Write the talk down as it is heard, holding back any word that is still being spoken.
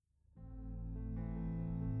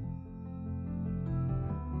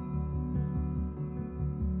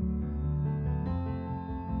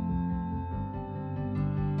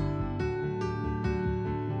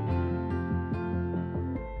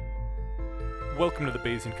Welcome to the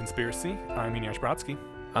Bayesian Conspiracy. I'm Eneasz Brodsky.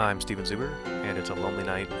 I'm Steven Zuber, and it's a lonely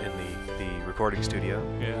night in the recording studio.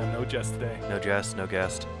 Yeah, no Jess today. No Jess, no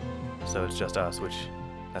guest, so it's just us, which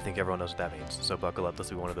I think everyone knows what that means. So buckle up, this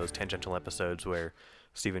will be one of those tangential episodes where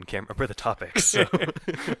Steven can't remember the topics. So.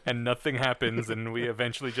 And nothing happens, and we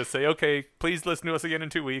eventually just say, okay, please listen to us again in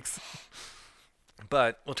 2 weeks.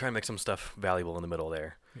 But we'll try and make some stuff valuable in the middle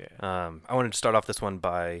there. Yeah. I wanted to start off this one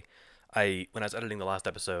by, when I was editing the last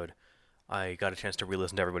episode, I got a chance to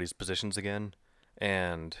re-listen to everybody's positions again,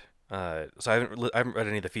 and so I haven't read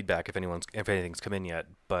any of the feedback if anything's come in yet,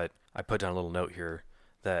 but I put down a little note here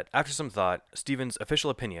that after some thought, Steven's official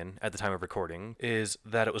opinion at the time of recording is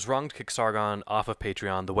that it was wrong to kick Sargon off of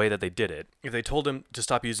Patreon the way that they did it. If they told him to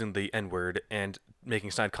stop using the N-word and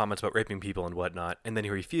making snide comments about raping people and whatnot, and then he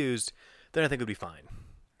refused, then I think it would be fine.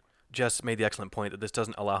 Jess made the excellent point that this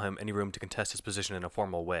doesn't allow him any room to contest his position in a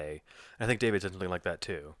formal way. And I think David said something like that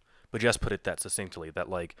too. But Jess put it that succinctly, that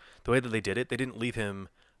like the way that they did it, they didn't leave him,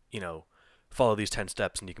 follow these 10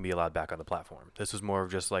 steps and you can be allowed back on the platform. This was more of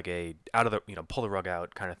just like a pull the rug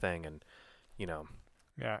out kind of thing, and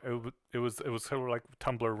Yeah, it was sort of like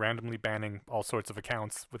Tumblr randomly banning all sorts of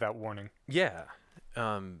accounts without warning. Yeah,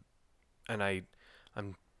 and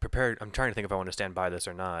I'm prepared. I'm trying to think if I want to stand by this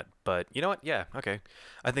or not. But you know what? Yeah, okay.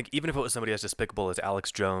 I think even if it was somebody as despicable as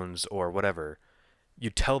Alex Jones or whatever, you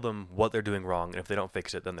tell them what they're doing wrong, and if they don't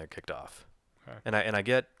fix it, then they're kicked off. Okay. And I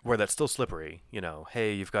get where that's still slippery.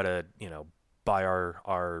 Hey, you've got to buy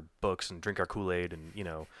our books and drink our Kool-Aid and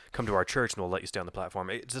come to our church and we'll let you stay on the platform.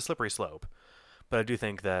 It's a slippery slope. But I do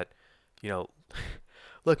think that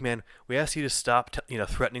look, man, we asked you to stop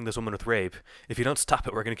threatening this woman with rape. If you don't stop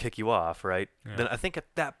it, we're going to kick you off, right? Yeah. Then I think at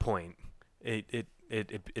that point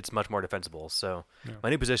it's much more defensible. So yeah. My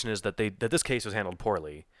new position is that this case was handled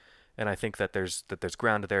poorly. And I think that there's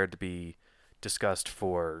ground there to be discussed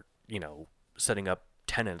for, setting up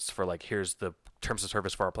tenants for like, here's the terms of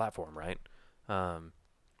service for our platform, right? Sam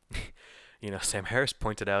Harris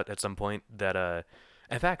pointed out at some point that,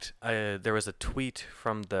 in fact, there was a tweet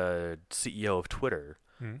from the CEO of Twitter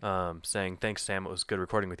saying, thanks, Sam, it was good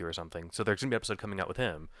recording with you or something. So there's going to be an episode coming out with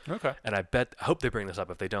him. Okay. And I hope they bring this up.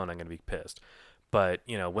 If they don't, I'm going to be pissed. But,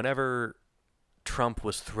 whenever Trump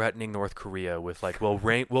was threatening North Korea with like, we'll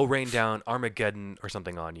rain down Armageddon or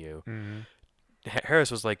something on you. Mm-hmm. Harris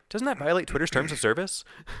was like, doesn't that violate Twitter's terms of service?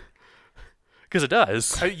 Because it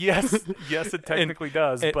does. Yes, it technically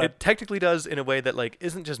does. But it technically does in a way that like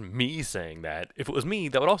isn't just me saying that. If it was me,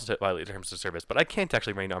 that would also violate terms of service. But I can't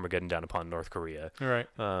actually rain Armageddon down upon North Korea. Right.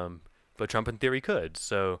 But Trump in theory could.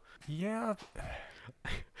 So yeah.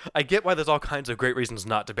 I get why there's all kinds of great reasons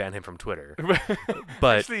not to ban him from Twitter.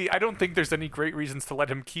 But actually, I don't think there's any great reasons to let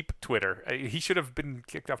him keep Twitter. He should have been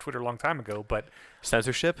kicked off Twitter a long time ago, but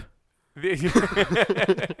censorship?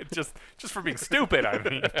 just for being stupid, I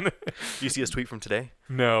mean. You see his tweet from today?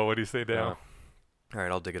 No, what do you say now? All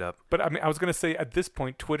right, I'll dig it up. But I mean, I was going to say at this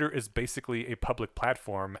point, Twitter is basically a public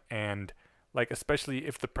platform, and like especially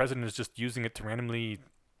if the president is just using it to randomly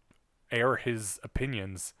air his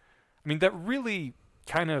opinions, I mean, that really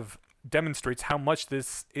kind of demonstrates how much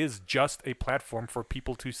this is just a platform for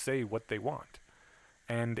people to say what they want.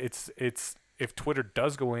 And it's if Twitter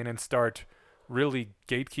does go in and start really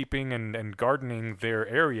gatekeeping and gardening their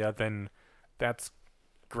area, then that's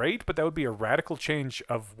great, but that would be a radical change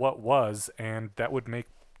of what was, and that would make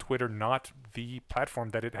Twitter not the platform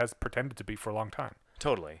that it has pretended to be for a long time.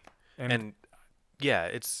 Totally. And yeah,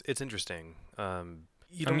 it's interesting.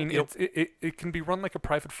 It can be run like a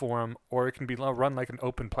private forum, or it can be run like an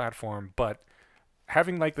open platform, but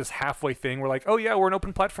having like this halfway thing where like, oh yeah, we're an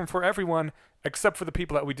open platform for everyone except for the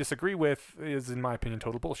people that we disagree with is, in my opinion,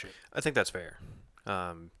 total bullshit. I think that's fair.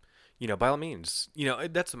 By all means,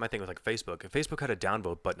 that's my thing with like Facebook. If Facebook had a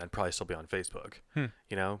downvote button, I'd probably still be on Facebook,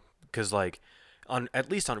 because like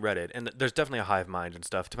at least on Reddit, and there's definitely a hive mind and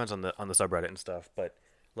stuff, depends on the subreddit and stuff, but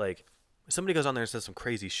like somebody goes on there and says some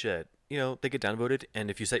crazy shit, they get downvoted,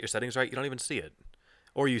 and if you set your settings right, you don't even see it.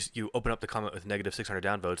 Or you open up the comment with negative 600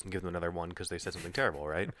 downvotes and give them another one because they said something terrible,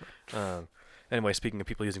 right? Anyway, speaking of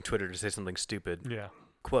people using Twitter to say something stupid, yeah.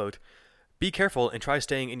 Quote, "Be careful and try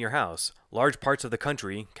staying in your house. Large parts of the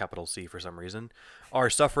country, capital C for some reason, are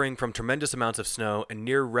suffering from tremendous amounts of snow and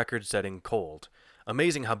near record-setting cold.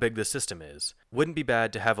 Amazing how big this system is. Wouldn't be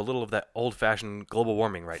bad to have a little of that old-fashioned global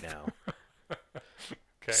warming right now."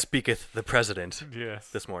 Okay. Speaketh the president. Yes.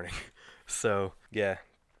 This morning. So, yeah,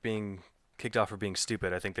 being kicked off for being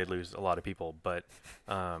stupid, I think they'd lose a lot of people, but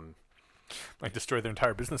like destroy their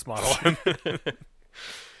entire business model.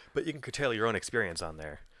 But you can curtail your own experience on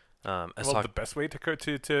there. The best way to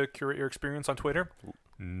curate your experience on Twitter,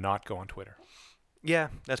 not go on Twitter. Yeah,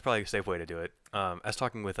 that's probably a safe way to do it. I was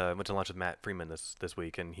talking with went to lunch with Matt Freeman this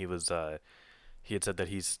week, and he had said that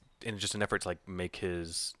he's in just an effort to like make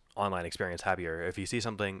his online experience happier. If he sees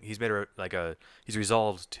something, he's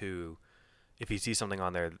resolved to, if he sees something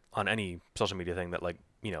on there on any social media thing that like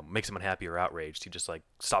makes him unhappy or outraged, he just like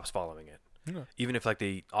stops following it. Yeah. Even if like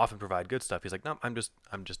they often provide good stuff, he's like, no, I'm just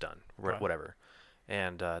done. Right. Whatever.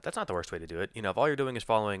 And that's not the worst way to do it. If all you're doing is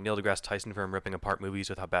following Neil deGrasse Tyson from ripping apart movies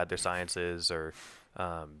with how bad their science is, or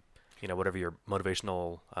whatever your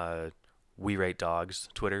motivational We Rate Dogs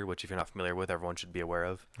Twitter, which if you're not familiar with, everyone should be aware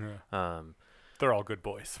of. Yeah. They're all good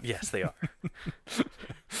boys. Yes, they are.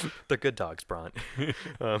 They're good dogs, Bront.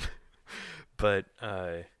 But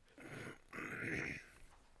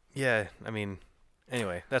yeah, I mean,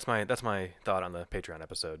 anyway, that's my thought on the Patreon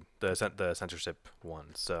episode, the censorship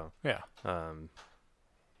one. So Yeah.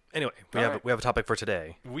 Anyway, we All have right. we have a topic for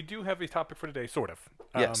today. We do have a topic for today, sort of.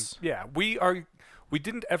 Yes. Yeah, we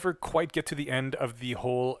didn't ever quite get to the end of the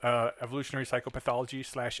whole evolutionary psychopathology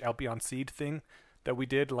 / Albion seed thing that we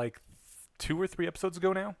did like 2 or 3 episodes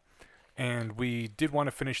ago now. And we did want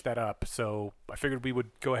to finish that up, so I figured we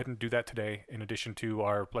would go ahead and do that today, in addition to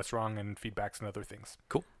our Less Wrong and feedbacks and other things.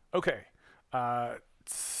 Cool. Okay.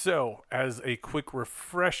 So, as a quick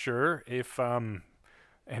refresher,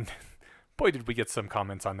 and boy, did we get some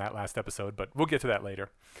comments on that last episode, but we'll get to that later.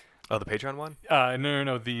 Oh, the Patreon one?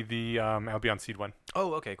 No, the Albion Seed one.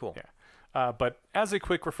 Oh, okay, cool. Yeah. But as a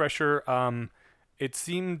quick refresher, it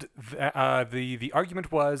seemed that the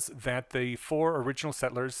argument was that the 4 original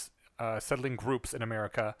settlers, settling groups in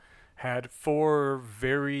America, had 4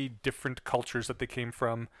 very different cultures that they came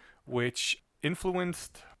from, which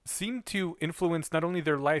seemed to influence not only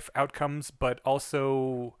their life outcomes, but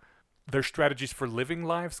also their strategies for living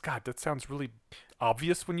lives. God, that sounds really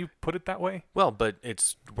obvious when you put it that way. Well, but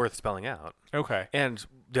it's worth spelling out. Okay. And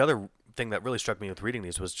the other thing that really struck me with reading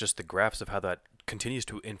these was just the graphs of how that continues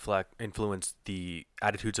to influence the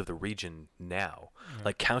attitudes of the region now,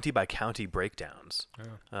 like county by county breakdowns.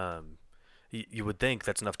 Yeah. You would think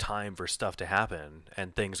that's enough time for stuff to happen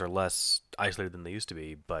and things are less isolated than they used to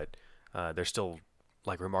be, but there's still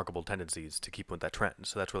like remarkable tendencies to keep with that trend.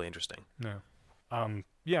 So that's really interesting. No.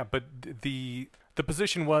 Yeah, but the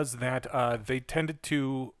position was that they tended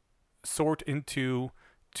to sort into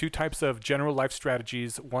 2 types of general life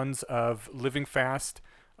strategies: ones of living fast,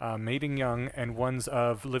 mating young, and ones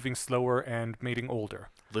of living slower and mating older.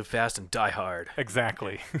 Live fast and die hard.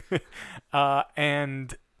 Exactly.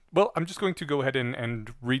 And, well, I'm just going to go ahead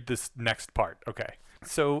and read this next part. Okay.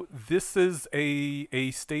 So this is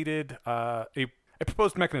a stated, a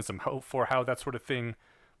proposed mechanism for how that sort of thing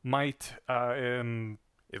might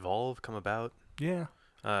Evolve, come about. Yeah.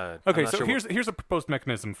 I'm Okay, not so sure here's a proposed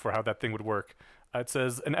mechanism for how that thing would work. It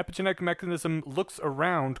says an epigenetic mechanism looks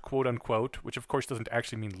around, quote unquote, which of course doesn't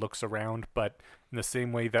actually mean looks around, but in the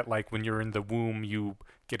same way that like when you're in the womb, you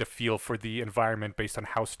get a feel for the environment based on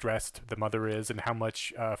how stressed the mother is and how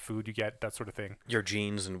much food you get, that sort of thing. your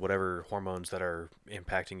genes and whatever hormones that are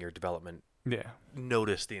impacting your development Yeah.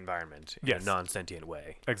 notice the environment in Yes. a non-sentient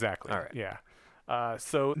way. Exactly. All right. Yeah.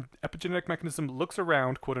 So epigenetic mechanism looks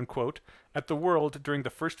around, quote unquote, at the world during the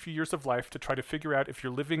first few years of life to try to figure out if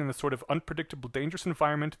you're living in the sort of unpredictable, dangerous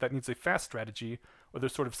environment that needs a fast strategy, or the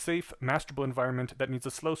sort of safe, masterable environment that needs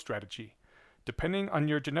a slow strategy. Depending on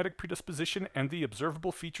your genetic predisposition and the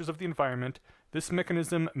observable features of the environment, this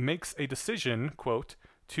mechanism makes a decision, quote,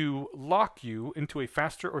 to lock you into a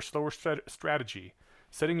faster or slower strategy,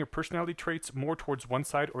 setting your personality traits more towards one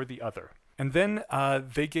side or the other. And then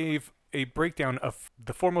they gave a breakdown of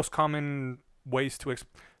the 4 most common ways to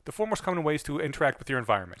interact with your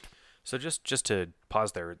environment. So just to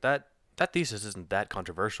pause there, that thesis isn't that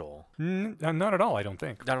controversial. Not at all, I don't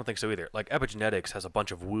think. I don't think so either. Like epigenetics has a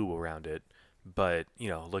bunch of woo around it, but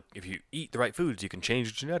look, if you eat the right foods, you can change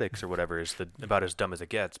your genetics or whatever is about as dumb as it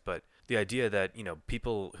gets. But the idea that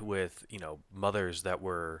people with mothers that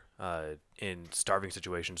were in starving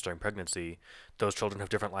situations during pregnancy, those children have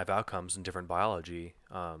different life outcomes and different biology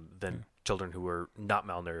than children who were not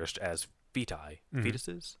malnourished as feti. Mhm.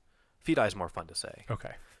 Fetuses? Feti is more fun to say,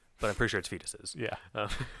 Okay. but I'm pretty sure it's fetuses. Yeah.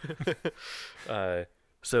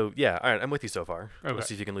 So yeah, all right, I'm with you so far. Okay. Let's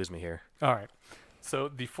see if you can lose me here. All right. So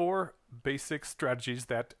the 4 basic strategies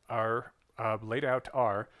that are laid out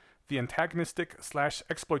are the antagonistic /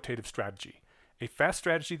 exploitative strategy, a fast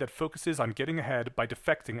strategy that focuses on getting ahead by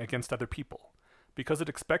defecting against other people. Because it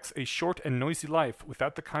expects a short and noisy life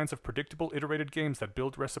without the kinds of predictable iterated games that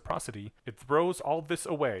build reciprocity, it throws all this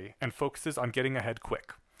away and focuses on getting ahead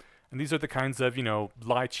quick. And these are the kinds of,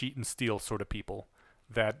 lie, cheat, and steal sort of people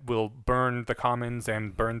that will burn the commons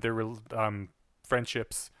and burn their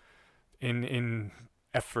friendships in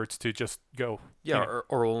efforts to just go. Yeah, you know,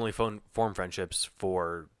 or only form friendships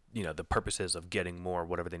for the purposes of getting more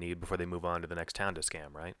whatever they need before they move on to the next town to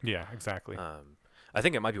scam, right? yeah, exactly. I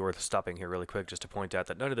think it might be worth stopping here really quick just to point out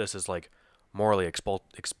that none of this is like morally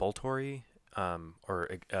expulsory, or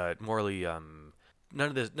morally. None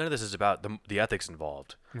of this is about the ethics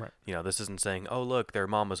involved. Right. This isn't saying, oh look, their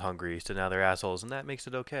mom was hungry, so now they're assholes, and that makes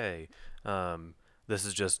it okay. This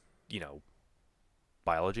is just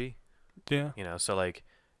biology. Yeah. So like,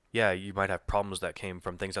 yeah, you might have problems that came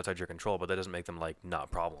from things outside your control, but that doesn't make them like not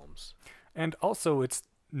problems. And also, it's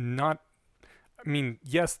not. I mean,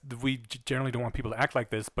 yes, we generally don't want people to act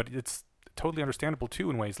like this, but it's totally understandable too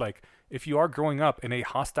in ways like if you are growing up in a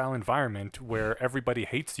hostile environment where everybody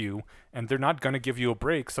hates you and they're not going to give you a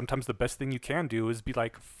break, sometimes the best thing you can do is be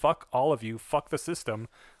like, fuck all of you, fuck the system.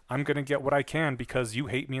 I'm going to get what I can because you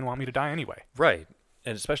hate me and want me to die anyway. Right.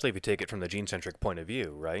 And especially if you take it from the gene-centric point of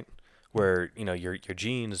view, right? Where, your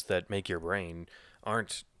genes that make your brain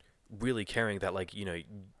aren't really carrying that, like,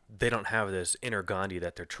 they don't have this inner Gandhi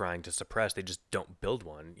that they're trying to suppress. They just don't build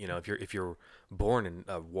one. If you're born in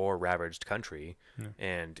a war-ravaged country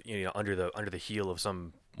and, under the heel of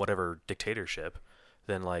some whatever dictatorship,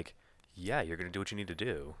 then like, yeah, you're going to do what you need to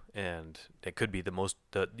do. And it could be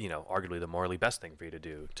arguably the morally best thing for you to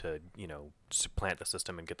do to, supplant the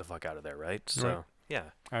system and get the fuck out of there, right? So, right. Yeah.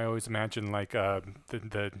 I always imagine like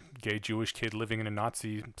the gay Jewish kid living in a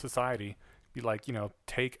Nazi society be like,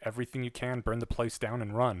 take everything you can, burn the place down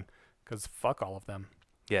and run because fuck all of them.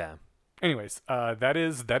 Yeah. Anyways, that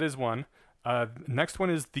is one. Next one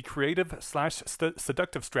is the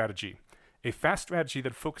creative/seductive strategy, a fast strategy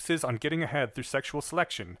that focuses on getting ahead through sexual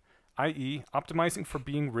selection, i.e. optimizing for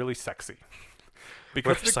being really sexy.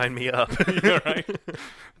 Sign me up. Yeah, right.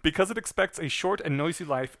 Because it expects a short and noisy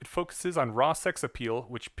life, it focuses on raw sex appeal,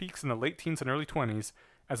 which peaks in the late teens and early 20s,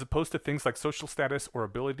 as opposed to things like social status or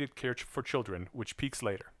ability to care for children, which peaks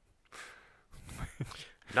later.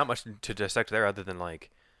 Not much to dissect there other than like,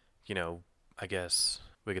 I guess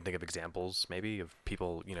we can think of examples maybe of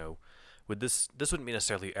people, with this wouldn't be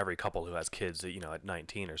necessarily every couple who has kids, at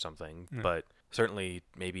 19 or something, but certainly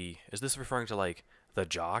maybe, is this referring to like the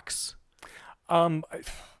jocks?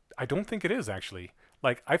 I don't think it is actually.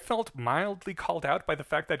 Like, I felt mildly called out by the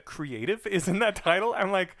fact that creative is in that title. I'm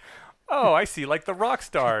like, oh, I see, like the rock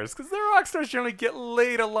stars, because the rock stars generally get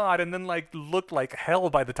laid a lot and then like look like hell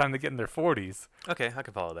by the time they get in their 40s. Okay, I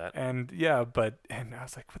can follow that. And yeah, and I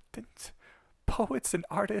was like, what the poets and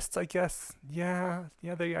artists, I guess. Yeah,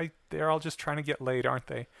 they're all just trying to get laid, aren't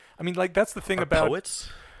they? I mean, like that's the thing about poets.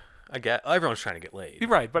 I get everyone's trying to get laid.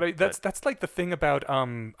 Right, but that's like the thing about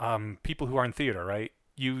people who are in theater, right?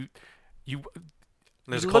 You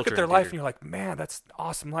look at their life and you're like, man, that's an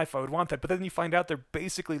awesome life. I would want that. But then you find out they're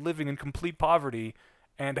basically living in complete poverty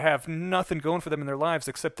and have nothing going for them in their lives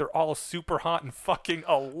except they're all super hot and fucking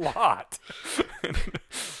a lot.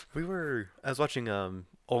 I was watching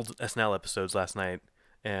old SNL episodes last night,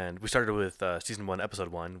 and we started with season 1, episode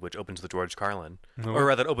 1, which opens with George Carlin, or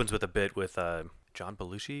rather, it opens with a bit with John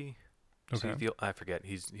Belushi. Okay. I forget.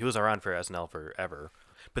 He was around for SNL forever,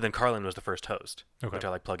 but then Carlin was the first host, which I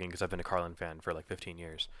like plugging because I've been a Carlin fan for like 15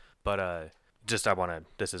 years. But told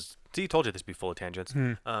you this would be full of tangents.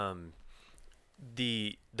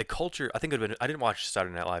 The culture, I think I didn't watch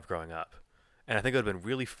Saturday Night Live growing up, and I think it would have been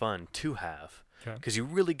really fun to have, because you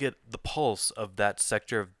really get the pulse of that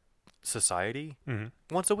sector of society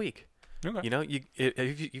once a week. Okay.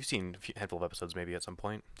 You've seen a handful of episodes maybe at some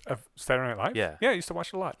point of Saturday Night Live. Yeah, I used to watch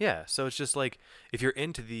it a lot. Yeah, so it's just like if you're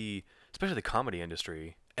into especially the comedy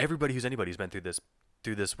industry, everybody who's anybody's been through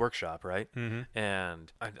this workshop, right?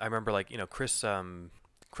 And I remember like Chris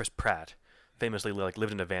Pratt famously like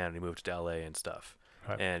lived in a van and he moved to LA and stuff.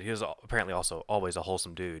 Right. And he was apparently also always a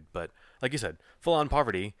wholesome dude, but like you said, full on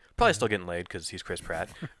poverty, probably still getting laid because he's Chris Pratt,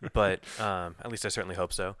 but at least I certainly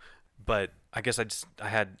hope so. But I guess I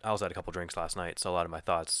also had a couple drinks last night, so a lot of my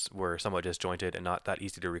thoughts were somewhat disjointed and not that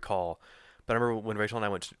easy to recall. But I remember when Rachel and I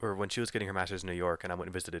when she was getting her master's in New York and I went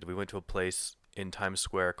and visited, we went to a place in Times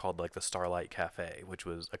Square called like the Starlight Cafe, which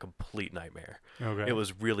was a complete nightmare. Okay. It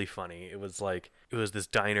was really funny. It was this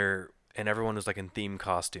diner and everyone was like in theme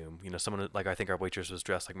costume. Someone like, I think our waitress was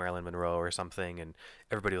dressed like Marilyn Monroe or something, and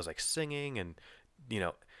everybody was like singing, and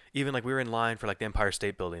even like we were in line for like the Empire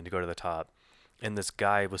State Building to go to the top. And this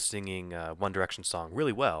guy was singing One Direction song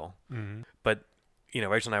really well, but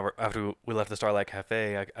Rachel and I were, after we left the Starlight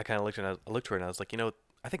Cafe, I kind of looked to her and I was like,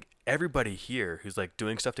 I think everybody here who's like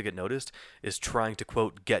doing stuff to get noticed is trying to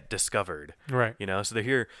quote get discovered. Right. So they're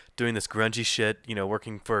here doing this grungy shit,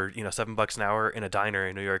 working for $7 an hour in a diner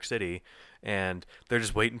in New York City, and they're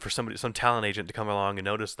just waiting for some talent agent to come along and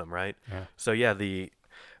notice them, right? Yeah. So yeah,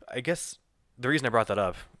 I guess the reason I brought that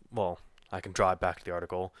up, well, I can draw it back to the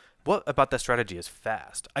article. What about that strategy is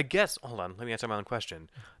fast? I guess, hold on, let me answer my own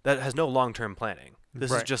question. That has no long-term planning.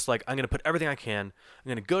 This is just like, I'm going to put everything I can. I'm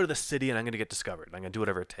going to go to the city and I'm going to get discovered. I'm going to do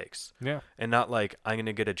whatever it takes. Yeah. And not like, I'm going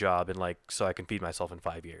to get a job and so I can feed myself in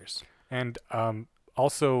 5 years. And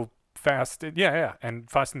also fast, yeah, and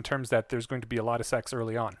fast in terms that there's going to be a lot of sex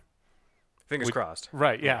early on. Fingers crossed.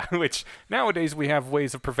 Right, yeah. Which nowadays we have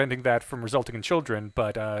ways of preventing that from resulting in children,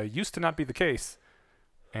 but used to not be the case.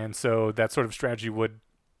 And so that sort of strategy would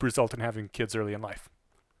result in having kids early in life.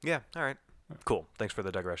 Yeah, all right. Cool. Thanks for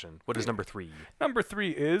the digression. What is number 3? Number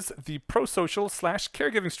 3 is the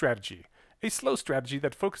pro-social/caregiving strategy, a slow strategy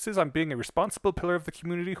that focuses on being a responsible pillar of the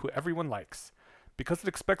community who everyone likes. Because it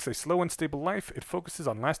expects a slow and stable life, it focuses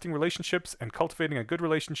on lasting relationships and cultivating a good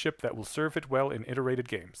relationship that will serve it well in iterated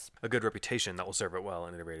games. A good reputation that will serve it well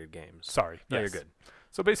in iterated games. Sorry. No, yes. You're good.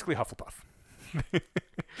 So basically Hufflepuff.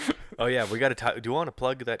 Oh yeah, we got to. Do you want to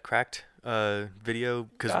plug that Cracked video?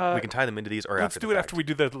 Because we can tie them into these. Or let's do it after we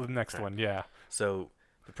do the next one. Yeah. So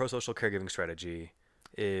the pro-social caregiving strategy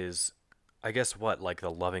is, I guess, like the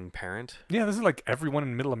loving parent. Yeah, this is like everyone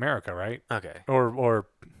in Middle America, right? Okay. Or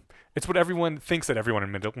it's what everyone thinks that everyone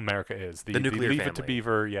in Middle America is. The nuclear Leave family. It to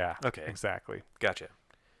Beaver. Yeah. Okay. Exactly. Gotcha.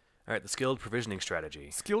 All right, the skilled provisioning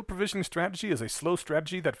strategy. Skilled provisioning strategy is a slow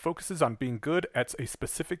strategy that focuses on being good at a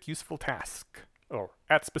specific useful task. Or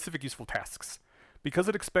at specific useful tasks. Because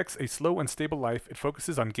it expects a slow and stable life, it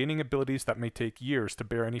focuses on gaining abilities that may take years to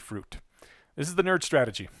bear any fruit. This is the nerd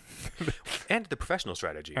strategy. And the professional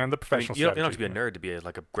strategy. And the professional you strategy. You don't have to be a nerd to be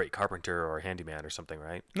like a great carpenter or a handyman or something,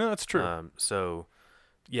 right? No, that's true. So,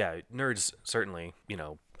 yeah, nerds certainly,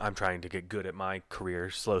 I'm trying to get good at my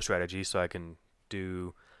career, slow strategy, so I can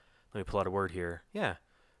do, let me pull out a word here. Yeah,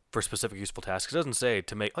 for specific useful tasks. It doesn't say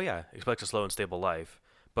to make, expect a slow and stable life,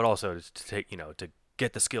 but also to take, to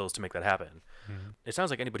get the skills to make that happen. Mm-hmm. It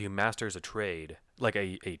sounds like anybody who masters a trade, like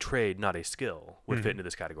a trade, not a skill, would fit into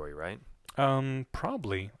this category, right?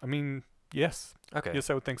 Probably. I mean, yes. Okay. Yes,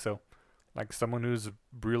 I would think so. Like someone who's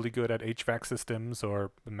really good at HVAC systems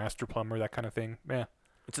or a master plumber, that kind of thing. Yeah.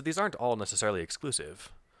 So these aren't all necessarily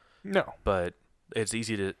exclusive. No. But it's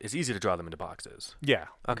easy to draw them into boxes. Yeah.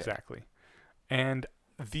 Okay. Exactly. And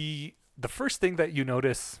the first thing that you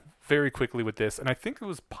notice very quickly with this, and I think it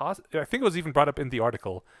was even brought up in the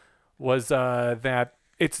article, was that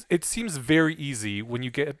it seems very easy when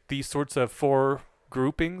you get these sorts of 4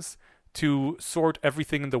 groupings to sort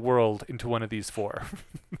everything in the world into one of these 4.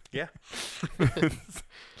 Yeah.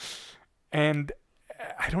 And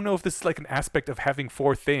I don't know if this is like an aspect of having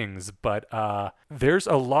 4 things, but there's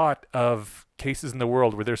a lot of cases in the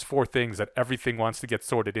world where there's 4 things that everything wants to get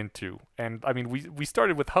sorted into. And I mean, we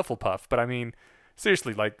started with Hufflepuff, but I mean,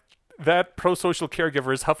 seriously, like that pro-social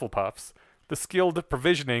caregiver is Hufflepuffs. The skilled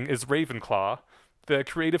provisioning is Ravenclaw. The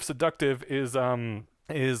creative seductive is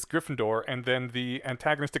Gryffindor, and then the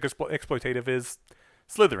antagonistic exploitative is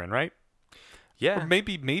Slytherin, right? Yeah. Or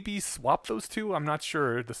maybe swap those two. I'm not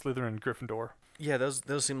sure. The Slytherin and Gryffindor. Yeah,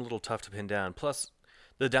 those seem a little tough to pin down. Plus,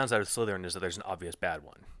 the downside of Slytherin is that there's an obvious bad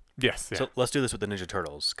one. Yes. Yeah. So let's do this with the Ninja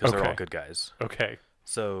Turtles because they're all good guys. Okay.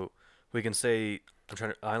 So we can say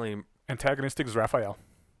antagonistic is Raphael.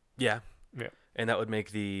 Yeah. Yeah. And that would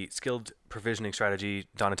make the skilled provisioning strategy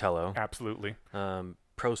Donatello. Absolutely.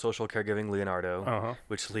 Pro-social caregiving Leonardo, Uh-huh.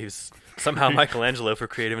 which leaves somehow Michelangelo for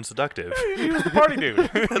creative and seductive. He was the party dude.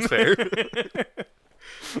 That's fair.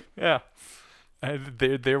 Yeah.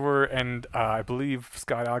 There were, and I believe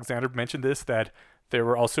Scott Alexander mentioned this, that there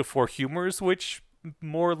were also 4 humors which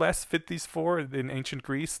more or less fit these 4 in ancient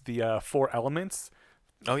Greece. The 4 elements.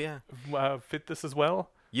 Oh yeah. Fit this as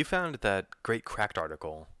well. You found that great Cracked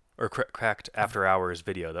article, or Cracked After Hours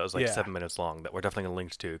video that was like 7 minutes long that we're definitely going to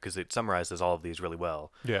link to because it summarizes all of these really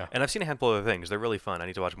well. Yeah. And I've seen a handful of other things. They're really fun. I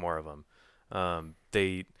need to watch more of them.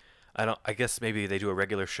 I guess maybe they do a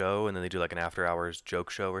regular show and then they do like an After Hours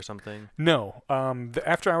joke show or something. No. The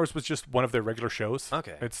After Hours was just one of their regular shows.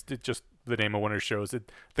 Okay. It's just the name of one of their shows.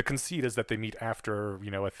 The conceit is that they meet after,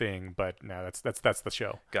 a thing, but no, that's the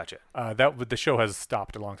show. Gotcha. The show has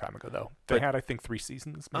stopped a long time ago though. They had, I think, 3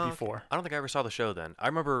 seasons, maybe 4. I don't think I ever saw the show then. I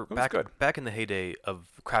remember good. back in the heyday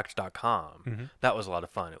of Cracked.com, Mm-hmm. that was a lot of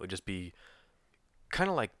fun. It would just be kind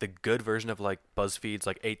of like the good version of like BuzzFeed's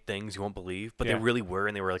like 8 things you won't believe, but they really were,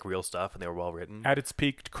 and they were like real stuff and they were well written. At its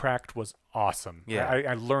peak, Cracked was awesome. Yeah.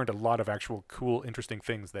 I learned a lot of actual cool, interesting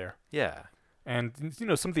things there. Yeah. And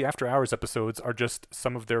some of the After Hours episodes are just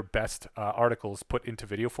some of their best articles put into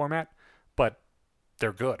video format, but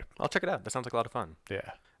they're good. I'll check it out. That sounds like a lot of fun.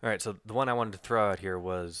 Yeah. All right, so the one I wanted to throw out here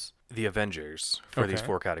was the Avengers for these Okay.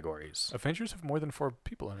 4 categories. Avengers have more than 4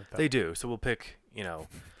 people in it, though. They do. So we'll pick,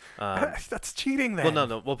 That's cheating, then. well,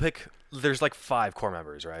 no, we'll pick. There's like 5 core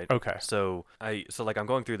members, right? Okay. So I'm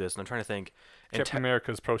going through this and I'm trying to think. And Captain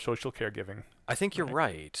America's pro-social caregiving. I think you're Right.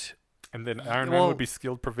 right. And then Iron Man would be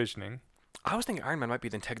skilled provisioning. I was thinking Iron Man might be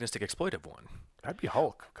the antagonistic exploitive one. That'd be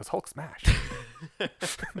Hulk, because Hulk smash.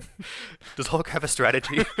 Does Hulk have a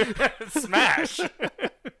strategy? Smash!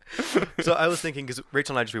 So I was thinking, because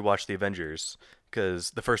Rachel and I just rewatched the Avengers,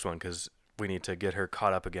 the first one, because we need to get her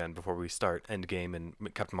caught up again before we start Endgame and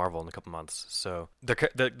Captain Marvel in a couple months. So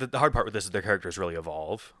the hard part with this is their characters really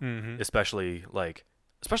evolve, especially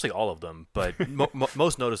all of them, but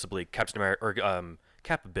most noticeably Captain America or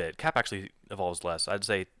Cap a bit. Cap actually evolves less. I'd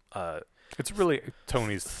say It's really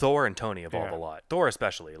Tony's. Thor and Tony evolve a lot. Thor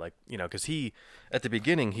especially, because he at the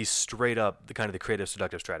beginning he's straight up the kind of the creative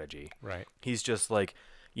seductive strategy. Right. He's just like,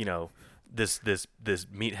 this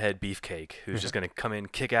meathead beefcake who's just gonna come in,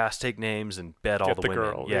 kick ass, take names, and bet all the women.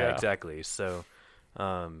 Girl, yeah, exactly. So,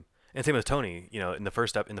 and same with Tony. In the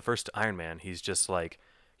first Iron Man, he's just like,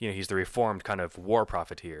 he's the reformed kind of war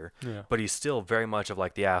profiteer. Yeah. But he's still very much of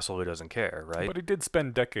like the asshole who doesn't care, right? But he did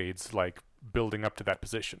spend decades building up to that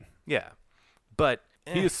position. Yeah. But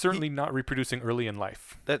He is certainly not reproducing early in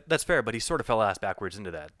life. That's fair, but he sort of fell ass backwards into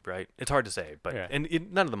that, right? It's hard to say, but Yeah.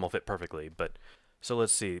 none of them will fit perfectly. But so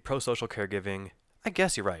let's see, pro-social caregiving. I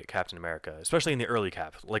guess you're right, Captain America, especially in the early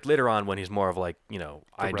Cap. Like later on, when he's more of like,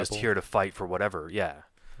 I'm just rebel. here to fight for whatever. Yeah.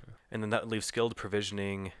 And then that leaves skilled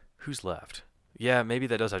provisioning. Who's left? Yeah, maybe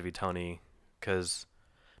that does have to be Tony,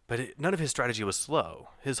 none of his strategy was slow.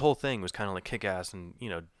 His whole thing was kind of like kick ass, and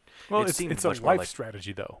Well, it seemed it's a much more life like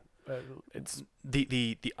strategy, though. It's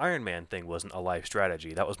the Iron Man thing wasn't a life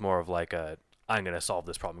strategy. That was more of like I'm gonna solve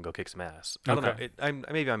this problem and go kick some ass. I don't know.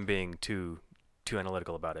 Maybe I'm being too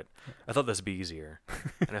analytical about it. I thought this would be easier,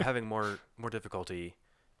 and I'm having more difficulty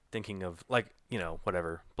thinking of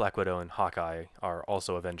whatever. Black Widow and Hawkeye are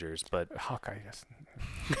also Avengers, but Hawkeye. Yes.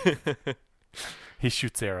 He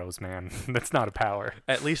shoots arrows, man. That's not a power.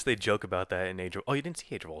 at least they joke about that in Age of. Oh, you didn't see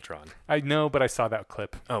Age of Ultron? I know, but I saw that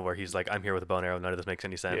clip. Oh, where he's like, "I'm here with a bow and arrow. None of this makes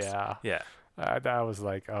any sense." Yeah. Yeah. I was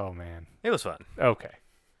like, oh man. It was fun. Okay.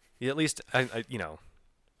 Yeah, at least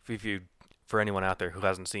if you for anyone out there who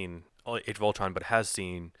hasn't seen Age of Ultron but has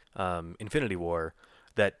seen Infinity War,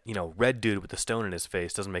 that red dude with the stone in his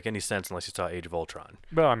face doesn't make any sense unless you saw Age of Ultron.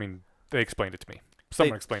 Well, I mean, they explained it to me.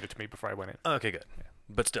 Someone explained it to me before I went in. Okay, good. Yeah.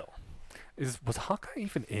 But still, Was Hawkeye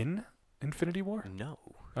even in Infinity War? no,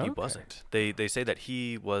 he Okay. wasn't. They say that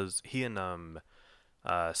he and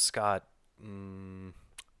Scott, can't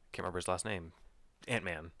remember his last name,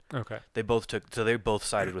 Ant-Man. Okay. They both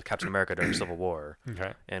sided with Captain America during Civil War.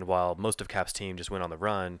 Okay. And while most of Cap's team just went on the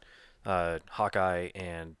run, Hawkeye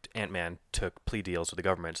and Ant-Man took plea deals with the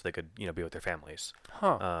government so they could, be with their families.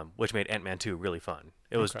 Huh. Which made Ant-Man 2 really fun.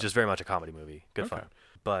 It was Okay. just very much a comedy movie. Good Okay. fun.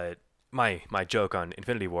 But my joke on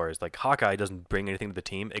Infinity War is like Hawkeye doesn't bring anything to the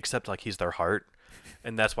team except like he's their heart,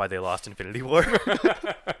 and that's why they lost Infinity War.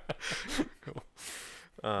 Cool.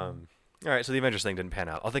 All right, so the Avengers thing didn't pan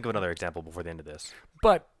out. I'll think of another example before the end of this.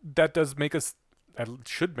 But that does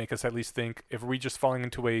should make us at least think if we just falling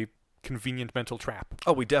into a convenient mental trap.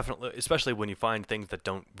 Oh, we definitely, especially when you find things that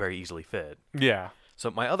don't very easily fit. Yeah.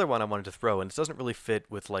 So my other one I wanted to throw, and this doesn't really fit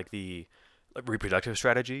with like the reproductive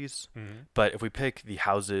strategies, but if we pick the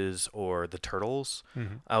houses or the turtles,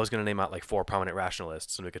 I was gonna name out like 4 prominent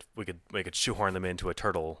rationalists, and we could shoehorn them into a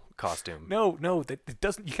turtle costume. No, it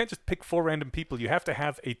doesn't. You can't just pick 4 random people. You have to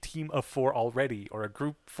have a team of 4 already, or a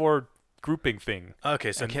grouping thing.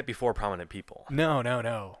 Okay, so it can't be 4 prominent people. No.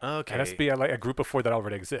 Okay. It has to be a group of 4 that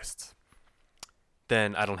already exists.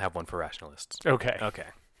 Then I don't have one for rationalists. Okay. Okay.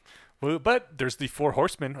 Well, but there's the 4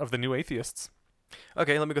 horsemen of the new atheists.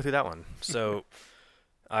 Okay, let me go through that one. So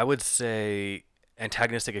I would say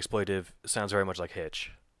antagonistic exploitive sounds very much like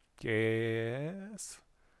Hitch. Yes.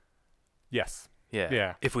 Yeah.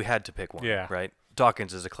 Yeah. If we had to pick one, Yeah. right?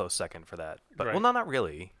 Dawkins is a close second for that. But Right. well, not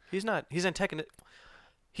really. He's not. He's antagonistic.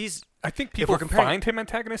 I think people we're comparing- find him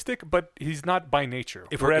antagonistic, but he's not by nature.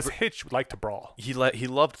 If we're- Whereas Hitch would like to brawl. He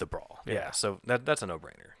loved the brawl. Yeah. Yeah. So that's a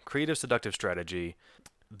no-brainer. Creative seductive strategy.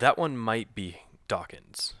 That one might be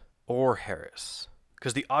Dawkins or Harris,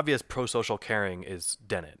 because the obvious pro-social caring is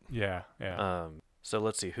Dennett. Yeah. So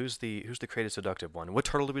let's see. Who's the creative seductive one? What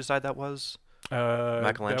turtle did we decide that was? Michelangelo?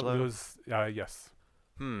 Michelangelo? That was, yes.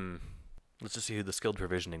 Let's just see who the skilled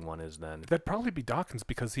provisioning one is then. That'd probably be Dawkins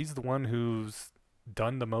because he's the one who's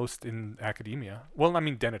done the most in academia. Well, I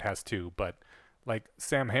mean, Dennett has too, but like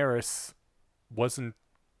Sam Harris wasn't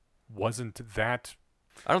that.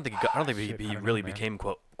 I don't think Shit, he I don't know, really man. became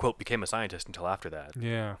quote became a scientist until after that.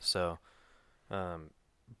 Yeah. So,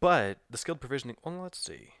 but the skilled provisioning. Well, let's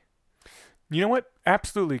see. You know what?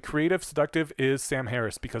 Absolutely. Creative Seductive is Sam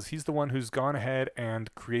Harris because he's the one who's gone ahead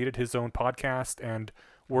and created his own podcast and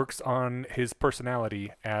works on his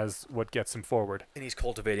personality as what gets him forward. And he's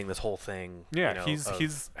cultivating this whole thing. Yeah, you know,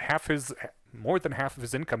 he's more than half of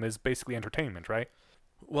his income is basically entertainment, right?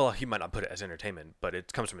 Well, he might not put it as entertainment, but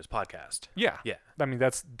it comes from his podcast. Yeah. Yeah. I mean,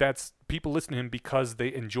 that's people listen to him because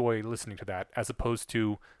they enjoy listening to that, as opposed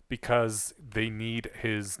to because they need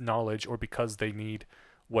his knowledge or because they need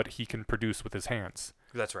what he can produce with his hands.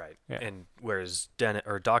 That's right. Yeah. And whereas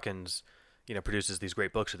Dawkins, produces these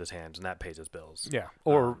great books with his hands, and that pays his bills. Yeah.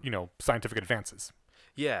 Or, scientific advances.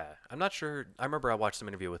 Yeah. I'm not sure. I remember I watched some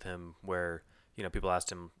interview with him where, people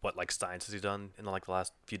asked him what science has he done in the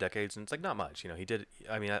last few decades, and it's not much. He did.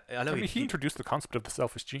 I mean, I know he introduced the concept of the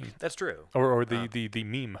selfish gene. That's true. Or the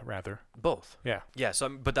meme rather. Both. Yeah. Yeah. So,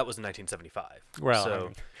 but that was in 1975. Well,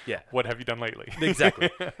 so yeah. What have you done lately? Exactly.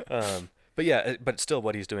 But yeah, but still,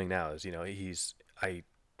 what he's doing now is, I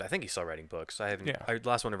think he's still writing books. I haven't. Yeah.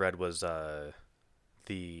 Last one I read was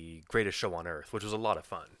The Greatest Show on Earth, which was a lot of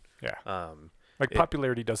fun. Yeah.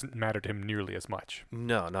 Popularity doesn't matter to him nearly as much.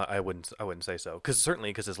 No, I wouldn't say so. Because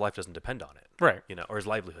his life doesn't depend on it. Right. Or his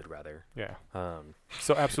livelihood rather. Yeah.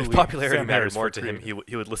 So absolutely, if popularity Sam mattered Harris more for to him,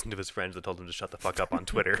 he would listen to his friends that told him to shut the fuck up on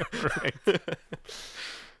Twitter.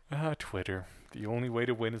 Right. Twitter. The only way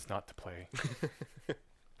to win is not to play.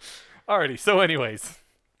 Alrighty. So, anyways,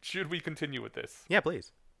 should we continue with this? Yeah,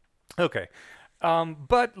 please. Okay.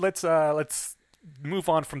 But let's move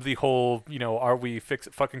on from the whole, are we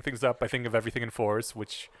fucking things up by thinking of everything in fours,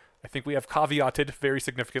 which I think we have caveated very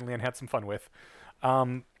significantly and had some fun with.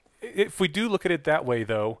 If we do look at it that way,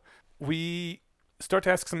 though, we start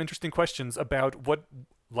to ask some interesting questions about what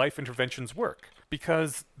life interventions work.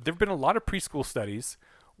 Because there have been a lot of preschool studies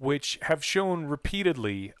which have shown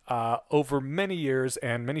repeatedly over many years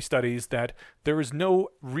and many studies that there is no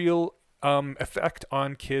real effect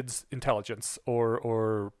on kids' intelligence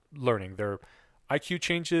or learning. Their IQ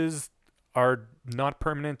changes are not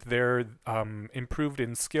permanent. They're improved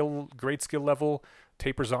in grade skill level,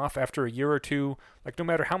 tapers off after a year or two. No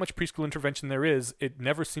matter how much preschool intervention there is, it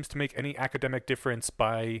never seems to make any academic difference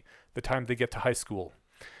by the time they get to high school.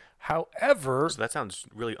 However... So that sounds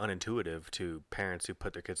really unintuitive to parents who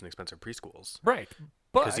put their kids in expensive preschools. Right.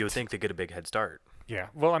 Because you would think they get a big head start. Yeah.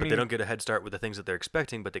 Well, But they don't get a head start with the things that they're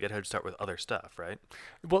expecting, but they get a head start with other stuff, right?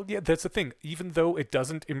 Well, yeah, that's the thing. Even though it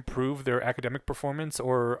doesn't improve their academic performance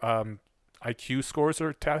or IQ scores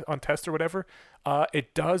or on tests or whatever,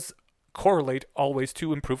 it does correlate always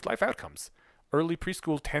to improved life outcomes. Early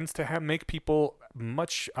preschool tends to make people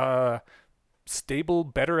much stable,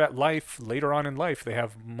 better at life later on in life. They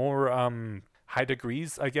have more high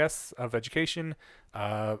degrees, I guess, of education,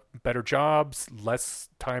 better jobs, less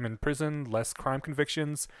time in prison, less crime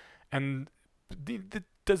convictions, and it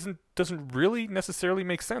doesn't really necessarily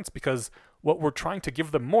make sense because what we're trying to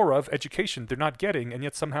give them more of, education, they're not getting, and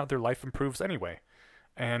yet somehow their life improves anyway.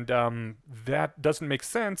 And that doesn't make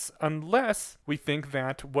sense unless we think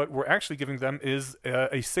that what we're actually giving them is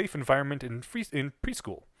a safe environment in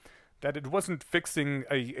preschool. That it wasn't fixing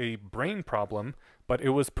a brain problem, but it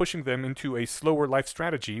was pushing them into a slower life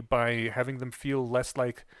strategy by having them feel less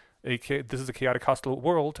like this is a chaotic, hostile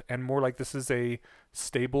world, and more like this is a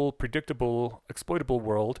stable, predictable, exploitable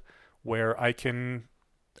world where I can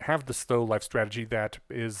have the slow life strategy that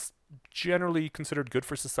is generally considered good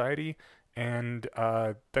for society and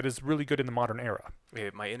that is really good in the modern era.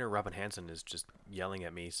 My inner Robin Hanson is just yelling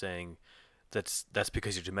at me saying... That's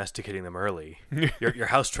because you're domesticating them early. You're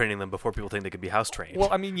house training them before people think they can be house trained. Well,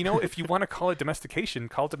 I mean, if you want to call it domestication,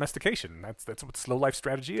 call it domestication. That's what slow life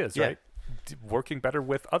strategy is, right? Working better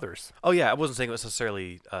with others. Oh yeah, I wasn't saying it was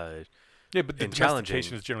necessarily yeah, but the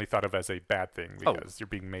domestication is generally thought of as a bad thing because you're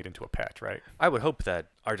being made into a pet, right? I would hope that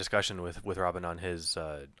our discussion with Robin on his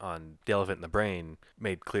on The Elephant in the Brain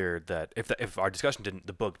made clear that if our discussion didn't,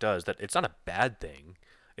 the book does, that it's not a bad thing.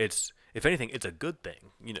 It's, if anything, it's a good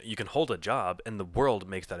thing. You can hold a job, and the world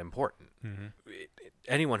makes that important. Mm-hmm.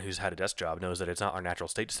 Anyone who's had a desk job knows that it's not our natural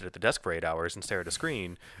state to sit at the desk for 8 hours and stare at a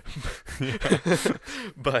screen.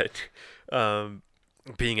 But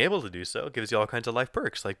being able to do so gives you all kinds of life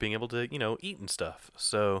perks, like being able to, eat and stuff.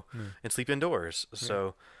 So and sleep indoors.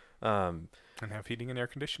 So and have heating and air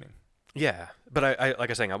conditioning. Yeah, but I like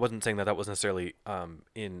I was saying, I wasn't saying that was necessarily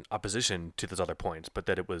in opposition to those other points, but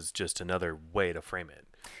that it was just another way to frame it.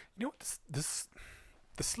 This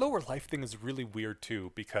the slower life thing is really weird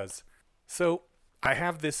too because so I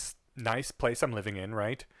have this nice place I'm living in,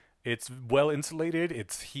 right? It's well insulated,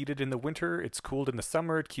 it's heated in the winter, it's cooled in the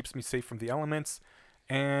summer, it keeps me safe from the elements.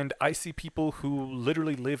 And I see people who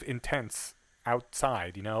literally live in tents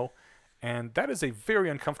outside, you know? And that is a very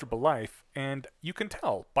uncomfortable life. And you can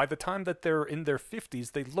tell by the time that they're in their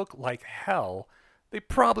 50s, they look like hell. They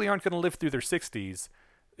probably aren't going to live through their 60s.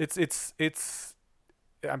 It's,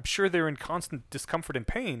 I'm sure they're in constant discomfort and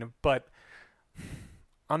pain, but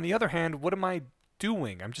on the other hand, what am I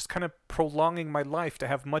doing? I'm just kind of prolonging my life to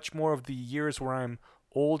have much more of the years where I'm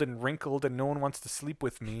old and wrinkled and no one wants to sleep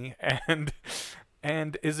with me.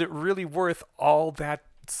 And is it really worth all that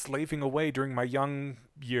slaving away during my young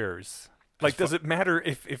years? Like, does it matter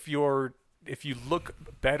if you look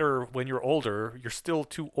better when you're older? You're still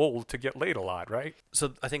too old to get laid a lot, right?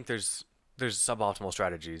 So I think there's suboptimal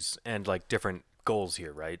strategies and like different goals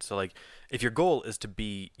here, right? So like if your goal is to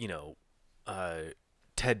be,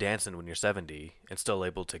 Ted Danson when you're 70 and still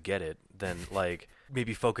able to get it, then like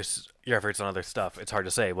maybe focus your efforts on other stuff. It's hard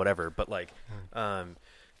to say, whatever, but like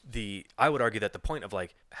I would argue that the point of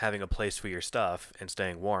like having a place for your stuff and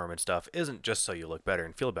staying warm and stuff isn't just so you look better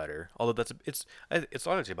and feel better. Although it's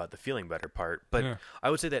honestly about the feeling better part. But yeah. I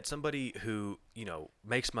would say that somebody who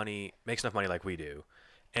makes enough money like we do,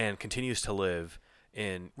 and continues to live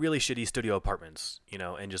in really shitty studio apartments,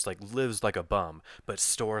 and just like lives like a bum, but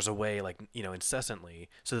stores away like incessantly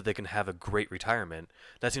so that they can have a great retirement.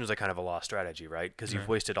 That seems like kind of a lost strategy, right? Because you've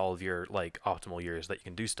wasted all of your like optimal years that you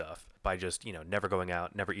can do stuff by just never going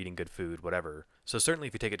out, never eating good food, whatever. So certainly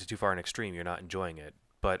if you take it to too far an extreme, you're not enjoying it.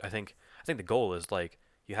 But I think the goal is like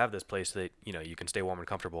you have this place that you can stay warm and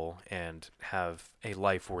comfortable and have a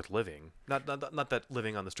life worth living. Not that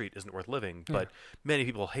living on the street isn't worth living, but many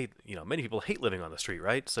people hate living on the street,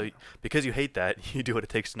 right? So because you hate that, you do what it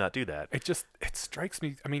takes to not do that. It strikes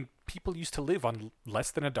me. I mean, people used to live on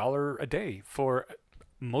less than $1 a day for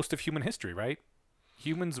most of human history, right?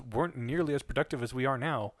 Humans weren't nearly as productive as we are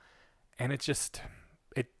now, and it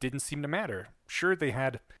didn't seem to matter. Sure, they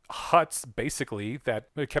had huts, basically, that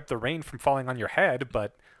kept the rain from falling on your head,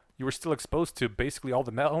 but you were still exposed to basically all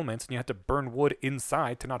the elements, and you had to burn wood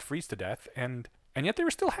inside to not freeze to death, and yet they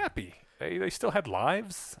were still happy. They still had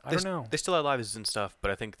lives. I don't know. They still had lives and stuff,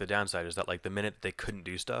 but I think the downside is that like the minute they couldn't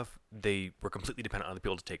do stuff, they were completely dependent on other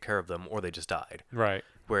people to take care of them, or they just died. Right.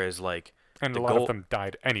 Whereas like... And a lot of them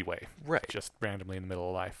died anyway. Right. Just randomly in the middle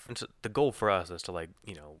of life. And so the goal for us is to like,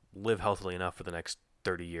 live healthily enough for the next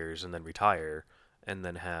 30 years and then retire and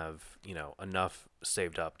then have, enough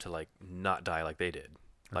saved up to like not die like they did,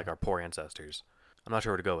 like our poor ancestors. I'm not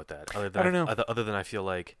sure where to go with that. I don't know. Other than I feel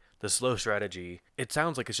like the slow strategy, it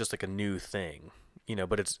sounds like it's just like a new thing,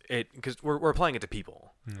 but because we're applying it to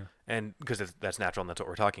people, and because that's natural and that's what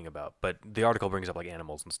we're talking about. But the article brings up like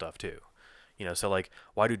animals and stuff too, so like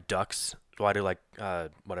why do like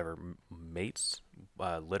mates,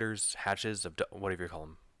 litters, hatches of whatever you call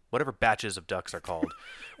them, whatever batches of ducks are called,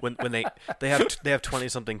 when they have 20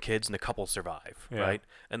 something kids and a couple survive, right?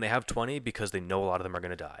 And they have 20 because they know a lot of them are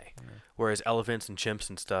going to die. Whereas elephants and chimps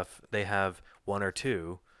and stuff, they have 1 or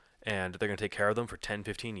 2 and they're going to take care of them for 10,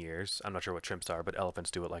 15 years. I'm not sure what chimps are, but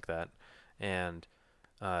elephants do it like that. And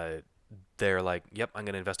they're like, yep, I'm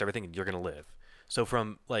going to invest everything and you're going to live. So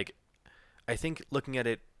from like, I think looking at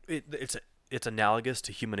it's analogous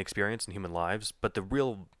to human experience and human lives, but the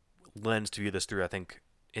real lens to view this through, I think,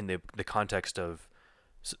 in the context of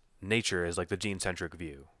nature is like the gene-centric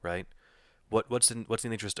view, right? What's in the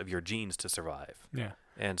interest of your genes to survive? Yeah.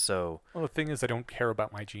 And so... Well, the thing is, I don't care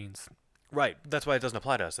about my genes. Right. That's why it doesn't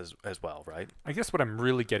apply to us as well, right? I guess what I'm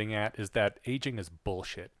really getting at is that aging is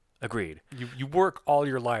bullshit. Agreed. You work all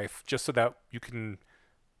your life just so that you can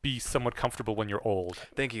be somewhat comfortable when you're old.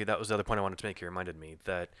 Thank you. That was the other point I wanted to make. You reminded me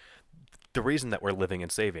that the reason that we're living and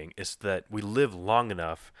saving is that we live long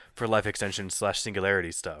enough for life extension /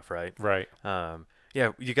 singularity stuff, right? Right.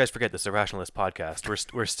 Yeah, you guys forget this Irrationalist podcast.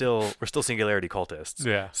 We're still singularity cultists.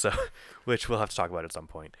 Yeah. So, which we'll have to talk about at some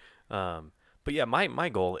point. But yeah, my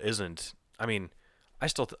goal isn't. I mean, I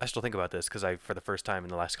still think about this because for the first time in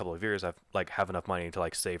the last couple of years, I've like have enough money to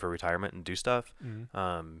like save for retirement and do stuff.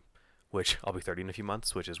 Mm-hmm. Which I'll be 30 in a few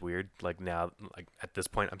months, which is weird. Like now, like at this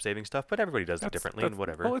point, I'm saving stuff, but everybody does it differently and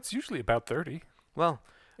whatever. Well, it's usually about 30. Well,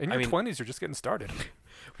 in your 20s, you're just getting started.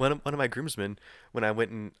 One of my groomsmen, when I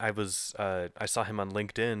went and I saw him on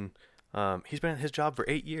LinkedIn. He's been at his job for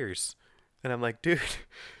 8 years, and I'm like, dude,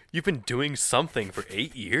 you've been doing something for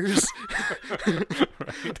 8 years. Right.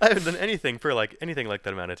 I haven't done anything for anything like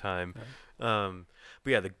that amount of time. Yeah.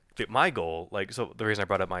 But yeah, my goal, like, so the reason I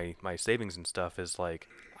brought up my savings and stuff is like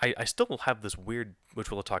I still have this weird,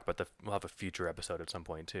 which we'll talk about. We'll have a future episode at some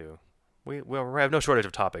point too. We have no shortage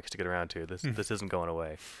of topics to get around to. This isn't going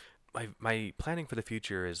away. My planning for the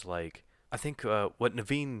future is like, I think what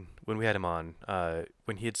Naveen, when we had him on,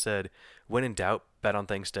 when he had said, when in doubt, bet on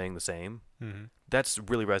things staying the same. Mm-hmm. That's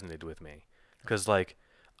really resonated with me, because like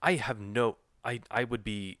I would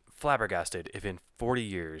be flabbergasted if in 40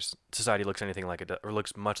 years society looks anything like it or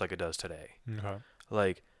looks much like it does today. Okay.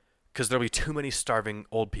 Like, because there'll be too many starving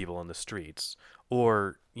old people in the streets,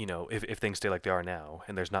 or if things stay like they are now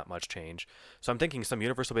and there's not much change. So I'm thinking some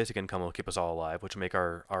universal basic income will keep us all alive, which will make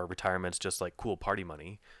our retirements just like cool party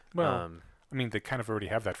money. Well, I mean, they kind of already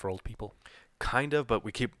have that for old people. Kind of, but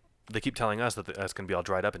they keep telling us that that's going to be all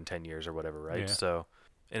dried up in 10 years or whatever, right? Yeah. So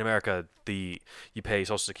in America, you pay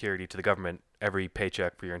Social Security to the government every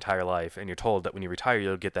paycheck for your entire life, and you're told that when you retire,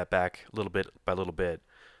 you'll get that back little bit by little bit.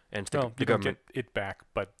 And Well, the you don't government, get it back,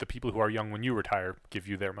 but the people who are young when you retire give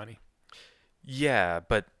you their money. yeah,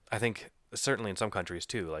 but I think certainly in some countries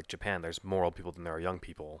too, like Japan, there's more old people than there are young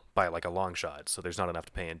people by like a long shot, so there's not enough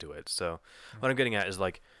to pay into it. So what I'm getting at is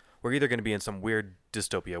like, we're either going to be in some weird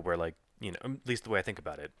dystopia where like, at least the way I think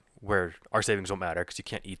about it, where our savings won't matter because you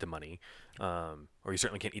can't eat the money, or you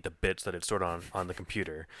certainly can't eat the bits that it's stored on the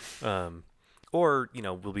computer, or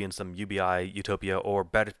we'll be in some UBI utopia, or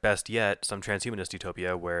best yet, some transhumanist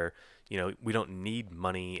utopia where we don't need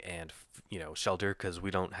money and shelter because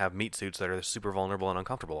we don't have meat suits that are super vulnerable and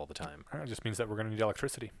uncomfortable all the time. It just means that we're going to need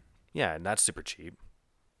electricity. Yeah, and that's super cheap.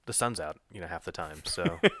 The sun's out, half the time,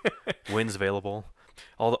 so wind's available.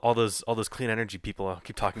 All those clean energy people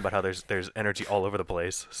keep talking about how there's energy all over the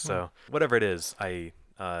place. So whatever it is,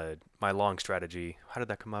 my long strategy. How did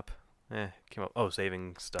that come up? Came up. Oh,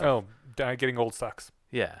 saving stuff. Oh, getting old sucks.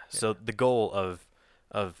 Yeah. So the goal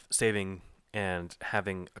of saving and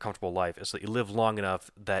having a comfortable life is that you live long enough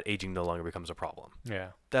that aging no longer becomes a problem. Yeah.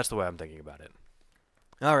 That's the way I'm thinking about it.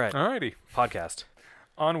 All right. Alrighty. Podcast.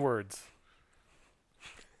 Onwards.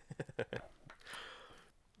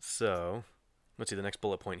 So, let's see the next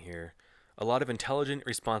bullet point here. A lot of intelligent,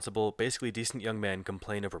 responsible, basically decent young men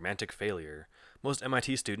complain of romantic failure. Most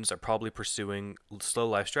MIT students are probably pursuing slow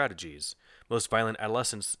life strategies. Most violent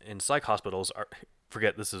adolescents in psych hospitals are...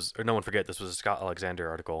 no one forget this was a Scott Alexander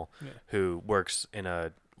article, who works in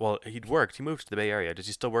a... Well, he moved to the Bay Area. Does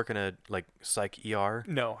he still work in a, like, psych ER?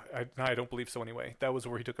 No, I don't believe so anyway. That was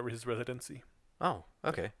where he took over his residency. Oh,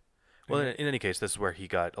 okay. Well, in any case, this is where he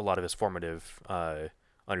got a lot of his formative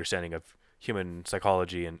understanding of human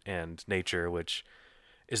psychology and nature, which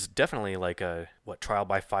is definitely like a trial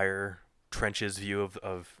by fire, trenches view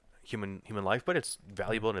of human life, but it's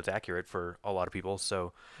valuable and it's accurate for a lot of people.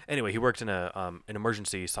 So anyway, he worked in an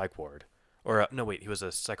emergency psych ward, or no, wait, he was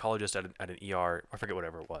a psychologist at an ER. I forget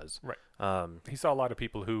whatever it was. Right. He saw a lot of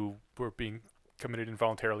people who were being committed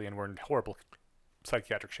involuntarily and were in horrible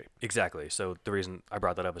psychiatric shape. Exactly. So the reason I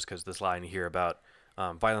brought that up is because this line here about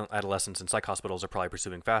violent adolescents in psych hospitals are probably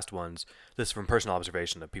pursuing fast ones. This is from personal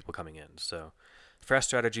observation of people coming in. So fast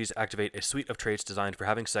strategies activate a suite of traits designed for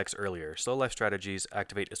having sex earlier. Slow life strategies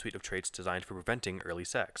activate a suite of traits designed for preventing early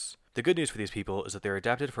sex. The good news for these people is that they're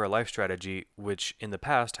adapted for a life strategy which in the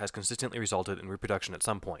past has consistently resulted in reproduction at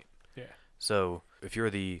some point. Yeah. So if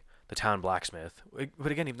you're the town blacksmith,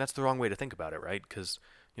 but again, even that's the wrong way to think about it, right? Because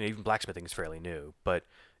even blacksmithing is fairly new. But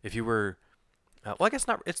if you were, well, I guess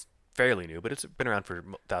not. It's fairly new, but it's been around for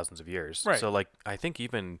thousands of years. Right. So like, I think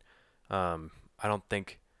even, I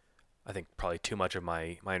think probably too much of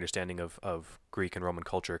my understanding of Greek and Roman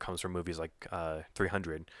culture comes from movies like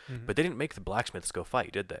 300. Mm-hmm. But they didn't make the blacksmiths go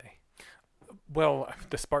fight, did they? Well,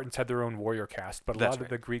 the Spartans had their own warrior caste, but a That's lot of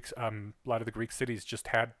the Greeks, a lot of the Greek cities just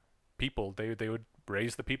had people. They would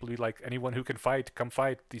raise the people to be like, anyone who can fight, come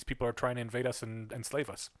fight. These people are trying to invade us and enslave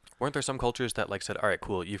us. Weren't there some cultures that like said, all right,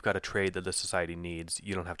 cool, you've got a trade that this society needs.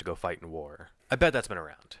 You don't have to go fight in war. I bet that's been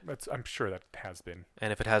around. I'm sure that has been.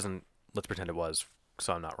 And if it hasn't, let's pretend it was,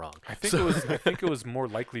 so I'm not wrong. I think it was more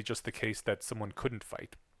likely just the case that someone couldn't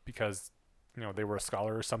fight because, they were a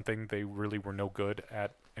scholar or something. They really were no good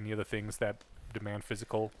at any of the things that demand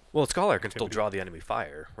physical. Well, a scholar can activity. still draw the enemy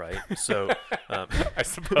fire, right? So, I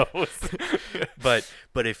suppose. but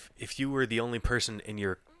if you were the only person in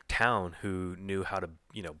your town who knew how to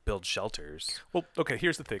build shelters. Well, okay.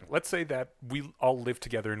 Here's the thing. Let's say that we all live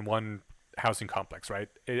together in one housing complex, right?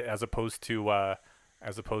 As opposed to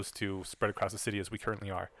spread across the city as we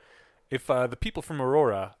currently are. If the people from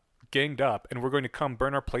Aurora ganged up and we're going to come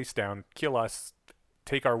burn our place down, kill us,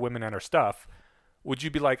 take our women and our stuff, would you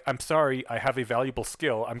be like, I'm sorry, I have a valuable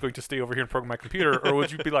skill, I'm going to stay over here and program my computer? Or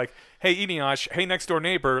would you be like, hey, Eneash, hey, next door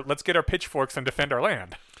neighbor, let's get our pitchforks and defend our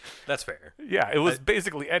land? That's fair. Yeah, it was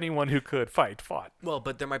basically anyone who could fight fought. Well,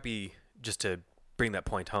 but there might be, just to bring that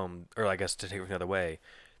point home, or I guess to take it another way,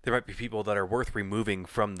 there might be people that are worth removing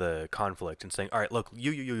from the conflict and saying, all right, look,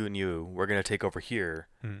 you, and you, we're going to take over here,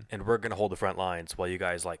 and we're going to hold the front lines while you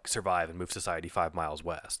guys, like, survive and move society 5 miles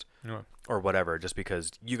west. Yeah. Or whatever, just because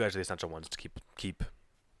you guys are the essential ones to keep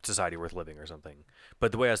society worth living or something.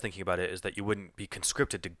 But the way I was thinking about it is that you wouldn't be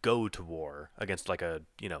conscripted to go to war against, like,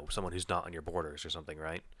 someone who's not on your borders or something,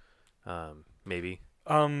 right? Maybe.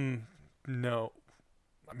 No.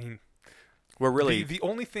 I mean, we're really the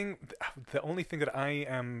only thing that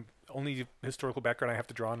only historical background I have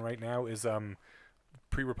to draw on right now is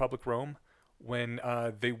pre-Republic Rome, when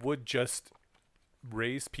they would just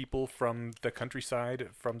raise people from the countryside,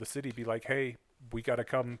 from the city, be like, hey, we gotta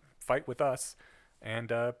come fight with us,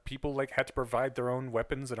 and people like had to provide their own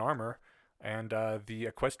weapons and armor, and the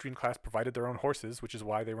equestrian class provided their own horses, which is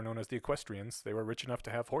why they were known as the equestrians. They were rich enough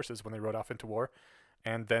to have horses when they rode off into war,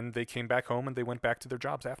 and then they came back home and they went back to their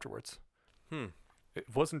jobs afterwards.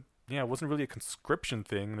 It wasn't really a conscription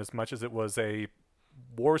thing as much as it was a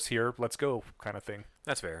war's here, let's go kind of thing.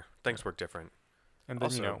 That's fair. Things work different. And then,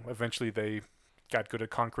 also, eventually they got good at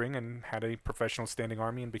conquering and had a professional standing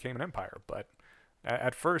army and became an empire. But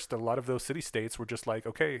at first, a lot of those city-states were just like,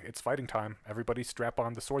 okay, it's fighting time. Everybody strap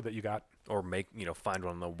on the sword that you got. Or find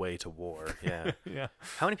one on the way to war. Yeah. Yeah.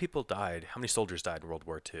 How many people died? How many soldiers died in World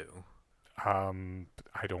War II? I don't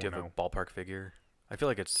know. Do you have a ballpark figure? I feel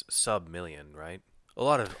like it's sub-million, right? A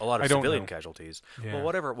lot of civilian casualties. Yeah. Well,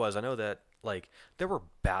 whatever it was, I know that like there were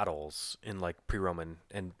battles in like pre-Roman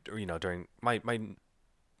and during my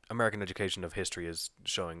American education of history is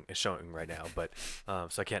showing right now, but so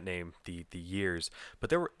I can't name the years. But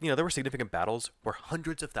there were significant battles where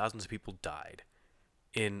hundreds of thousands of people died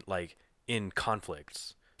in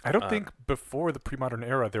conflicts. I don't think before the pre-modern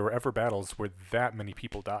era there were ever battles where that many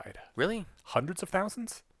people died. Really? Hundreds of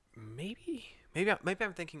thousands? Maybe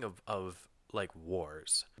I'm thinking of like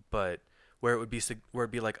wars, but where it'd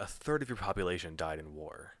be like a third of your population died in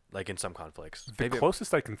war, like in some conflicts. The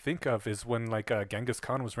closest I can think of is when like Genghis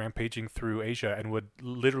Khan was rampaging through Asia and would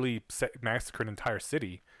literally massacre an entire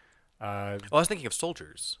city. I was thinking of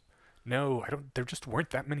soldiers. No, there just weren't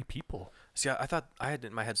that many people. See, I thought I had it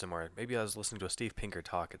in my head somewhere. Maybe I was listening to a Steve Pinker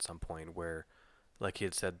talk at some point where, like, he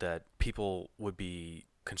had said that people would be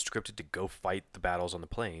conscripted to go fight the battles on the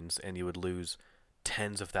plains, and you would lose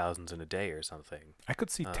tens of thousands in a day or something. I could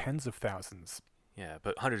see tens of thousands. Yeah,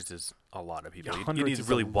 but hundreds is a lot of people. Yeah, you need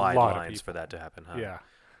really wide lines for that to happen, huh? Yeah.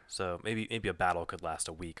 So maybe a battle could last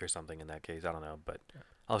a week or something in that case. I don't know, but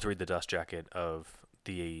I'll have to read the dust jacket of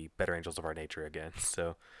the Better Angels of Our Nature again.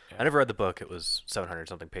 So I never read the book. It was 700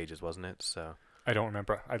 something pages, wasn't it? So I don't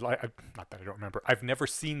remember. Not that I don't remember. I've never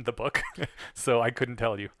seen the book, so I couldn't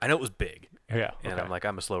tell you. I know it was big. Yeah. And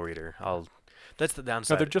I'm a slow reader. That's the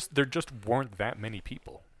downside. No, there just weren't that many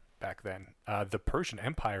people back then. The Persian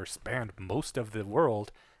Empire spanned most of the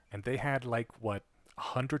world, and they had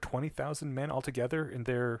 120,000 men altogether in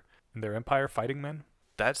their empire, fighting men.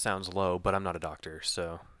 That sounds low, but I'm not a doctor,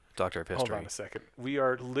 so doctor of history. Hold on a second. We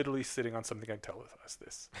are literally sitting on something that tells us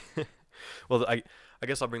this. Well, I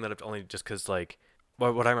guess I'll bring that up only just because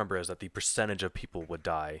what I remember is that the percentage of people would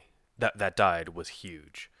die that died was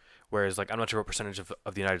huge. Whereas, I'm not sure what percentage of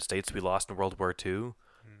the United States we lost in World War II,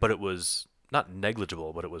 but it was not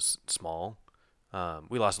negligible, but it was small.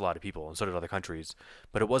 We lost a lot of people, and so did other countries.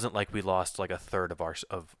 But it wasn't like we lost a third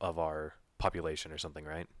of our population or something,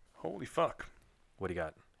 right? Holy fuck! What do you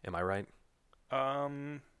got? Am I right?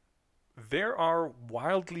 There are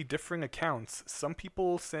wildly differing accounts. Some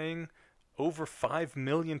people saying over 5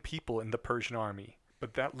 million people in the Persian army,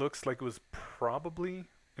 but that looks like it was probably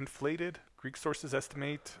inflated. Greek sources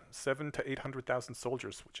estimate 700,000 to 800,000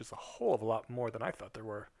 soldiers, which is a whole of a lot more than I thought there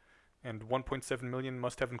were. And 1.7 million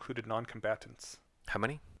must have included non-combatants. How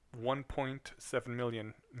many? 1.7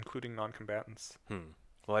 million, including non-combatants.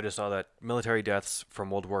 Well, I just saw that military deaths from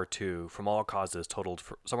World War II from all causes totaled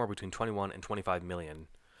somewhere between 21 and 25 million.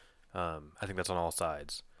 I think that's on all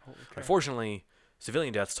sides. Okay. Unfortunately,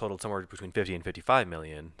 civilian deaths totaled somewhere between 50 and 55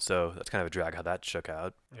 million, so that's kind of a drag how that shook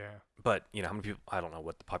out. Yeah. But, how many people, I don't know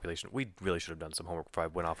what the population, we really should have done some homework before I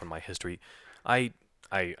went off on my history. I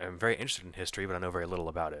am very interested in history, but I know very little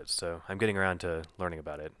about it, so I'm getting around to learning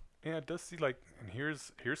about it. Yeah, it does see and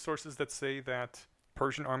here's sources that say that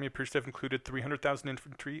Persian army appears to have included 300,000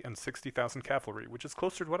 infantry and 60,000 cavalry, which is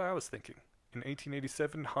closer to what I was thinking. In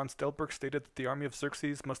 1887, Hans Delberg stated that the army of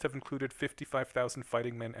Xerxes must have included 55,000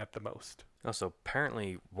 fighting men at the most. Also,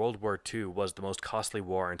 apparently World War II was the most costly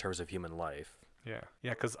war in terms of human life. Yeah,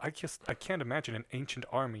 because I can't imagine an ancient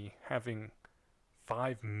army having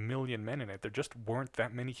 5 million men in it. There just weren't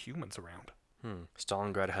that many humans around.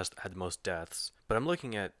 Stalingrad has had the most deaths, but I'm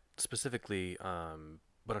looking at specifically what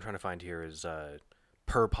I'm trying to find here is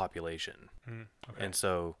per population. Okay. And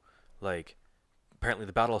so, like, apparently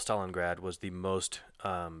the Battle of Stalingrad was the most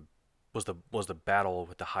was the battle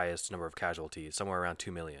with the highest number of casualties, somewhere around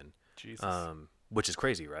 2 million. Jesus. Which is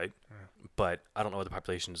crazy, right? Yeah. But I don't know what the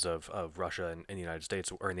populations of Russia and the United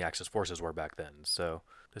States or in the Axis forces were back then. So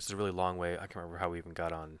this is a really long way. I can't remember how we even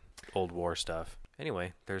got on old war stuff.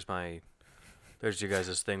 Anyway, there's you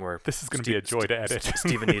guys' thing where This is going to be a joy to edit.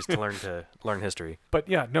 Steven needs to learn history. But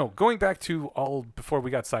yeah, no, going back to all before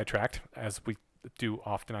we got sidetracked, as we do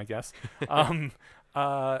often, I guess. Don't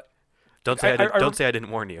say I didn't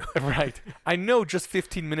warn you. Right. I know just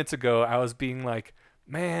 15 minutes ago I was being like,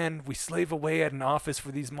 man, we slave away at an office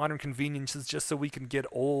for these modern conveniences just so we can get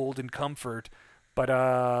old and comfort.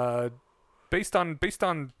 But based on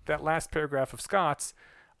that last paragraph of Scott's,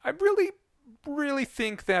 I really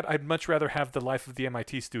think that I'd much rather have the life of the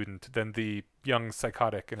MIT student than the young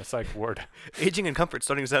psychotic in a psych ward. Aging and comfort's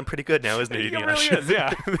starting to sound pretty good now, isn't it? It really is,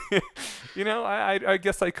 yeah. You know, I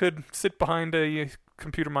guess I could sit behind a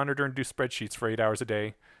computer monitor and do spreadsheets for 8 hours a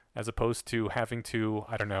day, as opposed to having to,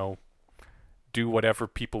 I don't know, do whatever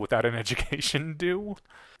people without an education do.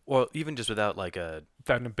 Well, even just without without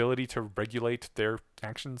an ability to regulate their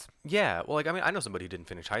actions. Yeah, well, I mean, I know somebody who didn't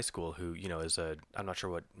finish high school who, is I'm not sure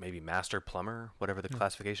what, maybe master plumber, whatever the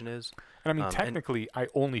classification is. And I mean, technically, I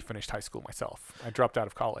only finished high school myself. I dropped out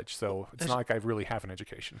of college, so it's not like I really have an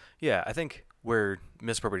education. Yeah, I think we're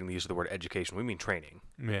misappropriating the use of the word education. We mean training.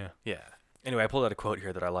 Yeah. Yeah. Anyway, I pulled out a quote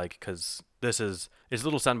here that I like because it's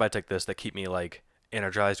little sound bites like this that keep me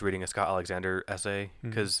energized reading a Scott Alexander essay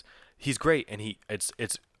because he's great and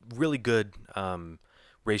it's really good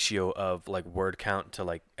ratio of word count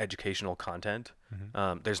to educational content.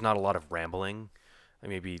 There's not a lot of rambling.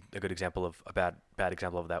 Maybe a good example of a bad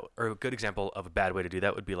example of that, or a good example of a bad way to do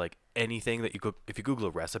that would be anything that if you Google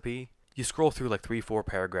a recipe, you scroll through 3-4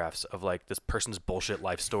 paragraphs of this person's bullshit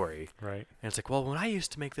life story. Right. And it's well, when I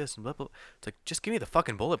used to make this and blah, blah, it's just give me the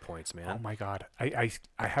fucking bullet points, man. Oh my God. I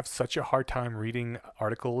have such a hard time reading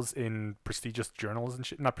articles in prestigious journals and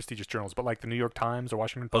shit. Not prestigious journals, but the New York Times or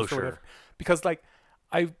Washington Post or whatever. Because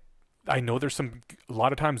I know there's a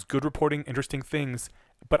lot of times good reporting, interesting things,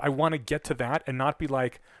 but I want to get to that and not be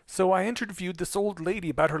so I interviewed this old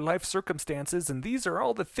lady about her life circumstances and these are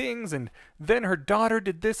all the things and then her daughter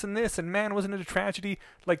did this and this and man, wasn't it a tragedy?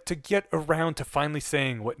 To get around to finally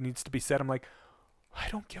saying what needs to be said, I'm I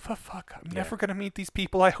don't give a fuck. I'm never going to meet these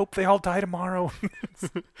people. I hope they all die tomorrow.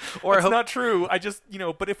 Or it's not true. I just,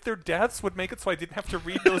 but if their deaths would make it so I didn't have to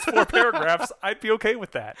read those 4 paragraphs, I'd be okay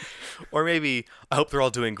with that. Or maybe I hope they're all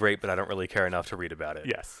doing great, but I don't really care enough to read about it.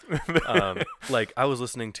 Yes. I was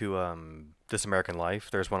listening to This American Life.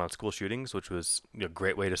 There's one on school shootings, which was a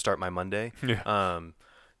great way to start my Monday. Yeah.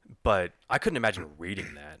 But I couldn't imagine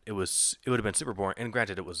reading that. It would have been super boring. And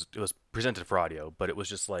granted, it was presented for audio, but it was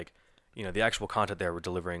just the actual content they were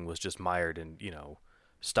delivering was just mired in,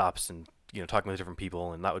 stops and, talking with different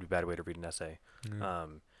people, and that would be a bad way to read an essay.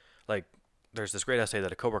 There's this great essay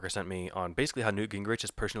that a coworker sent me on basically how Newt Gingrich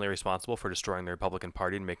is personally responsible for destroying the Republican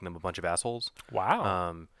Party and making them a bunch of assholes.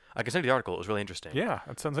 Wow. I can send you the article. It was really interesting. Yeah,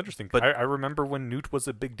 that sounds interesting. But I remember when Newt was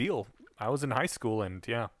a big deal. I was in high school, and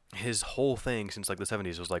yeah. His whole thing since the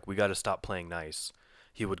 70s was we got to stop playing nice.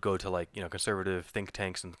 He would go to conservative think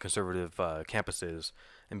tanks and conservative campuses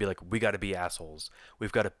and be we got to be assholes.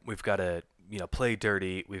 We've got to play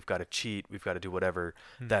dirty. We've got to cheat. We've got to do whatever.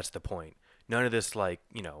 That's the point. None of this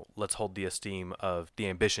let's hold the esteem of the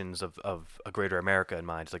ambitions of a greater America in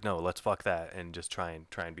mind. It's no, let's fuck that and just try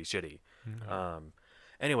and be shitty.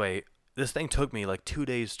 Anyway, this thing took me 2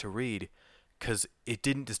 days to read because it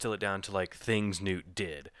didn't distill it down to things Newt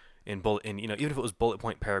did in even if it was bullet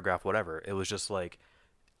point paragraph whatever. It was just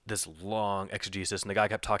this long exegesis, and the guy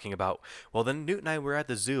kept talking about, well, then Newt and I were at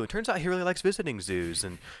the zoo. It turns out he really likes visiting zoos,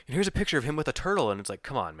 and here's a picture of him with a turtle, and it's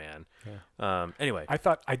come on, man. Yeah. Anyway.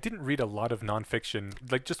 I didn't read a lot of nonfiction.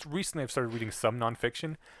 Just recently I've started reading some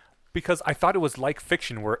nonfiction because I thought it was like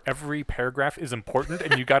fiction where every paragraph is important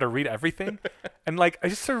and you got to read everything. And I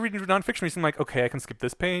just started reading nonfiction recently. Okay, I can skip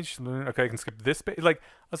this page. Okay, I can skip this page. I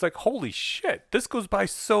was holy shit, this goes by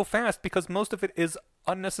so fast because most of it is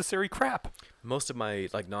unnecessary crap. Most of my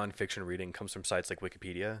nonfiction reading comes from sites like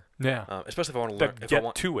Wikipedia. Yeah. Especially if I want to learn. If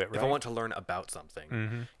I want to learn about something.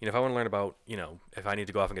 Mm-hmm. If I want to learn about, if I need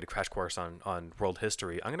to go off and get a crash course on world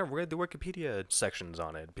history, I'm gonna read the Wikipedia sections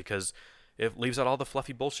on it because it leaves out all the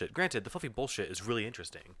fluffy bullshit. Granted, the fluffy bullshit is really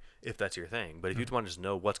interesting if that's your thing. But if you want to just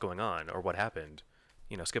know what's going on or what happened,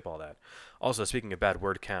 skip all that. Also, speaking of bad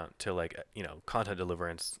word count to like, content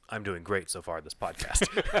deliverance, I'm doing great so far this podcast.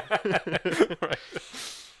 Right.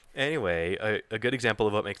 Anyway, a good example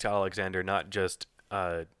of what makes Alexander not just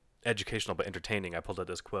educational but entertaining, I pulled out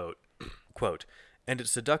this quote. Quote, and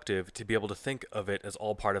it's seductive to be able to think of it as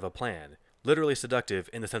all part of a plan. Literally seductive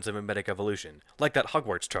in the sense of mimetic evolution, like that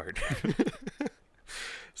Hogwarts chart.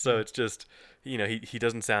 So it's just, he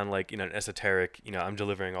doesn't sound like, an esoteric, I'm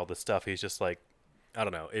delivering all this stuff. He's just like, I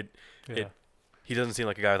don't know. He doesn't seem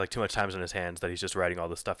like a guy with like too much time on his hands that he's just writing all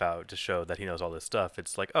this stuff out to show that he knows all this stuff.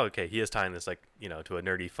 It's like, oh, okay, he is tying this like, to a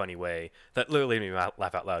nerdy, funny way that literally made me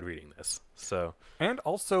laugh out loud reading this. So, and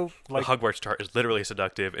also like the Hogwarts chart is literally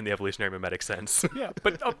seductive in the evolutionary mimetic sense. Yeah,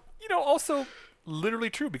 but also literally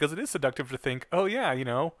true, because it is seductive to think, oh yeah,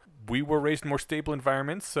 we were raised in more stable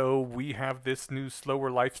environments, so we have this new slower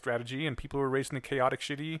life strategy, and people who were raised in chaotic,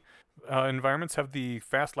 shitty environments have the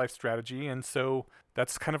fast life strategy, and so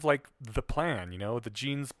that's kind of like the plan. The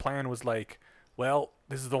genes plan was like, well,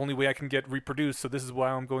 this is the only way I can get reproduced, so this is why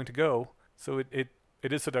I'm going to go. So it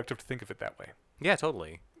is seductive to think of it that way. Yeah,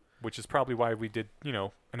 totally. Which is probably why we did,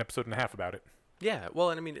 an episode and a half about it. Yeah, well,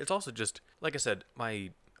 and I mean, it's also just, like I said,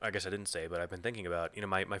 I guess I didn't say, but I've been thinking about,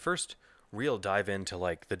 my first real dive into,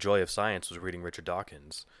 like, the joy of science was reading Richard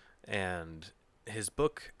Dawkins. And his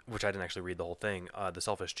book, which I didn't actually read the whole thing, The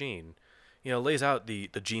Selfish Gene, lays out the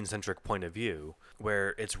gene-centric point of view,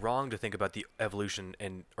 where it's wrong to think about the evolution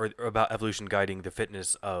or about evolution guiding the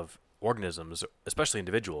fitness of organisms, especially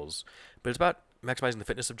individuals, but it's about maximizing the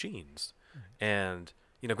fitness of genes. Mm-hmm. And,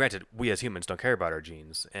 granted, we as humans don't care about our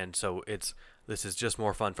genes, and so this is just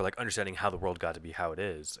more fun for like understanding how the world got to be how it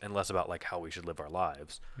is, and less about like how we should live our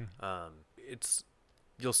lives.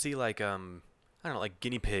 You'll see like I don't know, like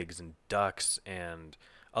guinea pigs and ducks and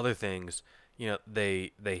other things.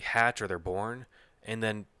 They hatch or they're born, and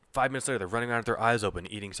then 5 minutes later they're running around with their eyes open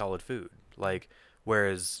eating solid food. Like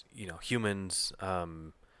whereas humans,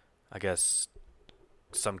 I guess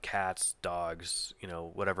some cats, dogs,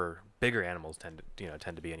 whatever bigger animals tend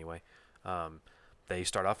to be anyway. They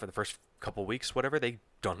start off for the first couple weeks, whatever, they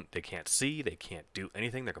can't see, they can't do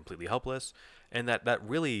anything, they're completely helpless, and that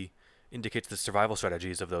really indicates the survival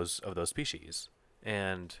strategies of those species.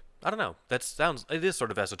 And I don't know, it is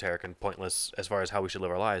sort of esoteric and pointless as far as how we should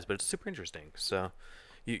live our lives, but it's super interesting. So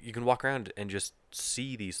you can walk around and just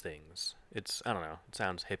see these things. I don't know, it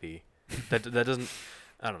sounds hippie. that doesn't,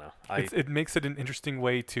 I don't know. It makes it an interesting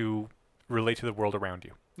way to relate to the world around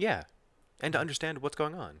you. Yeah, and to understand what's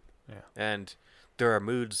going on. Yeah. And there are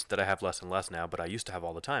moods that I have less and less now, but I used to have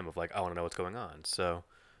all the time of like, I want to know what's going on. So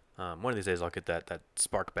one of these days I'll get that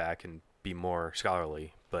spark back and be more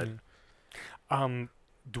scholarly. But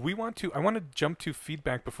do we want to? I want to jump to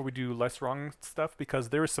feedback before we do less wrong stuff, because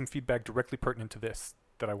there is some feedback directly pertinent to this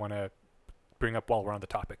that I want to bring up while we're on the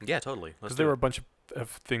topic. Yeah, totally. Because there were a bunch of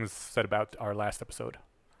things said about our last episode.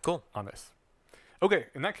 Cool. On this. Okay,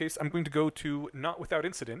 in that case, I'm going to go to Not Without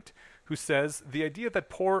Incident, who says, the idea that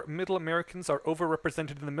poor middle Americans are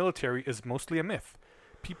overrepresented in the military is mostly a myth.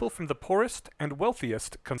 People from the poorest and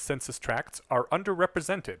wealthiest consensus tracts are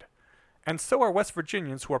underrepresented. And so are West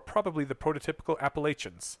Virginians, who are probably the prototypical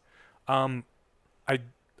Appalachians. I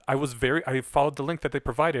followed the link that they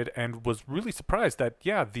provided and was really surprised that,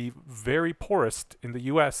 yeah, the very poorest in the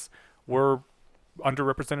U.S. were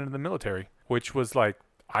underrepresented in the military, which was like,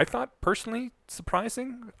 I thought personally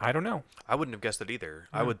surprising. I don't know. I wouldn't have guessed it either.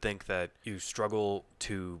 I would think that you struggle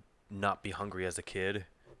to not be hungry as a kid,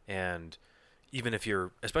 and even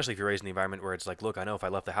especially if you're raised in the environment where it's like, look, I know if I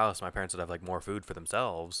left the house, my parents would have like more food for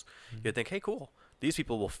themselves. Mm-hmm. You'd think, hey, cool. These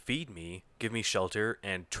people will feed me, give me shelter,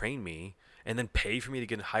 and train me, and then pay for me to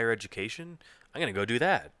get a higher education. I'm gonna go do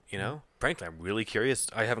that. Mm-hmm. Frankly, I'm really curious.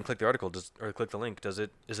 I haven't clicked the article or clicked the link. Is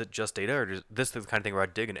it just data, or is this the kind of thing where I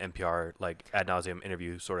dig an NPR like ad nauseum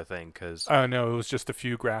interview sort of thing? Because no, it was just a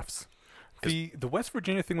few graphs. The West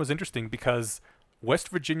Virginia thing was interesting because West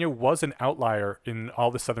Virginia was an outlier in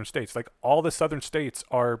all the southern states. Like all the southern states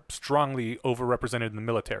are strongly overrepresented in the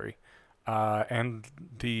military, and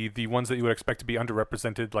the ones that you would expect to be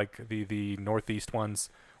underrepresented, like the northeast ones,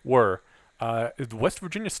 were. West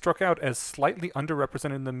Virginia struck out as slightly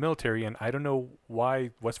underrepresented in the military, and I don't know why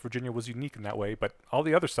West Virginia was unique in that way, but all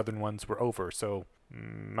the other southern ones were over, so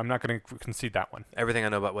I'm not going to concede that one. Everything I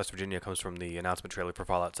know about West Virginia comes from the announcement trailer for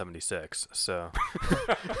Fallout 76, so...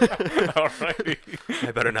 Alrighty.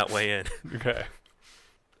 I better not weigh in. Okay.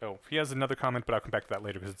 Oh, he has another comment, but I'll come back to that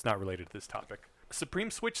later because it's not related to this topic. Supreme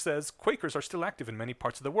Switch says, Quakers are still active in many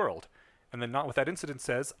parts of the world. And then Not Without Incident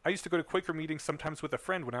says, I used to go to Quaker meetings sometimes with a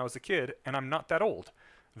friend when I was a kid, and I'm not that old.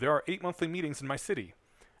 There are 8 monthly meetings in my city.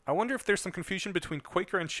 I wonder if there's some confusion between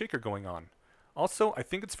Quaker and Shaker going on. Also, I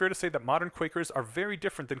think it's fair to say that modern Quakers are very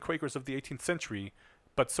different than Quakers of the 18th century,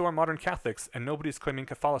 but so are modern Catholics, and nobody is claiming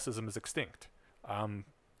Catholicism is extinct. Um,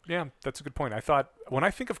 yeah, that's a good point. I thought when I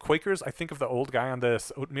think of Quakers, I think of the old guy on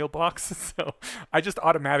this oatmeal box. So I just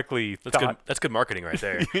automatically That's good. thought, That's good marketing right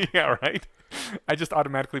there. yeah, right. I just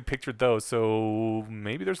automatically pictured those. So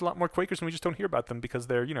maybe there's a lot more Quakers, and we just don't hear about them because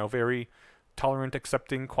they're very tolerant,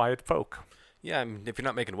 accepting, quiet folk. Yeah, I mean, if you're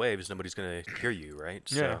not making waves, nobody's gonna hear you, right?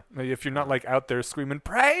 Yeah, So, if you're not like out there screaming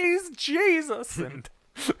 "Praise Jesus" and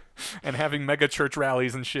having mega church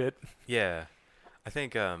rallies and shit. yeah, I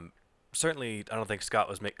think certainly I don't think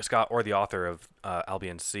Scott or the author of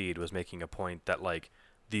Albion Seed was making a point that like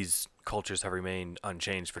these cultures have remained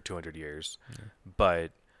unchanged for 200 years,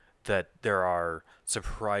 but that there are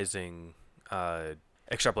surprising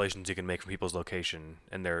extrapolations you can make from people's location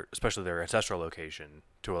and especially their ancestral location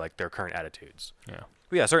to like their current attitudes. Yeah.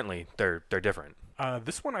 But yeah, certainly they're different.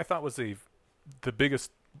 This one I thought was the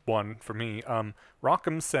biggest one for me.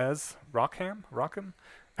 Rockham.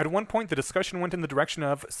 At one point, the discussion went in the direction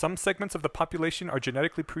of some segments of the population are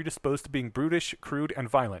genetically predisposed to being brutish, crude, and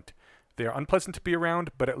violent. They are unpleasant to be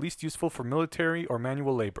around, but at least useful for military or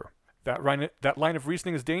manual labor. That line of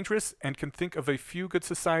reasoning is dangerous and can think of a few good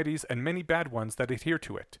societies and many bad ones that adhere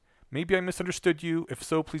to it. Maybe I misunderstood you. If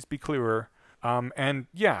so, please be clearer. And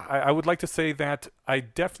yeah, I would like to say that I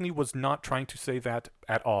definitely was not trying to say that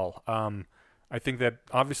at all. I think that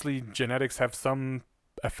obviously genetics have some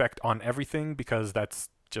effect on everything because that's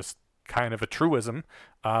just kind of a truism.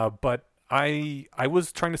 But I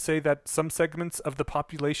was trying to say that some segments of the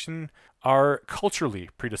population are culturally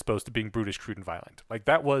predisposed to being brutish, crude, and violent. Like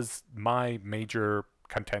that was my major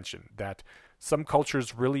contention, that some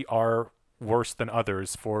cultures really are worse than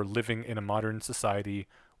others for living in a modern society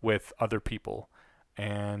with other people.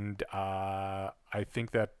 And I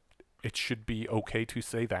think that it should be okay to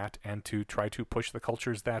say that and to try to push the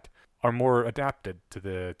cultures that are more adapted to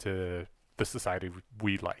the society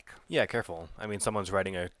we like. Yeah, careful. I mean, someone's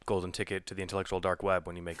writing a golden ticket to the intellectual dark web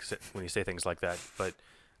when you say things like that. But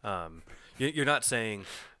you're not saying,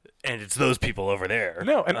 and it's those people over there.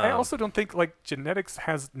 No, and I also don't think like genetics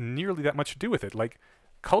has nearly that much to do with it. Like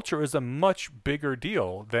culture is a much bigger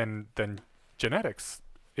deal than genetics,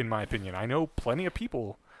 in my opinion. I know plenty of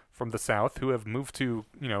people from the South who have moved to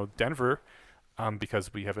Denver.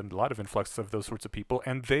 Because we have a lot of influx of those sorts of people,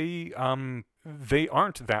 and they aren't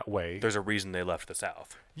that way. There's a reason they left the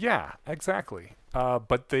South. Yeah, exactly.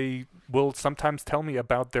 But they will sometimes tell me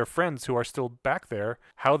about their friends who are still back there,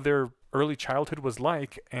 how their early childhood was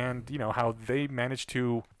like, and how they managed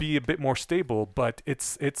to be a bit more stable. But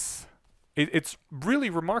it's really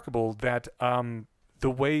remarkable that the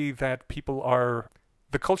way that people are,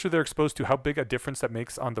 the culture they're exposed to, how big a difference that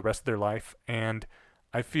makes on the rest of their life. And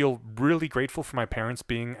I feel really grateful for my parents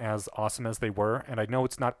being as awesome as they were, and I know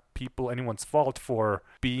it's not anyone's fault for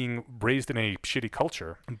being raised in a shitty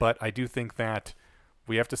culture, but I do think that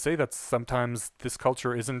we have to say that sometimes this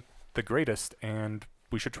culture isn't the greatest, and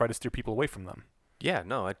we should try to steer people away from them. Yeah,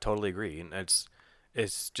 no, I totally agree, and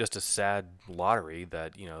it's just a sad lottery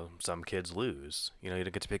that some kids lose. You don't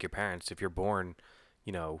get to pick your parents if you're born,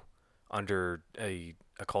 under a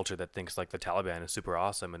culture that thinks like the Taliban is super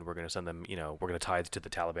awesome and we're going to send them, we're going to tithe to the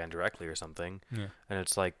Taliban directly or something. Yeah. And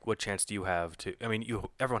it's like, what chance do you have to, I mean,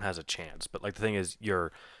 everyone has a chance, but like the thing is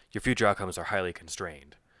your future outcomes are highly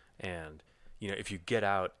constrained. And, if you get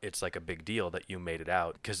out, it's like a big deal that you made it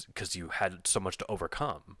out because you had so much to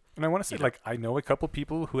overcome. And I want to say, I know a couple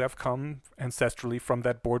people who have come ancestrally from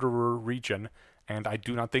that border region, and I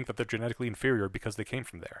do not think that they're genetically inferior because they came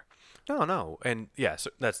from there. No, and yeah,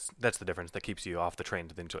 so that's the difference that keeps you off the train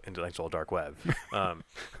to the intellectual dark web.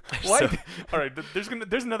 Why? All right,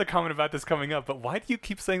 there's another comment about this coming up, but why do you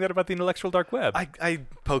keep saying that about the intellectual dark web? I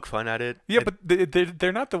poke fun at it. Yeah, but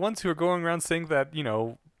they're not the ones who are going around saying that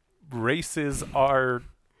races are.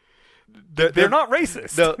 They're not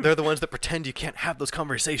racist. They're the ones that pretend you can't have those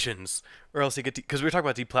conversations, or else you get because we were talking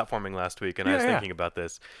about deplatforming last week, and I was thinking about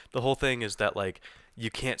this. The whole thing is that like you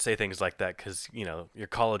can't say things like that because your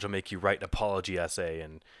college will make you write an apology essay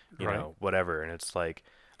and whatever, and it's like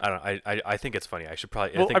I don't know. I think it's funny. I should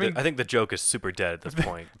probably. I think the joke is super dead at this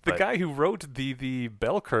point. The guy who wrote the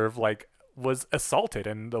bell curve was assaulted,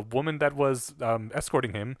 and the woman that was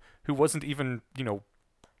escorting him, who wasn't even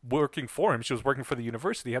working for him, she was working for the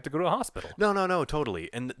university, had to go to a hospital. No, totally.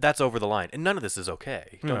 And that's over the line. And none of this is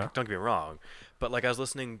okay. Don't get me wrong. But like I was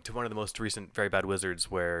listening to one of the most recent Very Bad Wizards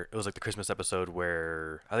where it was like the Christmas episode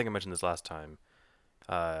where I think I mentioned this last time.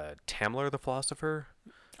 Tamler the philosopher?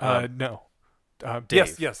 No.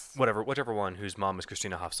 Dave, yes. Whichever one whose mom is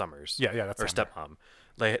Christina Hoff Summers. Yeah, that's or Tamler. stepmom.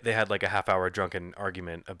 they had like a half-hour drunken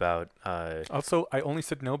argument about Also, I only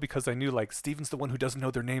said no because I knew like Steven's the one who doesn't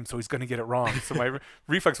know their name, so he's gonna get it wrong. So my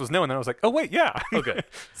reflex was no, and then I was like, oh wait, yeah. oh good.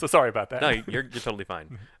 So sorry about that. No, you're totally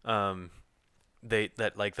fine.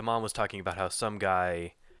 Like the mom was talking about how some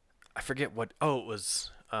guy, I forget what. Oh, it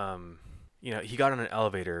was he got on an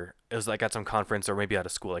elevator. It was like at some conference or maybe at a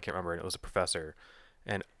school. I can't remember. And it was a professor,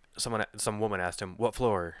 and some woman asked him what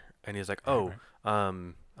floor, and he's like, oh,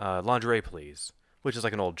 lingerie, please, which is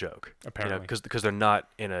like an old joke. Apparently, because they're not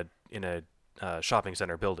in a shopping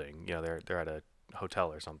center building. They're at a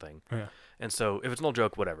hotel or something. Yeah. And so if it's an old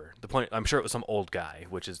joke, whatever. The point, I'm sure it was some old guy,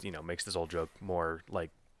 which is makes this old joke more like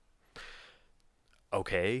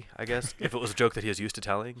okay, I guess. If it was a joke that he was used to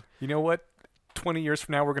telling. You know what? 20 years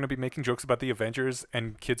from now, we're going to be making jokes about the Avengers,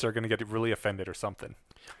 and kids are going to get really offended or something.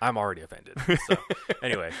 I'm already offended. So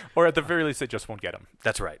anyway, or at the very least, they just won't get them.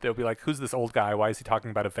 That's right. They'll be like, "Who's this old guy? Why is he talking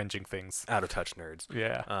about avenging things?" Out of touch nerds.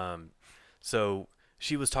 Yeah. So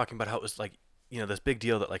she was talking about how it was like this big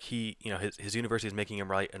deal that like he his university is making him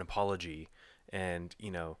write an apology, and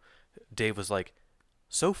Dave was like,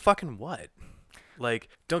 so fucking what? Like,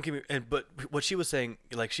 don't give me. But what she was saying,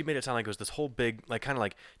 like, she made it sound like it was this whole big, like, kind of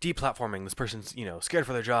like deplatforming. This person's, scared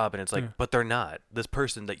for their job, and it's like, but they're not. This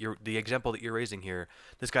person the example that you're raising here,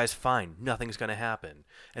 this guy's fine. Nothing's gonna happen.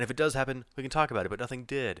 And if it does happen, we can talk about it. But nothing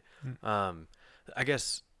did. I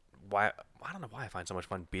guess I don't know why I find so much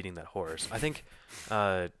fun beating that horse. I think,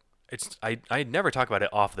 I never talk about it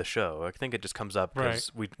off the show. I think it just comes up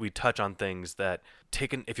because we touch on things that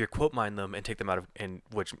if you quote mine them and take them out of, and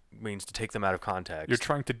which means to take them out of context. You're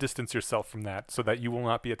trying to distance yourself from that so that you will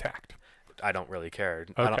not be attacked. I don't really care.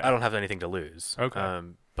 Okay. I don't have anything to lose. Okay.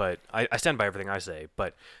 But I stand by everything I say.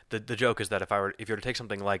 But the joke is that if you were to take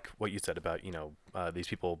something like what you said about these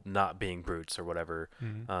people not being brutes or whatever,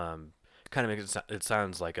 kind of makes it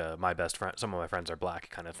sounds like my best friend, some of my friends are black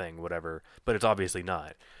kind of thing, whatever. But it's obviously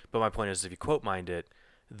not. But my point is, if you quote mind it,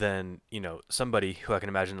 then somebody who I can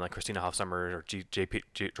imagine like Christina Hoff Sommers or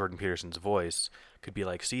Jordan Peterson's voice could be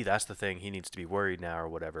like, see, that's the thing, he needs to be worried now or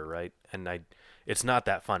whatever, right? And it's not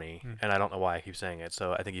that funny, and I don't know why I keep saying it.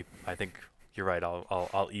 So I think you're right.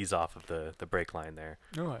 I'll ease off of the break line there.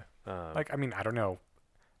 No, I don't know.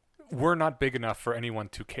 We're not big enough for anyone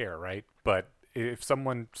to care, right? But if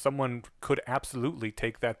someone could absolutely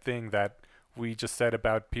take that thing that we just said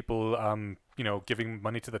about people, giving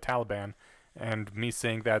money to the Taliban, and me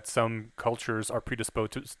saying that some cultures are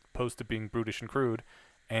predisposed to being brutish and crude,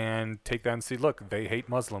 and take that and see, look, they hate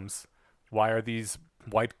Muslims. Why are these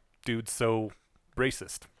white dudes so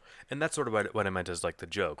racist? And that's sort of what I meant as like the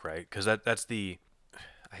joke, right? Because that's the,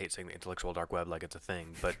 I hate saying the intellectual dark web like it's a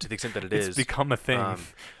thing, but to the extent that it's become a thing.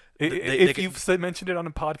 If you've mentioned it on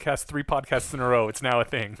a podcast 3 podcasts in a row, it's now a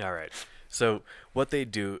thing. All right. So what they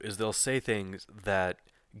do is they'll say things that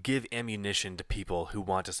give ammunition to people who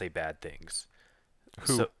want to say bad things.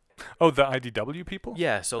 Who? So, the IDW people?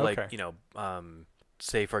 Yeah. So okay.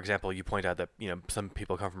 say for example, you point out that some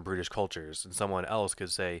people come from brutish cultures, and someone else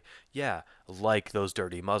could say, yeah, like those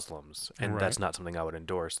dirty Muslims, and that's not something I would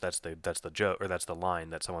endorse. That's the joke, or that's the line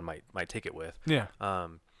that someone might take it with. Yeah.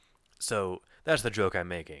 So that's the joke I'm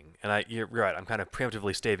making, and you're right. I'm kind of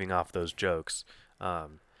preemptively staving off those jokes.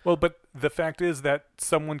 Well, but the fact is that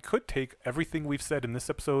someone could take everything we've said in this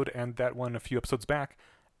episode and that one a few episodes back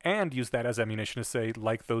and use that as ammunition to say,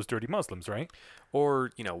 like those dirty Muslims, right? Or,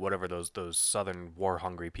 whatever those southern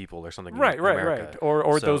war-hungry people or something. Right.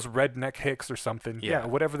 Or so, those redneck hicks or something. Yeah,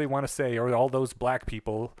 whatever they want to say, or all those black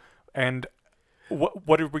people. And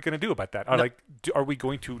what are we going to do about that? Are we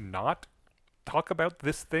going to not talk about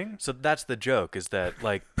this thing? So that's the joke, is that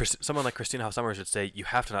like someone like Christina Hoff Sommers would say you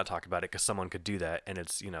have to not talk about it because someone could do that, and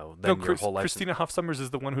it's then your whole life. Christina Hoff Sommers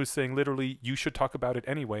is the one who's saying literally you should talk about it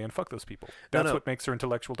anyway and fuck those people. That's what makes her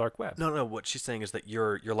intellectual dark web. No. What she's saying is that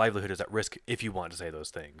your livelihood is at risk if you want to say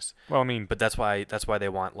those things. Well, I mean, but that's why they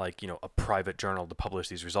want like a private journal to publish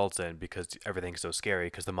these results in, because everything's so scary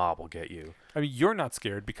because the mob will get you. I mean, you're not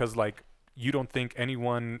scared because like, you don't think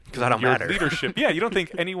anyone in your leadership you don't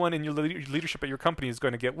think anyone in your leadership at your company is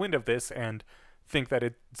going to get wind of this and think that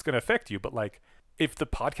it's going to affect you. But like, if the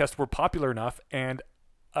podcast were popular enough and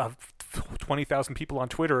 20,000 people on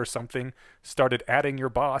Twitter or something started adding your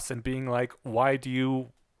boss and being like, why do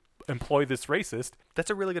you employ this racist? That's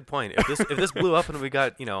a really good point. If this blew up and we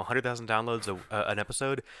got 100,000 downloads an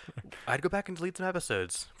episode, I'd go back and delete some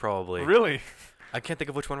episodes probably. Really? I can't think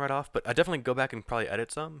of which one right off, but I definitely go back and probably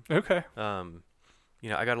edit some. Okay. I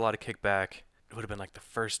got a lot of kickback. It would have been like the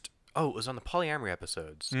first. Oh, it was on the polyamory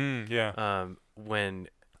episodes. Yeah. When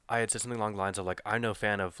I had said something along the lines of like, I'm no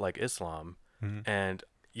fan of like Islam, and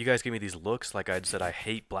you guys gave me these looks like I'd said I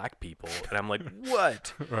hate black people, and I'm like,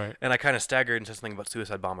 what? Right. And I kind of staggered and said something about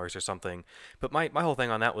suicide bombers or something. But my whole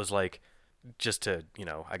thing on that was like, just to,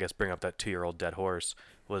 I guess bring up that 2-year-old dead horse,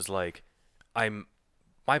 was like,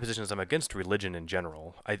 my position is I'm against religion in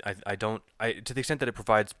general. I don't, to the extent that it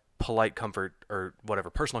provides polite comfort or whatever,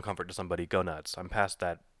 personal comfort to somebody, go nuts. I'm past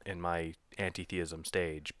that in my anti-theism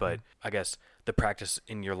stage. But I guess the practice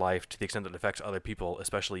in your life, to the extent that it affects other people,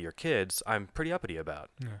 especially your kids, I'm pretty uppity about.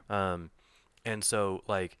 Yeah. And so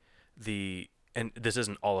like and this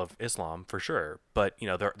isn't all of Islam for sure, but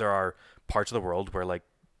there are parts of the world where like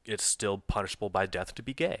it's still punishable by death to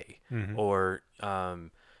be gay, or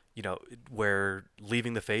where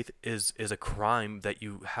leaving the faith is a crime that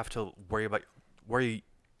you have to worry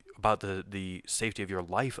about the safety of your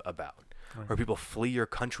life about. Right. Where people flee your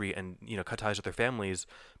country and cut ties with their families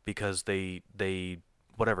because they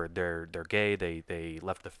whatever, they're gay, they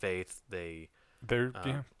left the faith,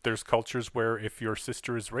 there's cultures where if your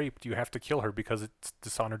sister is raped, you have to kill her because it's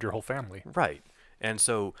dishonored your whole family. Right. And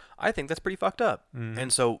so I think that's pretty fucked up.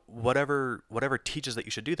 And so whatever teaches that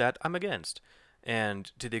you should do that, I'm against. And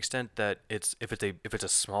to the extent that if it's a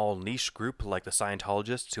small niche group like the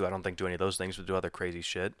Scientologists, who I don't think do any of those things but do other crazy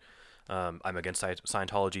shit, I'm against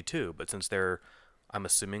Scientology too. But since I'm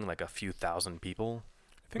assuming like a few thousand people,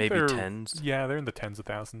 I think maybe tens. Yeah, they're in the tens of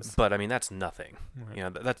thousands. But I mean, that's nothing.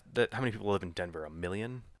 Right. That how many people live in Denver? 1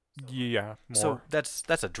 million? Yeah, more. So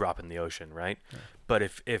that's a drop in the ocean, right? Yeah. But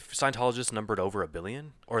if Scientologists numbered over 1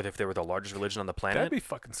 billion, or if they were the largest religion on the planet, that'd be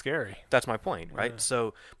fucking scary. that's my point, right? Yeah.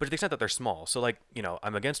 So, but to the extent that they're small, so like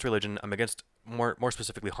I'm against religion. I'm against more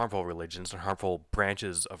specifically harmful religions and harmful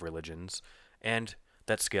branches of religions, and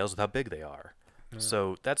that scales with how big they are. Yeah.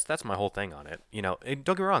 So that's my whole thing on it. And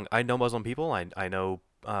don't get me wrong. I know Muslim people. I know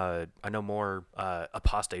more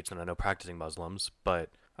apostates than I know practicing Muslims, but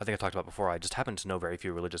I think I talked about before, I just happen to know very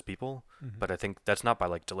few religious people, but I think that's not by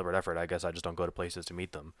like deliberate effort. I guess I just don't go to places to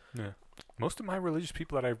meet them. Yeah. Most of my religious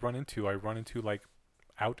people that I run into like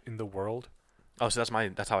out in the world. Oh, so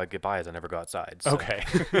that's how I get by, is I never go outside. So. Okay.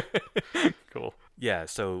 Cool. Yeah,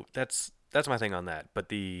 so that's my thing on that. But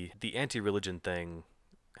the anti-religion thing,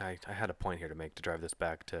 I had a point here to make to drive this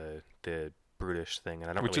back to the brutish thing, and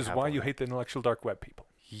I don't Which really is have why one. you hate the intellectual dark web people.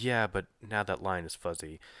 Yeah, but now that line is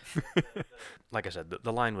fuzzy. Like I said,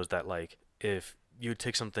 the line was that, like, if you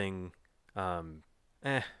take something, I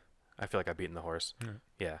feel like I've beaten the horse.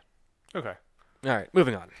 Yeah. Okay. All right,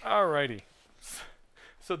 moving on. Alrighty.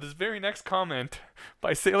 So this very next comment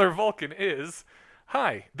by Sailor Vulcan is,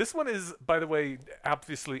 "Hi, this one is, by the way,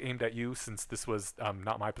 obviously aimed at you since this was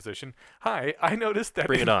not my position. Hi, I noticed that..."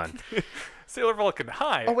 Bring it on. Sailor Vulcan,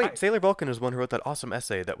 hi. Oh, wait, Sailor Vulcan is one who wrote that awesome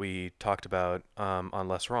essay that we talked about on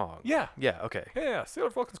Less Wrong. Yeah. Yeah, okay. Yeah, Sailor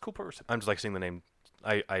Vulcan's a cool person. I'm just like seeing the name.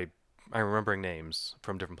 I'm remembering names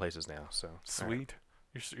from different places now, so. Sweet.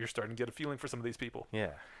 Right. You're starting to get a feeling for some of these people.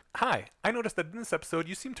 Yeah. Hi, I noticed that in this episode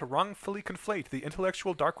you seem to wrongfully conflate the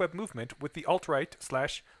intellectual dark web movement with the alt-right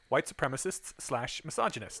 / white supremacists /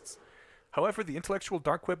 misogynists. However, the intellectual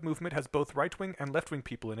dark web movement has both right-wing and left-wing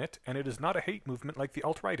people in it, and it is not a hate movement like the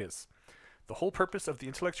alt-right is. The whole purpose of the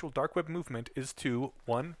intellectual dark web movement is to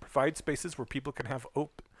 1. Provide spaces where people can have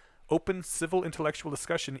open civil intellectual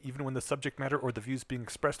discussion even when the subject matter or the views being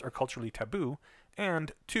expressed are culturally taboo,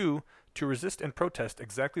 and 2. To resist and protest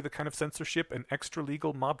exactly the kind of censorship and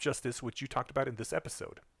extra-legal mob justice which you talked about in this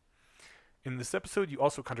episode. In this episode, you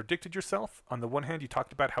also contradicted yourself. On the one hand, you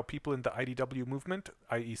talked about how people in the IDW movement,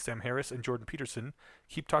 i.e. Sam Harris and Jordan Peterson,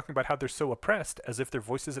 keep talking about how they're so oppressed as if their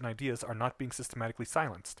voices and ideas are not being systematically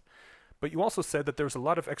silenced. But you also said that there's a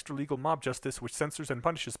lot of extra-legal mob justice which censors and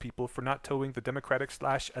punishes people for not towing the Democratic /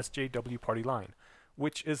 SJW party line.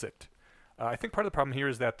 Which is it? I think part of the problem here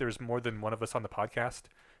is that there's more than one of us on the podcast,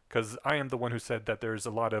 because I am the one who said that there's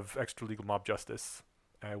a lot of extra-legal mob justice,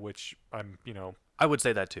 which I'm, I would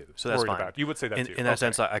say that too, so that's worried fine. about. You would say that too. In that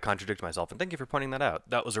sense, I contradict myself, and thank you for pointing that out.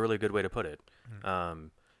 That was a really good way to put it.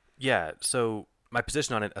 Yeah, so my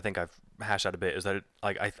position on it, I think I've hashed out a bit, is that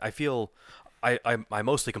I feel I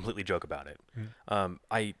mostly completely joke about it.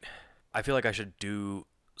 I feel like I should do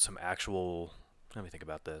some actual. Let me think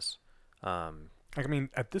about this. I mean,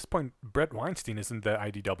 at this point, Brett Weinstein is in the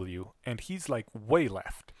IDW, and he's like way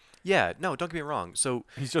left. Yeah, no, don't get me wrong. So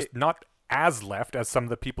he's just not as left as some of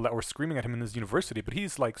the people that were screaming at him in his university, but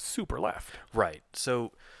he's like super left. Right.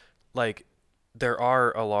 So, like, there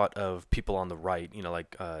are a lot of people on the right,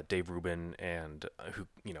 like Dave Rubin, and who,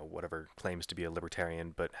 whatever, claims to be a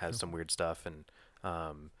libertarian but has some weird stuff, and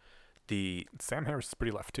the Sam Harris is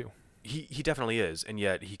pretty left too. He definitely is, and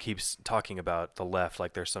yet he keeps talking about the left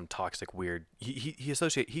like there's some toxic weird. He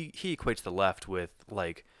equates the left with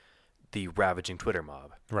like the ravaging Twitter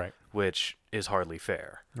mob, Right. which is hardly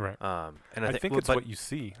fair. Right. And I think it's what you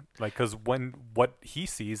see, like, because when what he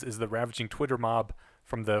sees is the ravaging Twitter mob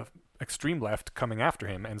from the extreme left coming after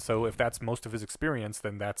him, and so if that's most of his experience,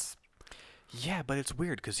 then that's yeah, but it's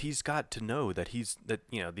weird because he's got to know that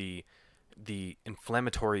the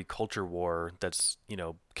inflammatory culture war that's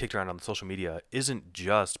kicked around on social media isn't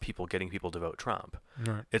just people getting people to vote Trump.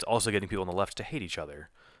 right. It's also getting people on the left to hate each other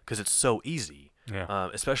because it's so easy. Yeah.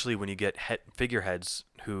 Especially when you get figureheads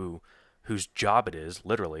whose job it is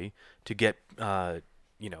literally to get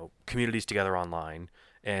communities together online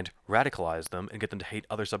and radicalize them and get them to hate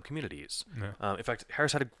other sub-communities. Yeah. In fact,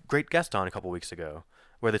 Harris had a great guest on a couple weeks ago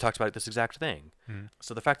where they talked about this exact thing. Mm.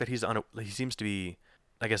 So the fact that he seems to be,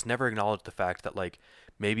 I guess, never acknowledged the fact that like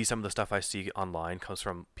maybe some of the stuff I see online comes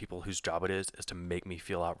from people whose job it is to make me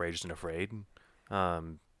feel outraged and afraid.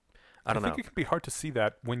 I don't know. think it can be hard to see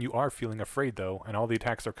that when you are feeling afraid, though, and all the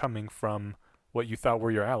attacks are coming from what you thought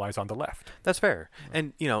were your allies on the left. That's fair.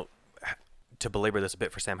 And, to belabor this a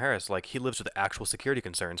bit for Sam Harris, like he lives with actual security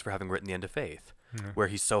concerns for having written The End of Faith, where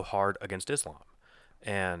he's so hard against Islam.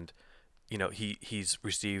 And, he's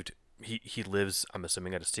received, he lives, I'm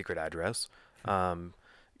assuming, at a secret address.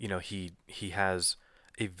 He has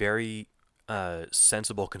a very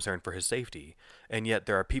sensible concern for his safety. And yet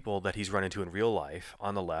there are people that he's run into in real life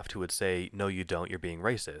on the left who would say, no, you don't, you're being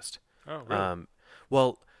racist. Oh, really?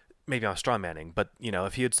 Well, maybe I'm straw manning, but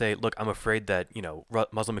if he would say, "Look, I'm afraid that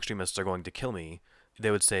Muslim extremists are going to kill me,"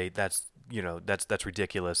 they would say that's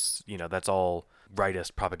ridiculous. That's all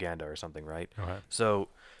rightist propaganda or something, right? Okay. So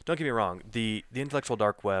don't get me wrong. The intellectual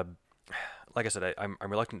dark web, like I said, I'm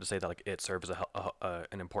reluctant to say that like it serves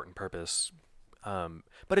an important purpose,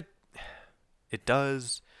 but it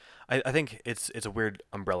does. I think it's a weird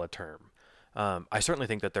umbrella term. I certainly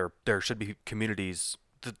think that there should be communities.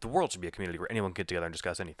 The world should be a community where anyone can get together and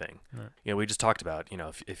discuss anything. Right. We just talked about,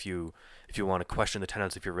 if you want to question the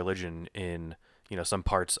tenets of your religion in, some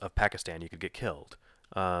parts of Pakistan, you could get killed.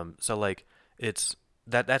 So like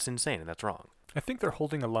that's insane and that's wrong. I think they're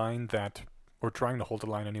holding a line or trying to hold a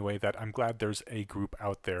line anyway, that I'm glad there's a group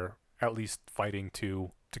out there at least fighting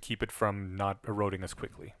to keep it from not eroding as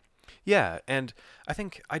quickly. Yeah, and I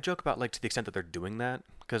think I joke about like to the extent that they're doing that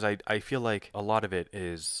because I feel like a lot of it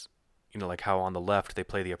is, like how on the left they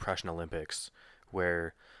play the oppression Olympics,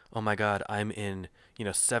 where, oh my God, I'm in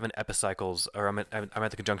 7 epicycles, or I'm at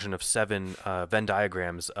the conjunction of 7 Venn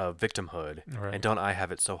diagrams of victimhood, Right. and don't I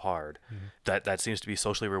have it so hard? Mhm. That seems to be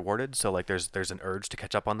socially rewarded. So like there's an urge to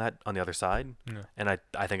catch up on that on the other side, Yeah. and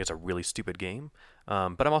I think it's a really stupid game.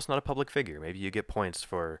 But I'm also not a public figure. Maybe you get points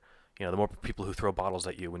for the more people who throw bottles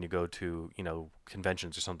at you when you go to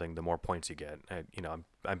conventions or something, the more points you get.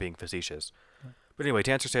 I'm being facetious. Right. But anyway,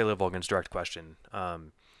 to answer Taylor Volgan's direct question,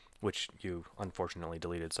 which you unfortunately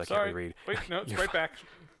deleted, so I can't reread. Wait, no, it's right back.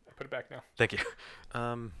 I put it back now. Thank you.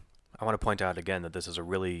 I want to point out again that this is a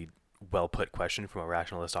really well put question from a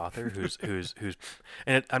rationalist author who's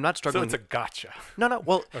and I'm not struggling. So it's a gotcha. No.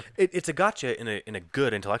 Well, Okay. it's a gotcha in a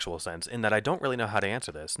good intellectual sense, in that I don't really know how to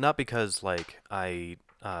answer this. Not because like I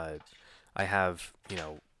have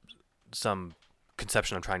some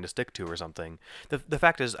conception I'm trying to stick to or something. The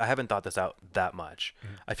fact is I haven't thought this out that much.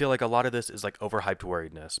 Mhm. I feel like a lot of this is like overhyped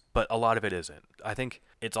worriedness, but a lot of it isn't. I think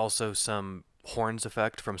it's also some horns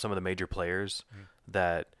effect from some of the major players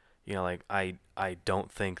that like I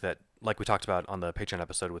don't think that, like we talked about on the Patreon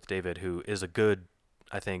episode with David, who is a good,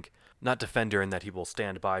 I think, not defender in that he will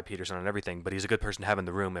stand by Peterson on everything, but he's a good person to have in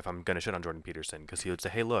the room if I'm going to shit on Jordan Peterson, because he would say,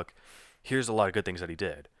 hey, look, here's a lot of good things that he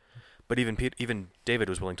did. But even David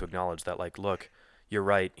was willing to acknowledge that, like, look, you're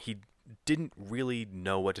right. He didn't really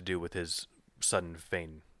know what to do with his sudden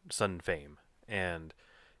fame, and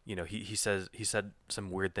he said some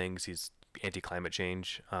weird things. He's anti-climate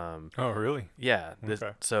change. Oh, really? Yeah.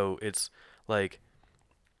 Okay. So it's like,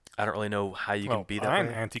 I don't really know how you can be that I'm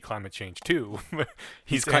way. anti-climate change too.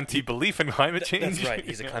 He's He's anti-belief in climate change. That's right.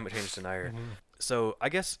 He's a climate change denier. Mhm. So I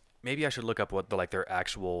guess maybe I should look up what their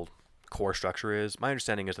actual core structure is. My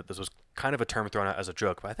understanding is that this was kind of a term thrown out as a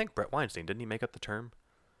joke, but I think Brett Weinstein, didn't he make up the term?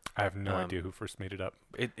 I have no idea who first made it up.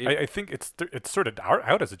 It I think it's sort of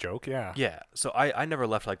out as a joke. Yeah. Yeah. So I never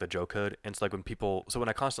left like the joke code. And it's like when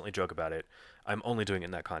I constantly joke about it, I'm only doing it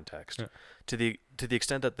in that context. Yeah. To the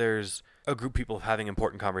extent that there's a group of people having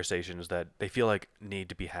important conversations that they feel like need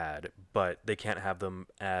to be had, but they can't have them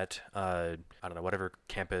at I don't know, whatever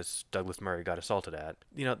campus Douglas Murray got assaulted at.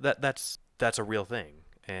 That's a real thing.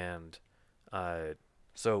 And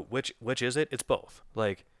so which is it? It's both.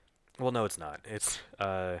 Like, well, no, it's not. It's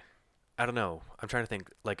I don't know. I'm trying to think.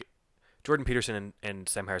 Like, Jordan Peterson and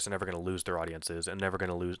Sam Harris are never going to lose their audiences and never going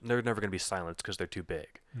to lose. They're never going to be silenced because they're too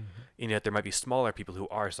big. Mm-hmm. And yet there might be smaller people who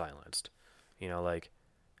are silenced. You know, like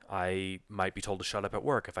I might be told to shut up at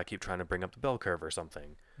work if I keep trying to bring up the bell curve or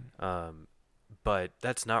something. But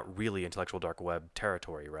that's not really intellectual dark web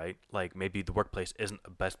territory, right? Like maybe the workplace isn't the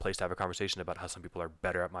best place to have a conversation about how some people are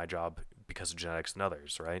better at my job because of genetics than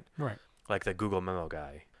others, right? Right. Like the Google memo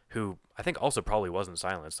guy, who I think also probably wasn't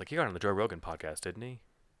silenced. Like he got on the Joe Rogan podcast, didn't he?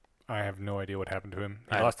 I have no idea what happened to him.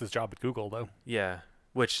 He I- lost his job at Google, though. Yeah,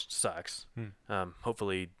 which sucks. Hmm.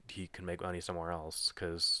 Hopefully he can make money somewhere else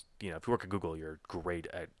because, you know, if you work at Google, you're great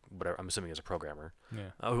at whatever, I'm assuming as a programmer.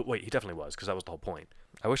 Yeah. Oh, wait, he definitely was because that was the whole point.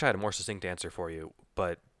 I wish I had a more succinct answer for you,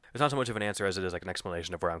 but it's not so much of an answer as it is like an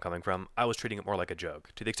explanation of where I'm coming from. I was treating it more like a joke.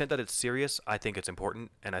 To the extent that it's serious, I think it's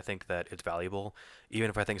important and I think that it's valuable. Even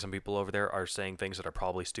if I think some people over there are saying things that are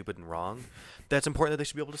probably stupid and wrong, that's important that they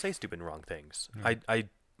should be able to say stupid and wrong things.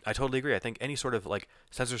 I totally agree. I think any sort of like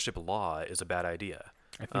censorship law is a bad idea.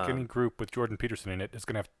 I think any group with Jordan Peterson in it is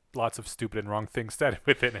going to have lots of stupid and wrong things said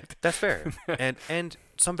within it. That's fair. and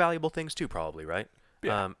some valuable things too, probably, right?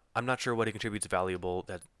 Yeah. I'm not sure what he contributes valuable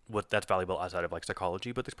that's valuable outside of like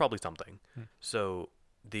psychology, but there's probably something. So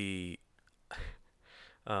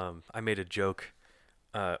I made a joke,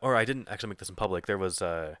 or I didn't actually make this in public. There was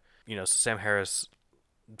Sam Harris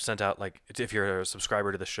sent out, like, if you're a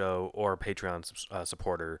subscriber to the show or a Patreon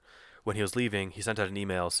supporter, when he was leaving, he sent out an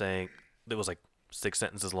email saying it was like 6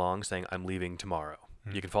 sentences long, saying I'm leaving tomorrow.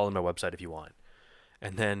 You can follow my website if you want.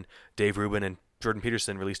 And then Dave Rubin and Jordan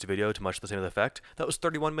Peterson released a video to much the same effect that was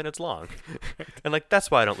 31 minutes long. And like that's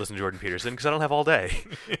why I don't listen to Jordan Peterson, because I don't have all day.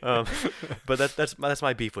 But that's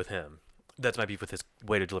my beef with him. That's my beef with his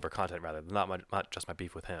way to deliver content, rather than not just my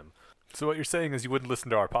beef with him. So what you're saying is you wouldn't listen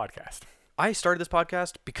to our podcast? I started this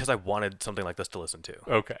podcast because I wanted something like this to listen to.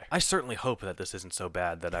 Okay. I certainly hope that this isn't so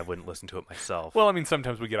bad that I wouldn't listen to it myself. Well, I mean,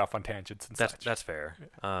 sometimes we get off on tangents and such. That's fair.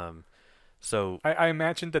 So I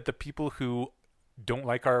imagine that the people who don't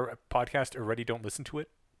like our podcast already don't listen to it.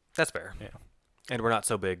 that's fair. Yeah. And we're not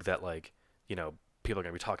so big that, like, you know, people are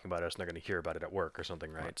going to be talking about us and they're going to hear about it at work or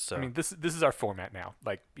something, right? So I mean, this is our format now.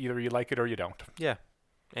 Like, either you like it or you don't. yeah.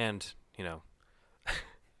 And, you know,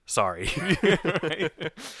 sorry. Right?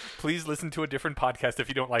 Please listen to a different podcast if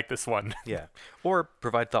you don't like this one. Yeah. Or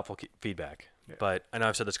provide thoughtful feedback. Yeah. But I know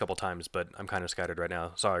I've said this a couple times, but I'm kind of scattered right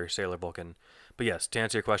now. Sorry, Sailor Vulcan. But yes, to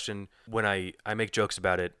answer your question, when I make jokes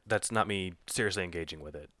about it, that's not me seriously engaging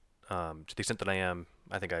with it. To the extent that I am,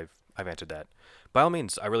 I think I've answered that. By all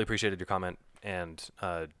means, I really appreciated your comment, and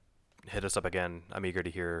hit us up again. I'm eager to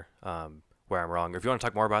hear where I'm wrong. Or if you want to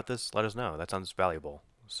talk more about this, let us know. That sounds valuable.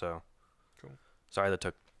 So, Cool. Sorry that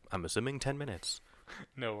took, I'm assuming, 10 minutes.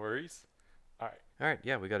 No worries. All All right,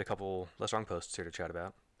 yeah, we got a couple less wrong posts here to chat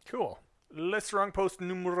about. Cool. Les wrong post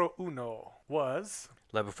numero uno was...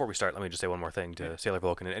 Before we start, let me just say one more thing to Sailor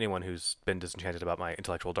Vulcan and anyone who's been disenchanted about my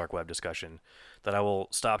intellectual dark web discussion, that I will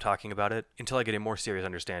stop talking about it until I get a more serious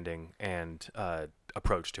understanding and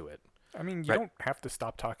approach to it. I mean, you Right. don't have to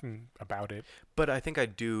stop talking about it. But I think I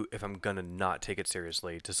do if I'm going to not take it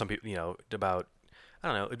seriously. To some people, you know, about, I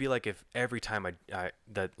don't know, it'd be like if every time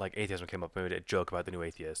that like atheism came up, I made a joke about the new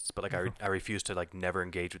atheists, but like I refused to like never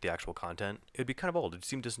engage with the actual content. It'd be kind of old. It'd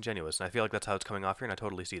seem disingenuous, and I feel like that's how it's coming off here, and I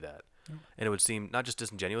totally see that. And it would seem not just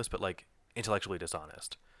disingenuous, but like intellectually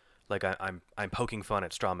dishonest. Like I'm poking fun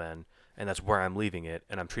at straw men, and that's where I'm leaving it,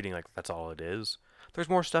 and I'm treating like that's all it is. There's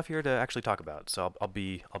more stuff here to actually talk about, so I'll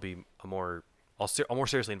more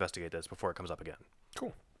seriously investigate this before it comes up again.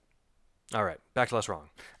 Cool. All right, back to less wrong.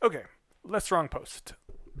 Okay, less wrong post.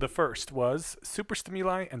 The first was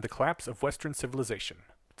Superstimuli and the Collapse of Western Civilization.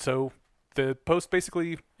 So the post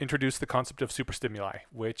basically introduced the concept of superstimuli,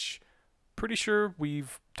 which pretty sure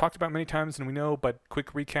we've talked about many times and we know, but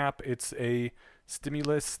quick recap, it's a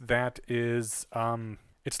stimulus that is,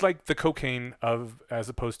 it's like the cocaine as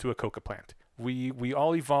opposed to a coca plant. We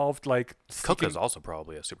all evolved like Coca is also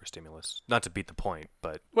probably a super stimulus. Not to beat the point,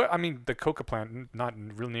 but well, I mean the coca plant not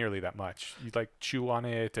real nearly that much. You like chew on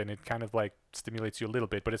it and it kind of like stimulates you a little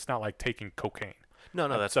bit, but it's not like taking cocaine. no,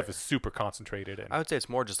 That that's stuff fair. is super concentrated. And I would say it's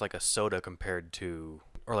more just like a soda compared to,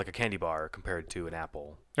 or like a candy bar compared to an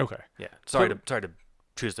apple. okay, Yeah. Sorry to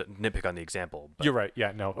choose to nitpick on the example. But you're right.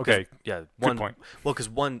 Yeah, no, okay, Yeah. good point. Well, because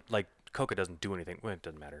one, like Coca doesn't do anything. Well, it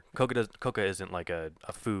doesn't matter. Coca isn't like a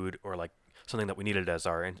food or like something that we needed as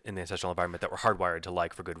our in the ancestral environment that we're hardwired to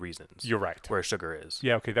like for good reasons. You're right. Whereas sugar is.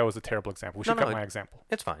 Yeah, okay, that was a terrible example. We should No, cut no, my example.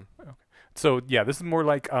 It's fine. So yeah, this is more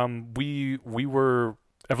like we were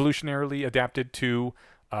evolutionarily adapted to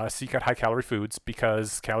seek out high calorie foods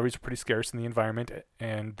because calories are pretty scarce in the environment,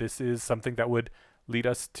 and this is something that would lead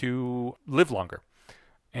us to live longer.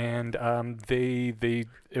 And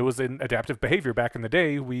it was an adaptive behavior back in the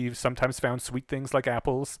day. We sometimes found sweet things like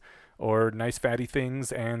apples or nice fatty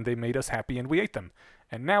things, and they made us happy, and we ate them.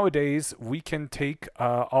 And nowadays, we can take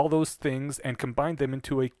all those things and combine them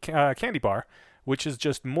into a candy bar, which is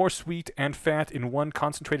just more sweet and fat in one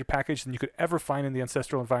concentrated package than you could ever find in the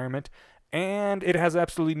ancestral environment, and it has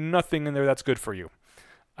absolutely nothing in there that's good for you.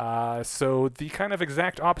 So the kind of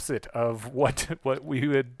exact opposite of what we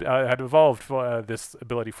had evolved for, this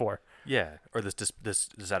ability for. Yeah, or this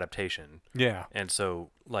adaptation. Yeah. And so,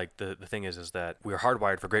 like, the thing is that we're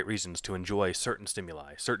hardwired for great reasons to enjoy certain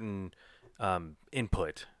stimuli, certain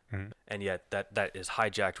input, and yet that is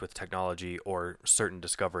hijacked with technology or certain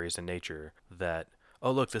discoveries in nature that, oh,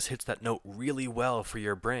 look, this hits that note really well for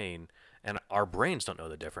your brain, and our brains don't know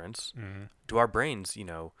the difference. Do our brains,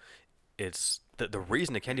 it's the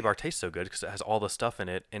reason a candy bar tastes so good because it has all the stuff in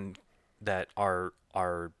it and that our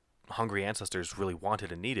hungry ancestors really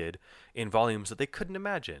wanted and needed in volumes that they couldn't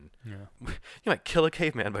imagine. Yeah. You might kill a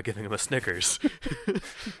caveman by giving him a Snickers.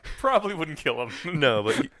 Probably wouldn't kill him. No,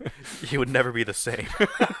 but he would never be the same.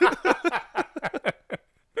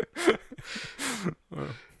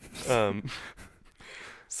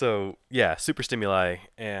 So, yeah, super stimuli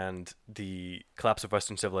and the collapse of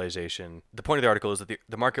Western civilization. The point of the article is that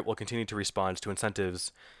the market will continue to respond to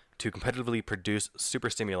incentives to competitively produce super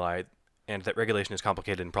stimuli, and that regulation is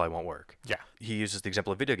complicated and probably won't work. Yeah. He uses the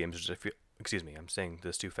example of video games, which excuse me, I'm saying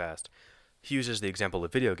this too fast. He uses the example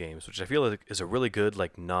of video games, which I feel like is a really good,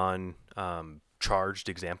 like, non-charged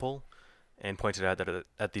example, and pointed out that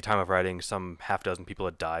at the time of writing, some half dozen people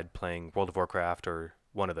had died playing World of Warcraft or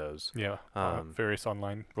one of those. Yeah. Various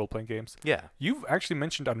online role-playing games. Yeah. You've actually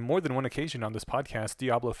mentioned on more than one occasion on this podcast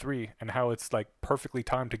Diablo 3 and how it's like perfectly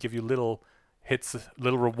timed to give you little hits,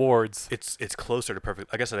 little rewards. It's closer to perfect.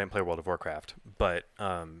 I guess I didn't play World of Warcraft, but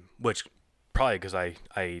which probably because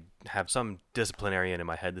I have some disciplinarian in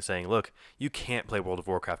my head that's saying, look, you can't play World of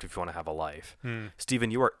Warcraft if you want to have a life.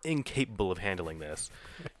 Steven, you are incapable of handling this.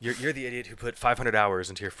 You're the idiot who put 500 hours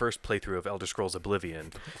into your first playthrough of Elder Scrolls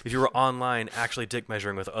Oblivion. If you were online actually dick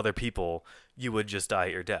measuring with other people, you would just die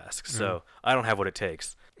at your desk. So I don't have what it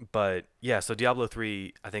takes. But yeah, so Diablo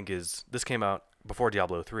 3, I think this came out before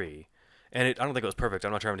Diablo 3. And I don't think it was perfect.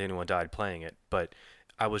 I'm not sure if anyone died playing it, but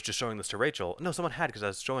I was just showing this to Rachel. No, someone had, because I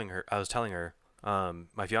was telling her,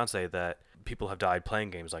 my fiance, that people have died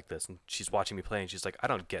playing games like this, and she's watching me play, and she's like, I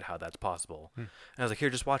don't get how that's possible. And I was like, here,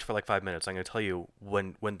 just watch for like 5 minutes. I'm going to tell you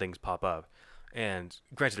when things pop up. And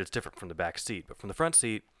granted, it's different from the back seat, but from the front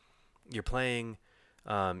seat, you're playing,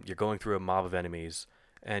 you're going through a mob of enemies,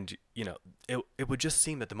 and it would just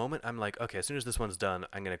seem that the moment I'm like, okay, as soon as this one's done,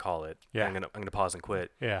 I'm gonna call it. Yeah. I'm gonna pause and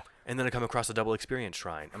quit. Yeah. And then I come across a double experience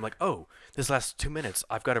shrine. I'm like, oh, this last 2 minutes,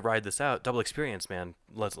 I've got to ride this out. Double experience, man.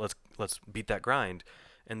 Let's beat that grind.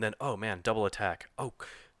 And then, oh man, double attack. Oh,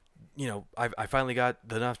 I finally got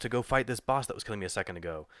enough to go fight this boss that was killing me a second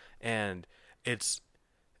ago. And it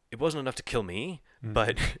wasn't enough to kill me,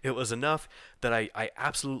 but it was enough that I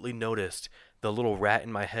absolutely noticed the little rat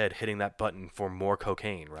in my head hitting that button for more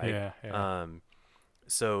cocaine, right? Yeah.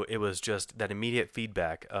 So it was just that immediate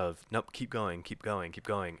feedback of, nope, keep going,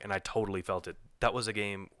 and I totally felt it. That was a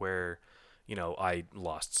game where, I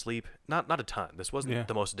lost sleep. Not a ton. This wasn't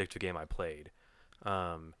the most addictive game I played.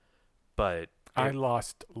 But I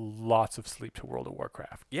lost lots of sleep to World of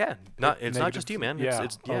Warcraft. Yeah, it's not just you, man. Yeah.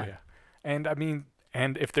 It's Oh, yeah. And I mean,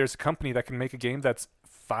 if there's a company that can make a game that's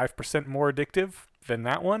 5% more addictive than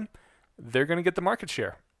that one, they're going to get the market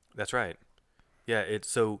share. That's right. Yeah,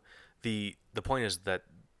 so the point is that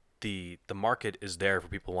the market is there for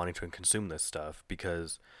people wanting to consume this stuff,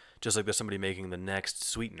 because just like there's somebody making the next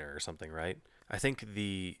sweetener or something, right? I think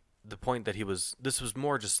the point that this was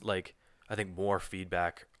more just like, I think, more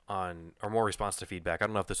feedback on, or more response to feedback. I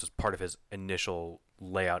don't know if this was part of his initial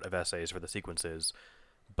layout of essays for the sequences,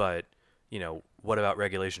 but what about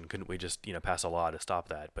regulation? Couldn't we just, pass a law to stop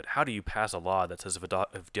that? But how do you pass a law that says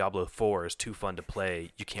if Diablo 4 is too fun to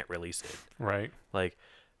play, you can't release it? Right. Like,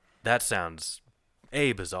 that sounds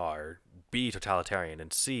A, bizarre, B, totalitarian,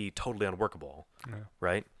 and C, totally unworkable. Yeah.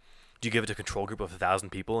 Right? Do you give it to a control group of 1,000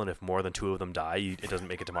 people, and if more than 2 of them die, it doesn't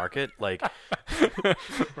make it to market? Like,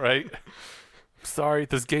 right. Sorry,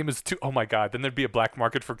 this game is too... Oh my god, then there'd be a black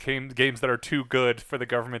market for games that are too good for the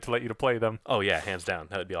government to let you to play them. Oh yeah, hands down.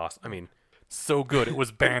 That would be awesome. I mean... So good, it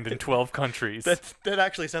was banned in 12 countries. That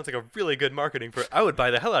actually sounds like a really good marketing for... I would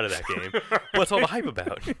buy the hell out of that game. What's all the hype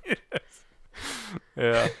about?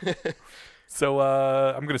 Yeah. So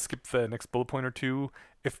I'm going to skip the next bullet point or two.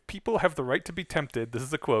 If people have the right to be tempted, this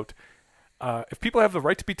is a quote, if people have the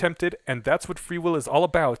right to be tempted, and that's what free will is all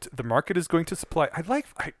about, the market is going to supply... Can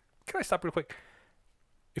I stop real quick?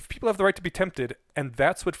 if people have the right to be tempted, and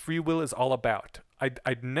that's what free will is all about.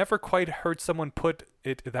 I'd never quite heard someone put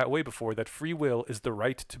it that way before, that free will is the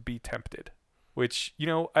right to be tempted. Which,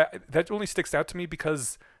 that only sticks out to me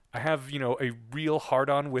because I have, a real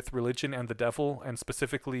hard-on with religion and the devil, and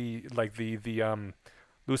specifically, like, the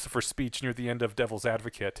Lucifer speech near the end of Devil's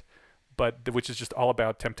Advocate, which is just all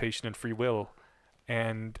about temptation and free will.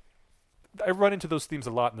 And I run into those themes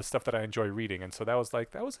a lot in the stuff that I enjoy reading, and so that was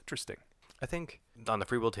interesting. I think on the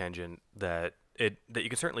free will tangent that you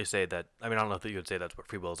can certainly say that, I mean, I don't know if you would say that's what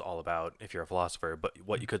free will is all about if you're a philosopher, but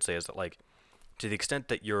what you could say is that, like, to the extent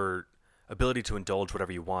that your ability to indulge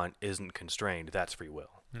whatever you want isn't constrained, that's free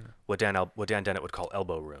will. Yeah. What Dan Dennett would call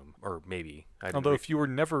elbow room, or maybe. Although if you were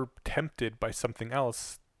never tempted by something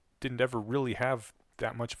else, didn't ever really have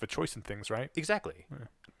that much of a choice in things, right? Exactly. Yeah.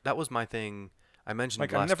 That was my thing. I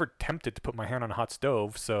mentioned I'm never tempted to put my hand on a hot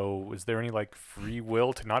stove, so is there any, like, free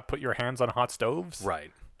will to not put your hands on hot stoves?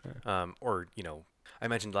 Right. Yeah. I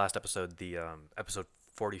mentioned last episode, the episode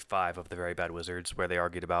 45 of The Very Bad Wizards, where they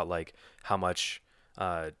argued about, like, how much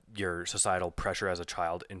your societal pressure as a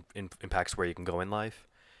child impacts where you can go in life.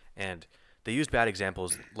 And they used bad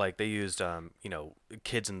examples, like they used,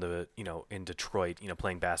 kids in Detroit,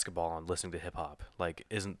 playing basketball and listening to hip hop. Like,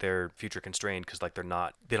 isn't their future constrained because, like, they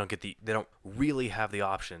don't really have the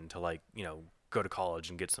option to, like, go to college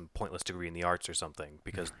and get some pointless degree in the arts or something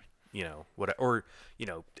because, in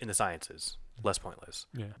the sciences, less pointless.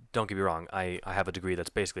 Yeah. Don't get me wrong, I have a degree that's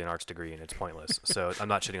basically an arts degree and it's pointless. So I'm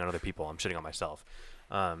not shitting on other people, I'm shitting on myself.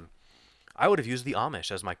 I would have used the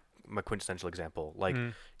Amish as my quintessential example. Like,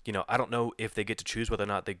 I don't know if they get to choose whether or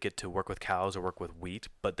not they get to work with cows or work with wheat,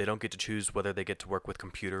 but they don't get to choose whether they get to work with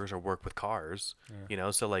computers or work with cars.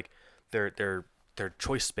 Yeah. So, like, their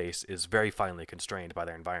choice space is very finely constrained by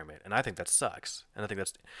their environment, and I think that sucks. And I think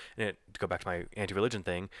to go back to my anti-religion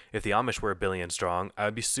thing, if the Amish were 1 billion strong, I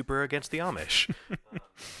would be super against the Amish.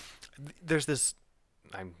 There's this,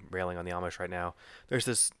 I'm railing on the Amish right now. There's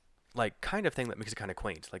this, like, kind of thing that makes it kind of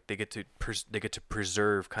quaint. Like, they get to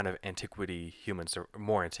preserve kind of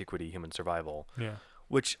more antiquity human survival. Yeah.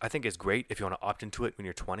 Which I think is great if you want to opt into it when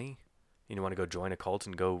you're 20. You want to go join a cult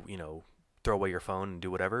and go, throw away your phone and do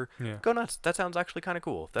whatever. Yeah. Go nuts. That sounds actually kind of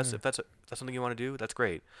cool. If that's something you want to do, that's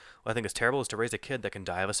great. What I think is terrible is to raise a kid that can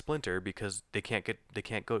die of a splinter because they can't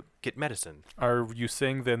go get medicine. Are you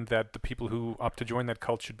saying then that the people who opt to join that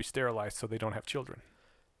cult should be sterilized so they don't have children?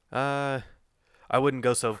 I wouldn't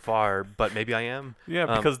go so far, but maybe I am. Yeah,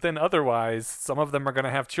 because then otherwise, some of them are going to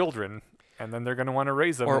have children, and then they're going to want to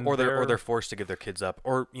raise them. Or they're forced to give their kids up,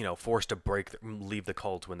 or forced to leave the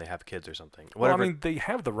cult when they have kids or something. Whatever. Well, I mean, they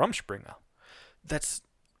have the Rumspringa. That's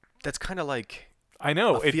kind of like, I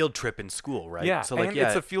know, a field trip in school, right? Yeah, so, like,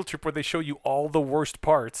 it's a field trip where they show you all the worst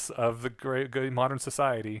parts of the great modern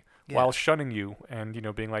society while shunning you and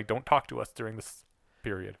being like, don't talk to us during this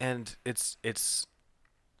period. And it's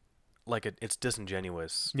like it's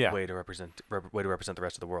disingenuous way to represent the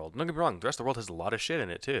rest of the world. Don't get me wrong, the rest of the world has a lot of shit in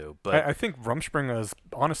it too. But I think Rumspringa is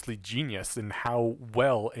honestly genius in how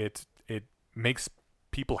well it makes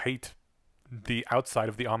people hate the outside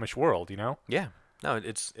of the Amish world. Yeah. No,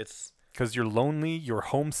 it's because you're lonely, you're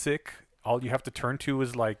homesick. All you have to turn to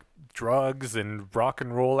is, like, drugs and rock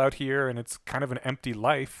and roll out here, and it's kind of an empty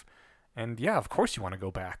life. And yeah, of course you want to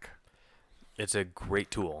go back. It's a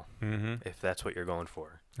great tool if that's what you're going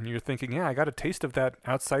for. And you're thinking, yeah, I got a taste of that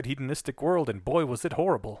outside hedonistic world, and boy, was it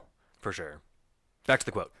horrible. For sure. Back to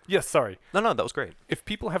the quote. Yes, sorry. No, that was great. If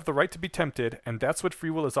people have the right to be tempted, and that's what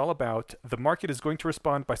free will is all about, the market is going to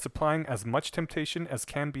respond by supplying as much temptation as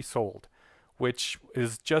can be sold. Which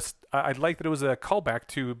is just, I like that it was a callback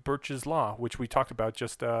to Birch's Law, which we talked about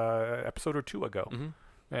just an episode or two ago. Mm-hmm.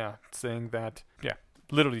 Yeah, saying that,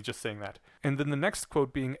 literally just saying that. And then the next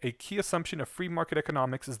quote being, a key assumption of free market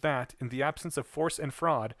economics is that, in the absence of force and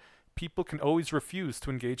fraud, people can always refuse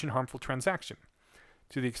to engage in harmful transaction.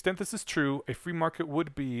 To the extent this is true, a free market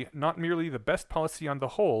would be not merely the best policy on the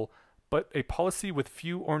whole, but a policy with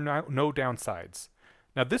few or no downsides.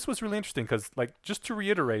 Now, this was really interesting because, like, just to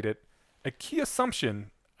reiterate it, a key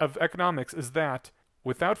assumption of economics is that,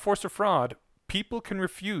 without force or fraud, people can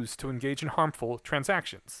refuse to engage in harmful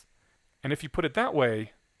transactions. And if you put it that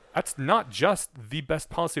way, that's not just the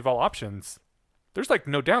best policy of all options. There's, like,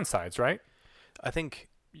 no downsides, right? I think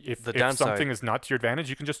if something is not to your advantage,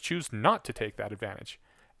 you can just choose not to take that advantage.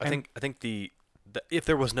 I think if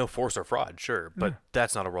there was no force or fraud, sure, but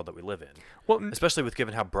that's not a world that we live in. Well, especially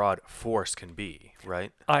given how broad force can be,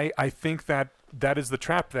 right? I think that is the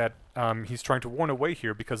trap that he's trying to warn away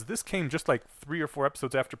here, because this came just like 3 or 4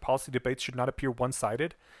 episodes after policy debates should not appear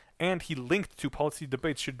one-sided, and he linked to policy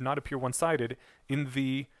debates should not appear one-sided in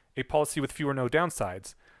a policy with few or no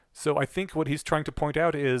downsides. So I think what he's trying to point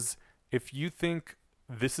out is if you think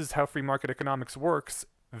this is how free market economics works,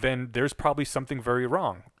 then there's probably something very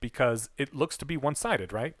wrong because it looks to be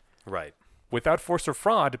one-sided, right? Right. Without force or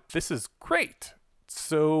fraud, this is great.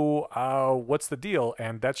 So what's the deal?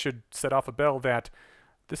 And that should set off a bell that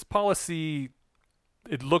this policy,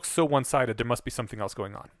 it looks so one-sided, there must be something else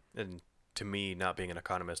going on. And to me, not being an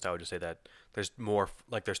economist, I would just say that there's more,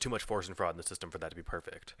 like there's too much force and fraud in the system for that to be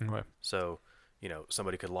perfect. Okay. So,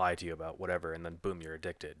 somebody could lie to you about whatever and then boom, you're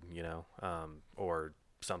addicted, or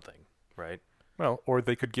something, right? Well, or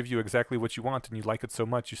they could give you exactly what you want and you like it so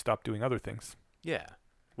much you stop doing other things. Yeah.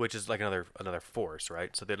 Which is like another force,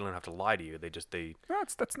 right? So they don't have to lie to you. They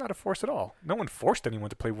That's not a force at all. No one forced anyone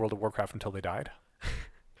to play World of Warcraft until they died.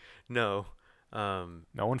 No.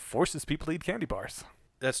 No one forces people to eat candy bars.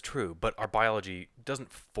 That's true, but our biology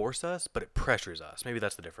doesn't force us, but it pressures us. Maybe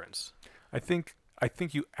that's the difference. I think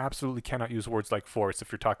you absolutely cannot use words like force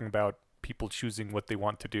if you're talking about people choosing what they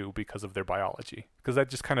want to do because of their biology, because that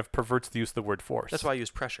just kind of perverts the use of the word force. That's why I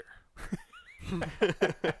use pressure.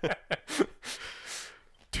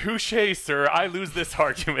 Touché, sir. I lose this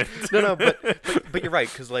argument. No, but you're right,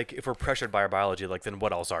 because like if we're pressured by our biology, like then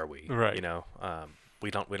what else are we? Right. We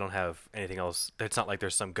don't have anything else. It's not like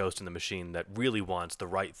there's some ghost in the machine that really wants the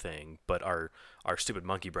right thing, but our stupid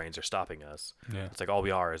monkey brains are stopping us. Yeah. It's like all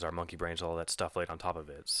we are is our monkey brains, all that stuff laid on top of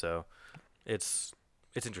it. So it's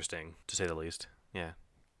interesting to say the least. Yeah.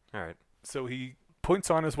 All right. So he points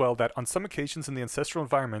on as well that on some occasions in the ancestral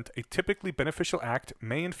environment, a typically beneficial act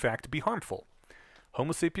may in fact be harmful.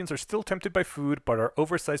 Homo sapiens are still tempted by food, but our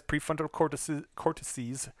oversized prefrontal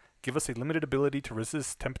cortices give us a limited ability to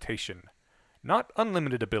resist temptation. Not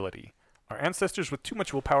unlimited ability. Our ancestors with too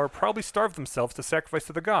much willpower probably starved themselves to sacrifice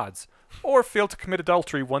to the gods, or failed to commit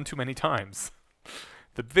adultery one too many times.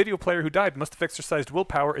 The video player who died must have exercised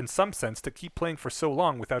willpower in some sense to keep playing for so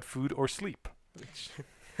long without food or sleep.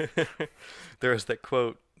 There was that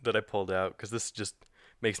quote that I pulled out, because this just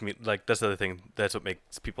makes me, like, that's the other thing, that's what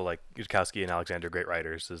makes people like Yudkowsky and Alexander great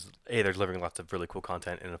writers, is A, they're delivering lots of really cool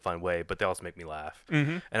content in a fun way, but they also make me laugh.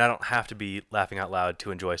 Mm-hmm. And I don't have to be laughing out loud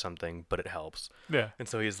to enjoy something, but it helps. Yeah. And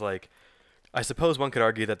so he's like, I suppose one could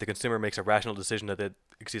argue that the consumer makes a rational decision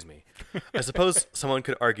I suppose someone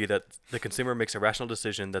could argue that the consumer makes a rational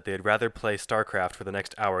decision that they'd rather play StarCraft for the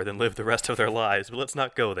next hour than live the rest of their lives, but let's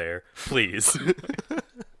not go there, please.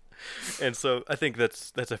 And so I think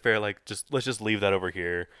that's a fair, like, let's just leave that over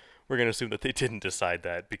here. We're going to assume that they didn't decide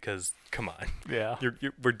that because, come on. Yeah.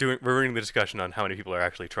 We're running the discussion on how many people are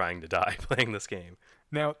actually trying to die playing this game.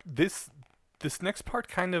 Now, this next part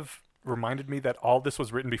kind of reminded me that all this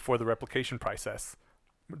was written before the replication crisis.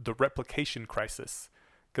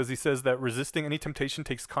 Because he says that resisting any temptation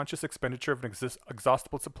takes conscious expenditure of an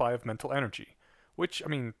exhaustible supply of mental energy. Which, I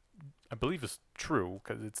mean, I believe is true,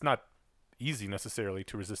 because it's not easy necessarily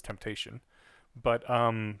to resist temptation. But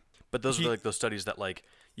those are like those studies that, like,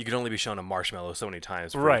 you can only be shown a marshmallow so many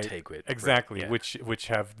times before right, you take it. Exactly, right, yeah. which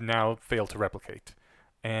have now failed to replicate.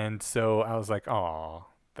 And so I was like, oh,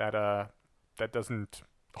 that doesn't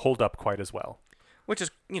hold up quite as well. Which is,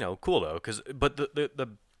 cool though, but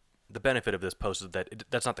the benefit of this post is that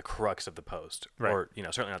that's not the crux of the post, right. Or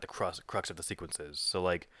certainly not the crux of the sequences. So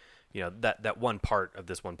like, that one part of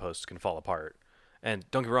this one post can fall apart. And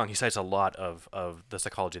don't get me wrong, he cites a lot of the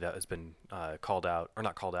psychology that has been called out, or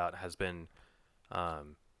not called out, has been,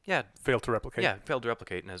 failed to replicate. Yeah, failed to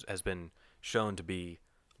replicate, and has been shown to be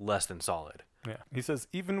less than solid. Yeah, he says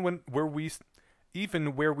even where we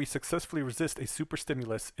successfully resist a super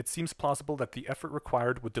stimulus, it seems plausible that the effort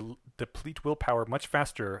required would deplete willpower much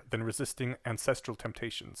faster than resisting ancestral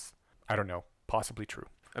temptations. I don't know, possibly true.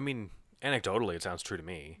 I mean, anecdotally, it sounds true to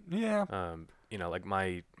me. Yeah. Like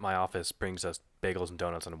my office brings us bagels and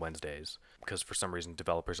donuts on Wednesdays because for some reason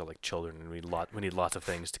developers are like children and we need lots of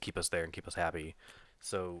things to keep us there and keep us happy.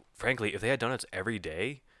 So frankly, if they had donuts every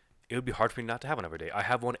day, it would be hard for me not to have one every day. I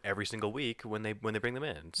have one every single week when they bring them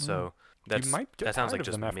in. So that sounds like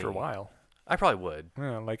just them after me. a while. I probably would.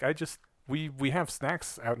 Yeah, like we have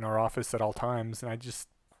snacks out in our office at all times, and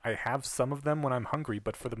I have some of them when I'm hungry,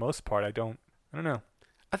 but for the most part, I don't know.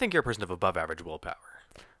 I think you're a person of above average willpower.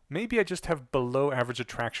 Maybe I just have below average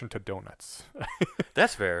attraction to donuts.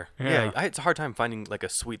 That's fair. Yeah. It's a hard time finding like a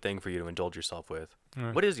sweet thing for you to indulge yourself with.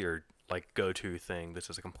 Mm. What is your like go-to thing? This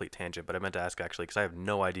is a complete tangent, but I meant to ask actually because I have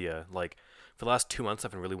no idea. Like for the last 2 months,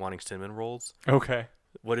 I've been really wanting cinnamon rolls. Okay.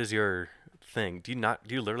 What is your thing? Do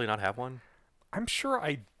you literally not have one? I'm sure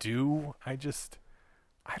I do. I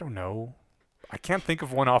don't know. I can't think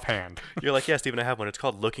of one offhand. You're like, yeah, Steven, I have one. It's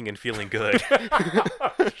called Looking and Feeling Good.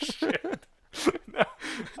 Oh, shit. No,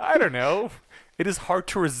 I don't know. it is hard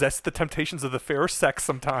to resist the temptations of the fairer sex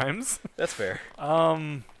sometimes. That's fair.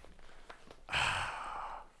 Um,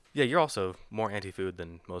 Yeah, you're also more anti-food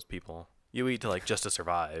than most people. You eat to like just to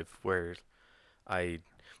survive. Where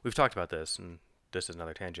we've talked about this, and this is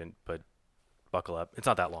another tangent, but buckle up. It's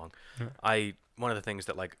not that long. One of the things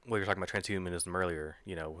that like we were talking about transhumanism earlier.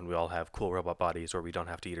 You know, when we all have cool robot bodies or we don't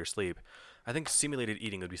have to eat or sleep. I think simulated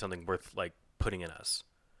eating would be something worth like putting in us.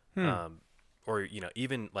 Or you know,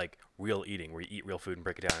 even like real eating, where you eat real food and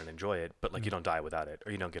break it down and enjoy it, but like you don't die without it,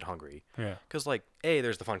 or you don't get hungry. yeah. Because like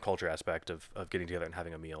there's the fun culture aspect of getting together and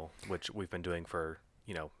having a meal, which we've been doing for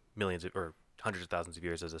millions or hundreds of thousands of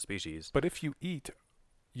years as a species, But if you eat,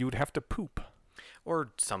 you would have to poop.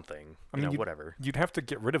 or something. I mean, whatever. You'd have to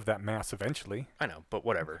get rid of that mass eventually. I know, but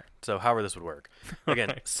whatever. So however this would work,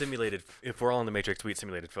 again, simulated. If we're all in the Matrix, we eat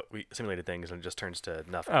simulated things, and it just turns to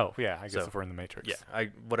nothing. Oh yeah, I guess So, if we're in the Matrix. Yeah,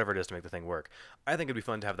 whatever it is to make the thing work. I think it'd be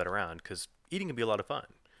fun to have that around because eating can be a lot of fun.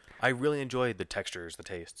 I really enjoy the textures, the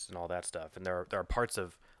tastes, and all that stuff. And there are parts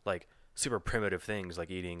of like super primitive things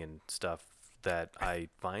like eating and stuff that I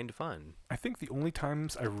find fun. I think the only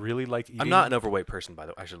times I really like eating. I'm not an overweight person, by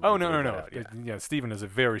the way. I should. Oh leave no. that out, yeah. Yeah, Steven is a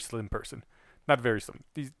very slim person. Not very slim.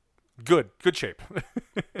 He's good shape.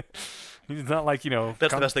 He's not like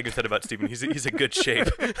That's the best thing you said about Steven. He's a good shape.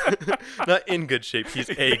 Not in good shape.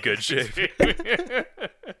 He's a good shape.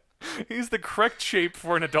 He's the correct shape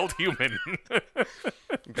for an adult human.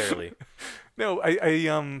 Barely. No, I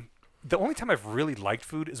the only time I've really liked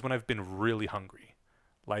food is when I've been really hungry.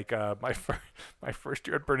 Like my first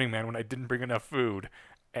year at Burning Man when I didn't bring enough food,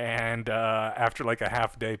 and after like a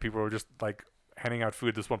half day, people were just like handing out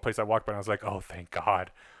food. This one place I walked by, and I was like, oh, thank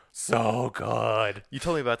God, so good. You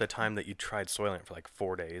told me about the time that you tried Soylent for like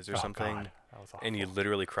 4 days or something. God, that was awful. And you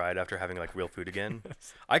literally cried after having like real food again.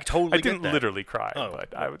 I totally I get didn't that. literally cry, Oh.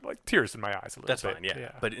 but I would like tears in my eyes a little That's bit. fine,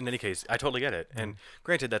 yeah. But in any case, I totally get it. And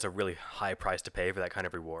granted, that's a really high price to pay for that kind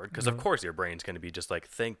of reward, because of course your brain's going to be just like,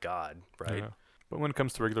 thank God, right? Yeah. But when it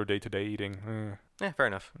comes to regular day-to-day eating, Fair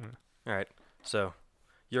enough. All right. So,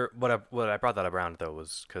 what I brought that up around though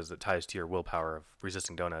was because it ties to your willpower of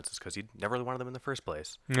resisting donuts, is because you never really wanted them in the first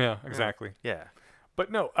place. yeah, exactly. Yeah.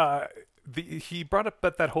 But no, he brought up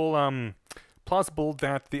that whole plausible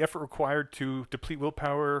that the effort required to deplete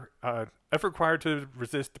willpower, effort required to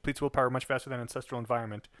resist depletes willpower much faster than ancestral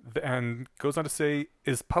environment, and goes on to say,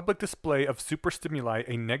 is public display of super stimuli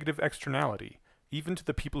a negative externality, even to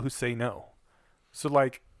the people who say no? So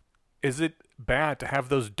like, is it bad to have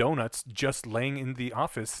those donuts just laying in the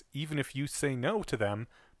office, even if you say no to them,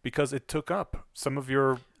 because it took up some of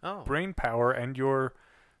your brain power and your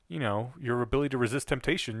ability to resist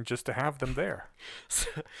temptation just to have them there?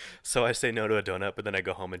 So I say no to a donut, but then I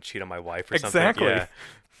go home and cheat on my wife or Exactly. something.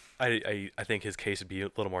 Yeah. I think his case would be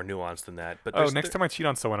a little more nuanced than that. But Next time I cheat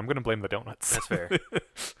on someone, I'm going to blame the donuts. That's fair.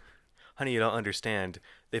 Honey, you don't understand.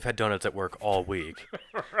 They've had donuts at work all week.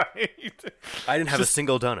 Right. I didn't have a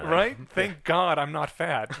single donut. Right? Thank God I'm not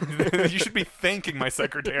fat. You should be thanking my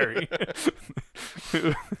secretary.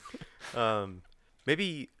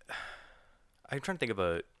 Maybe I'm trying to think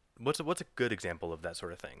of what's a good example of that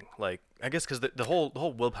sort of thing. Like, I guess because the whole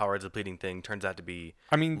willpower depleting thing turns out to be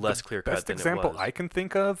less clear cut than it was. Best example I can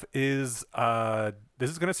think of is this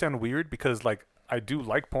is going to sound weird because like I do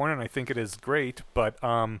like porn and I think it is great, but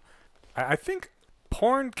I think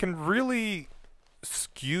porn can really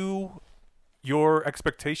skew your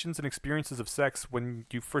expectations and experiences of sex when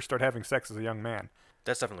you first start having sex as a young man.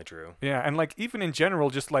 That's definitely true. Yeah, and like even in general,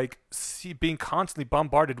 just like being constantly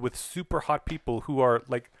bombarded with super hot people who are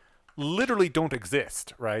like literally don't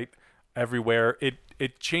exist, right? Everywhere,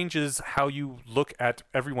 it changes how you look at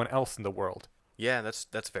everyone else in the world. Yeah,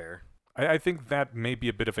 that's fair. I think that may be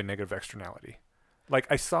a bit of a negative externality. Like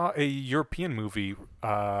I saw a European movie,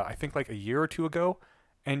 I think like a year or two ago,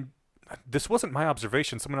 and this wasn't my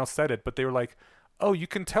observation. Someone else said it, but they were like, oh, you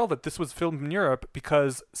can tell that this was filmed in Europe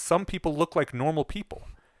because some people look like normal people.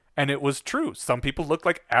 And it was true. Some people look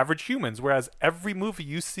like average humans, whereas every movie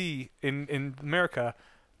you see in America,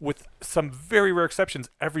 with some very rare exceptions,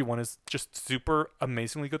 everyone is just super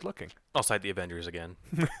amazingly good looking. I'll cite the Avengers again.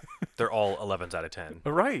 They're all 11s out of 10.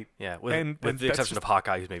 Right. Yeah, with the exception of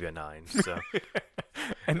Hawkeye, who's maybe a 9. So.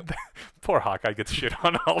 And poor Hawkeye gets shit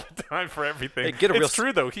on all the time for everything. Hey, it's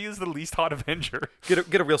true, though. He is the least hot Avenger. Get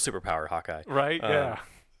a real superpower, Hawkeye. Right, yeah.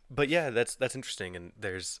 But yeah, that's interesting. And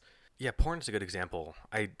porn is a good example.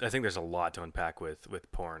 I think there's a lot to unpack with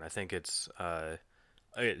porn. I think it's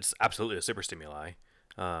absolutely a super stimuli.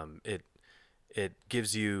 It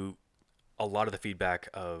gives you a lot of the feedback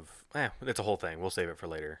of, it's a whole thing. We'll save it for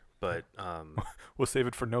later. But we'll save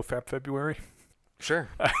it for No Fap February. Sure.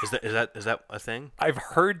 Is that a thing? I've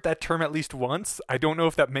heard that term at least once. I don't know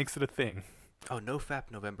if that makes it a thing. Oh, no fap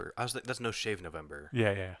November. That's no shave November.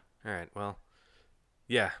 Yeah, yeah. All right. Well,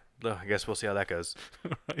 yeah. Well, I guess we'll see how that goes.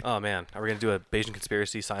 Right. Oh man, are we gonna do a Bayesian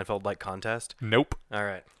conspiracy Seinfeld like contest? Nope. All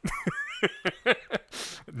right.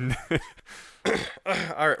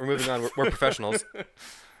 All right. We're moving on. We're professionals.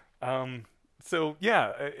 So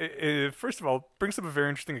yeah, first of all, brings up a very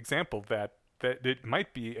interesting example that it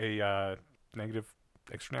might be a negative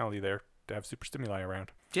externality there to have super stimuli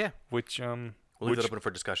around. Yeah. Which We'll leave that open for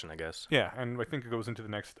discussion, I guess. yeah, and I think it goes into the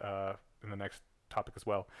next in the next topic as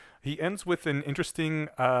well. He ends with an interesting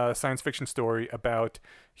science fiction story about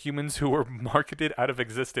humans who were marketed out of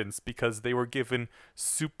existence because they were given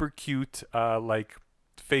super cute like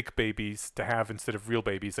fake babies to have instead of real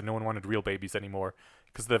babies, and no one wanted real babies anymore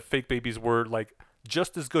because the fake babies were like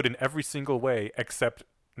just as good in every single way except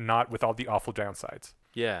not with all the awful downsides.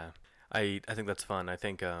 Yeah. I think that's fun. I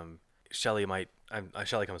think Shelley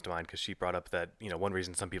Shelley comes to mind because she brought up that one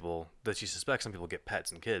reason that she suspects some people get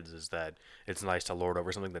pets and kids is that it's nice to lord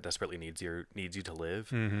over something that desperately needs you to live.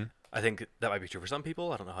 Mm-hmm. I think that might be true for some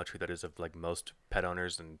people. I don't know how true that is of like most pet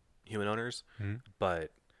owners and human owners, Mm-hmm.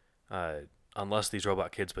 but unless these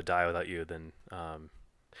robot kids would die without you, then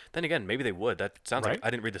again maybe they would. That sounds Right. like I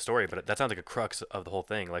didn't read the story, but that sounds like a crux of the whole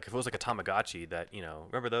thing. Like if it was like a Tamagotchi that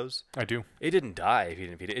remember those? I do. It didn't die if you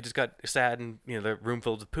didn't feed it. It just got sad and the room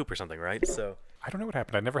filled with poop or something, right? So I don't know what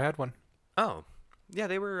happened. I never had one. oh yeah,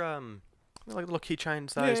 they were like little keychain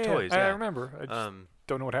sized Yeah, toys. I Yeah. remember. I just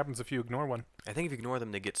don't know what happens if you ignore one. I think if you ignore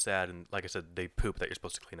them, they get sad and like I said, they poop that you're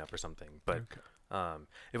supposed to clean up or something. But Okay.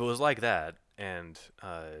 if it was like that, and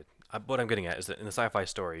what I'm getting at is that in the sci-fi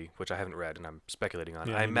story, which I haven't read and I'm speculating on,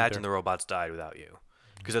 Yeah, I me imagine neither. the robots died without you,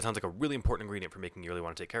 because that sounds like a really important ingredient for making you really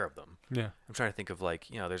want to take care of them. Yeah. I'm trying to think of like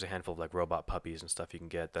there's a handful of like robot puppies and stuff you can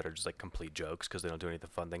get that are just like complete jokes because they don't do any of the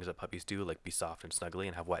fun things that puppies do, like be soft and snuggly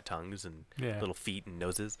and have wet tongues and Yeah. little feet and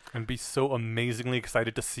noses. And be so amazingly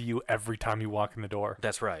excited to see you every time you walk in the door.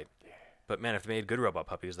 That's right. But man, if they made good robot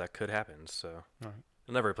puppies, that could happen. So Right.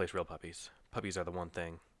 they'll never replace real puppies. Puppies are the one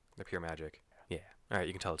thing. They're pure magic. Yeah. All right,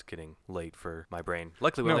 you can tell it's getting late for my brain.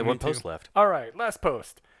 Luckily, we No, only have me one post too. left. All right, last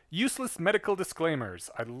post. Useless medical disclaimers.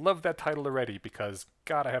 I love that title already because,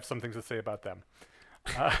 God, I have some things to say about them.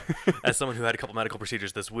 As someone who had a couple medical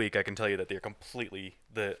procedures this week, I can tell you that they're completely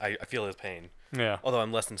I feel his pain. Yeah. Although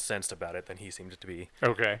I'm less incensed about it than he seemed to be.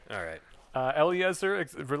 Okay. All right. Eliezer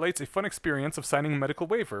relates a fun experience of signing a medical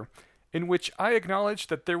waiver in which I acknowledged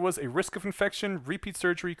that there was a risk of infection, repeat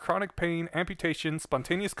surgery, chronic pain, amputation,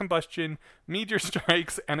 spontaneous combustion, meteor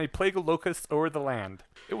strikes, and a plague of locusts over the land.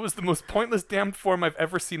 It was the most pointless damned form I've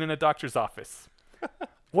ever seen in a doctor's office.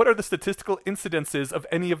 What are the statistical incidences of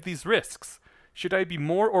any of these risks? Should I be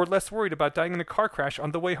more or less worried about dying in a car crash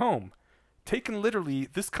on the way home? Taken literally,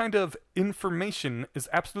 this kind of information is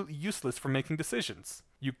absolutely useless for making decisions.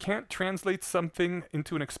 You can't translate something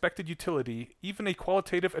into an expected utility, even a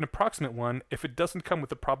qualitative and approximate one, if it doesn't come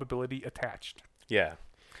with a probability attached. Yeah.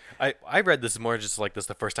 I read this more just like this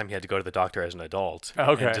the first time he had to go to the doctor as an adult.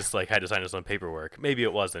 Okay. And just like had to sign his own paperwork. Maybe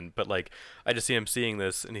it wasn't, but like I just see him seeing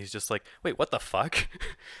this and he's just like, wait, what the fuck?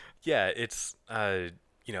 Yeah, it's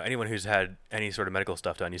anyone who's had any sort of medical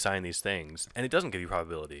stuff done, you sign these things and it doesn't give you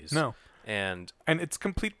probabilities. No. And it's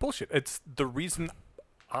complete bullshit. It's the reason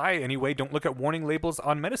I, anyway, don't look at warning labels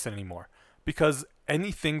on medicine anymore. Because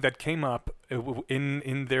anything that came up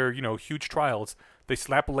in their, huge trials, they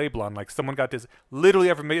slap a label on, like someone got dizzy. Literally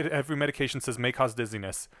every medication says may cause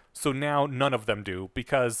dizziness. So now none of them do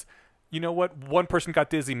because, you know what? One person got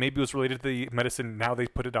dizzy. Maybe it was related to the medicine. Now they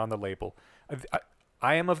put it on the label.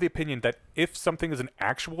 I am of the opinion that if something is an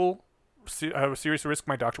actual serious risk,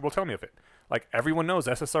 my doctor will tell me of it. Like everyone knows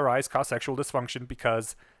SSRIs cause sexual dysfunction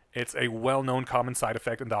because it's a well-known common side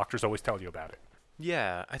effect and doctors always tell you about it.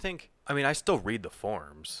 yeah, I still read the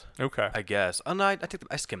forms, Okay. I guess. And I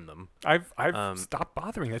skim them. I've Um, stopped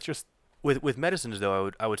bothering. It's just With medicines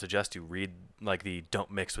though, I would suggest you read like the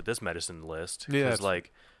don't mix with this medicine list. Yeah, Because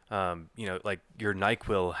like like your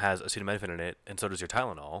NyQuil has acetaminophen in it, and so does your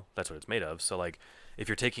Tylenol. That's what it's made of. So like, if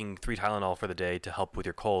you're taking 3 Tylenol for the day to help with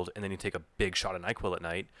your cold, and then you take a big shot of NyQuil at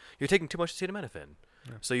night, you're taking too much acetaminophen.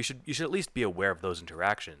 Yeah. So you should at least be aware of those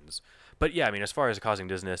interactions. But yeah, as far as causing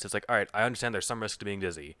dizziness, it's like, all right, I understand there's some risk to being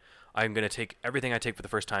dizzy. I'm gonna take everything I take for the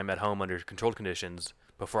first time at home under controlled conditions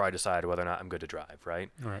before I decide whether or not I'm good to drive. Right.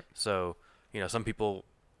 all right. So some people,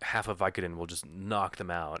 half of Vicodin will just knock them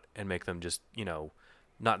out and make them just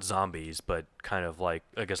not zombies, but kind of like,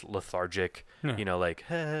 I guess, lethargic, Yeah. like,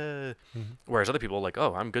 whereas other people like,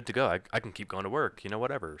 oh, I'm good to go. I can keep going to work,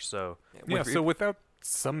 whatever. So Yeah. So without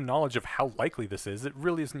some knowledge of how likely this is, it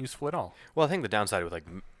really isn't useful at all. Well, I think the downside with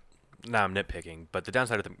now I'm nitpicking, but the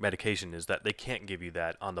downside of the medication is that they can't give you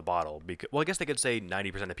that on the bottle because, well, I guess they could say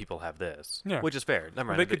 90% of people have this, Yeah. which is fair. Never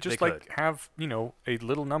mind. They could just have, a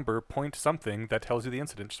little number point something that tells you the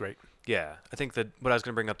incidence rate. Yeah, I think that what I was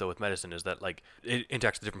going to bring up though with medicine is that it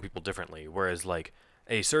interacts with different people differently, whereas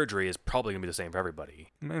a surgery is probably going to be the same for everybody.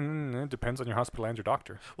 It depends on your hospital and your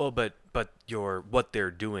doctor. Well, but what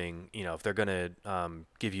they're doing, if they're going to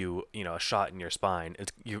give you, a shot in your spine,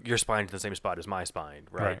 it's your spine's in the same spot as my spine,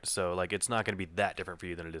 right? So it's not going to be that different for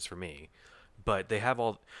you than it is for me. But they have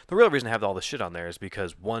the real reason they have all this shit on there is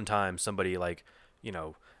because one time somebody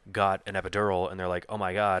got an epidural and they're like, oh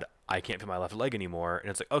my god, I can't feel my left leg anymore. And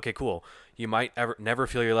it's like, okay, cool. You might never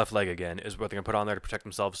feel your left leg again is what they're going to put on there to protect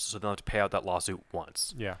themselves so they don't have to pay out that lawsuit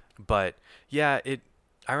once. Yeah. But yeah,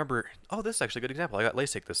 I remember, this is actually a good example. I got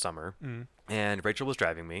LASIK this summer and Rachel was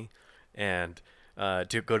driving me and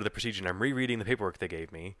to go to the procedure and I'm rereading the paperwork they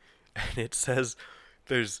gave me and it says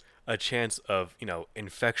there's a chance of,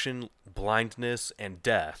 infection, blindness, and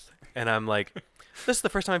death. And I'm like, this is the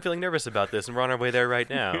first time I'm feeling nervous about this and we're on our way there right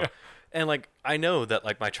now. Yeah. And I know that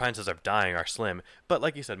my chances of dying are slim, but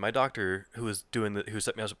like you said, my doctor who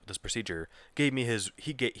set me up with this procedure gave me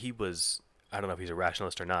he was, I don't know if he's a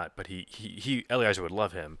rationalist or not, but he Eliezer would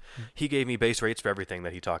love him. He gave me base rates for everything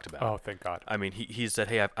that he talked about. Oh, thank God. I mean, he said,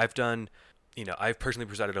 hey, I've done, I've personally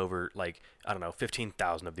presided over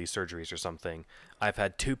 15,000 of these surgeries or something. I've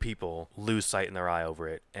had 2 people lose sight in their eye over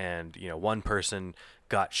it, and one person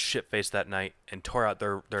got shit-faced that night and tore out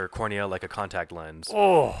their cornea like a contact lens.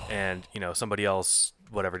 Oh. And somebody else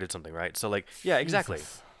whatever did something, right? So yeah, exactly.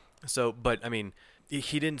 Jesus. So, but I mean,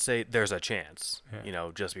 he didn't say there's a chance.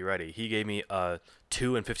 Yeah. Just be ready. He gave me a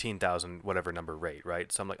 2 in 15,000 whatever number rate,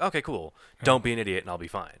 right? So I'm like, okay, cool. Yeah. Don't be an idiot, and I'll be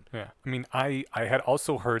fine. Yeah. I mean, I had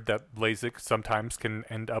also heard that LASIK sometimes can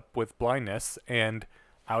end up with blindness, and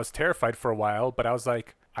I was terrified for a while, but I was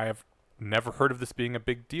like, I have never heard of this being a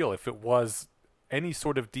big deal. If it was any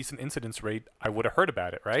sort of decent incidence rate, I would have heard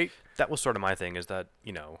about it, right? That was sort of my thing, is that,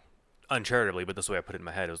 uncharitably, but this way I put it in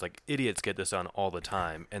my head, it was like, idiots get this done all the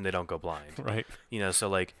time and they don't go blind. Right.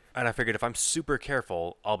 So and I figured if I'm super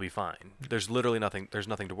careful, I'll be fine. There's nothing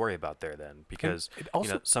to worry about there then, because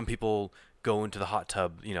some people go into the hot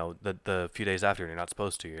tub, the few days after, and you're not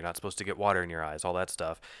supposed to. You're not supposed to get water in your eyes, all that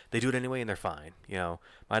stuff. They do it anyway and they're fine.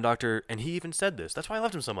 My doctor, and he even said this. That's why I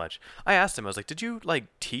loved him so much. I asked him, I was like, did you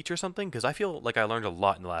teach or something? Because I feel like I learned a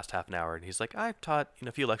lot in the last half an hour. And he's like, I've taught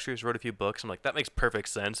a few lectures, wrote a few books. I'm like, that makes perfect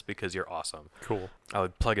sense because you're awesome. Cool. I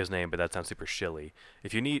would plug his name, but that sounds super shilly.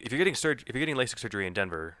 If you're getting LASIK surgery in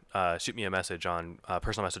Denver, shoot me a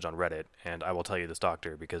personal message on Reddit, and I will tell you this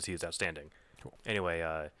doctor because he's outstanding. Cool.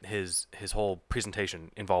 Anyway, his whole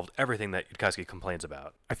presentation involved everything that Yudkowsky complains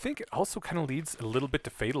about. I think it also kind of leads a little bit to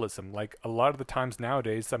fatalism. A lot of the times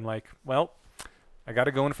nowadays, I'm like, well, I got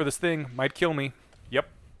to go in for this thing. Might kill me. Yep.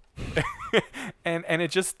 and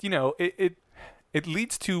it just, it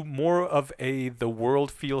leads to more of the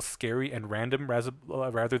world feels scary and random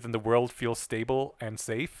rather than the world feels stable and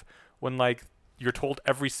safe. When you're told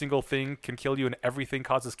every single thing can kill you and everything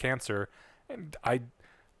causes cancer, and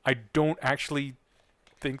I don't actually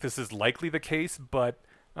think this is likely the case, but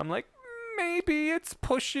I'm like, maybe it's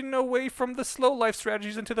pushing away from the slow life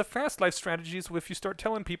strategies into the fast life strategies if you start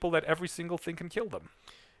telling people that every single thing can kill them.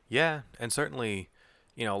 Yeah, and certainly,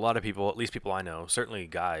 a lot of people, at least people I know, certainly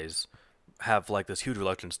guys, have this huge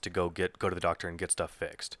reluctance to go to the doctor and get stuff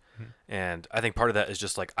fixed. Mm-hmm. And I think part of that is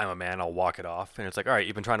just I'm a man, I'll walk it off. And it's all right,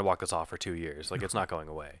 you've been trying to walk this off for 2 years. It's not going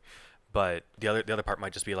away. But the other part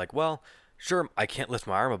might just be well, sure, I can't lift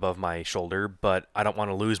my arm above my shoulder, but I don't want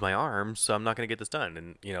to lose my arm, so I'm not going to get this done.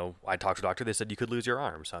 And, I talked to a doctor, they said you could lose your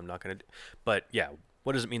arm, so I'm not going to. But, yeah,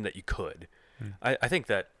 what does it mean that you could? I think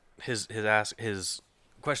that his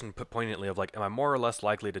question put poignantly of am I more or less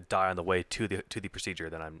likely to die on the way to the procedure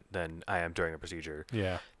than I am during a procedure?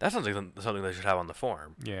 Yeah. That sounds like something they should have on the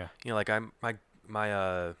form. Yeah.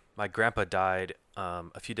 My grandpa died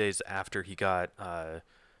a few days after he got it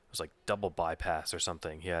was double bypass or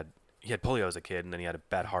something. He had polio as a kid, and then he had a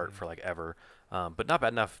bad heart for ever, but not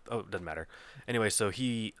bad enough. Oh, it doesn't matter. Anyway, so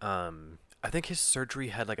he, I think his surgery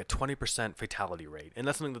had a 20% fatality rate, and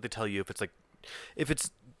that's something that they tell you if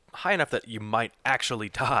it's high enough that you might actually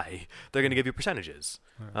die, they're going to give you percentages.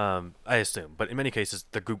 I assume, but in many cases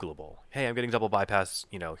they're Googleable. Hey, I'm getting double bypass.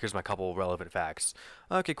 Here's my couple relevant facts.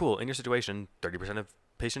 Okay, cool. In your situation, 30% of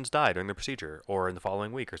patients die during the procedure or in the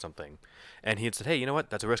following week or something. And he had said, hey, you know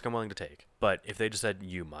what? That's a risk I'm willing to take. But if they just said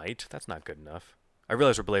you might, that's not good enough. I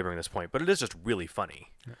realize we're belaboring this point, but it is just really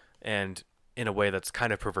funny. Yeah. And in a way that's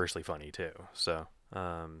kind of perversely funny too. So,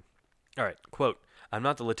 all right, quote, I'm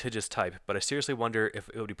not the litigious type, but I seriously wonder if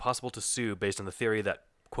it would be possible to sue based on the theory that,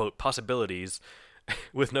 quote, possibilities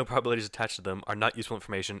with no probabilities attached to them are not useful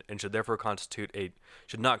information and should therefore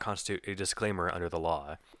should not constitute a disclaimer under the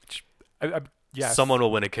law. Yes. Someone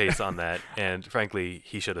will win a case on that, and frankly,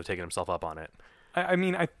 he should have taken himself up on it. I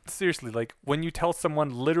mean, seriously, like, when you tell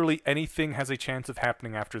someone literally anything has a chance of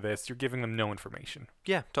happening after this, you're giving them no information.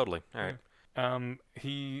 Yeah, totally. All right.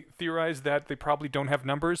 He theorized that they probably don't have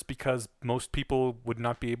numbers because most people would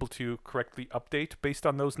not be able to correctly update based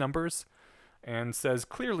on those numbers, and says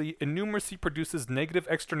clearly, innumeracy produces negative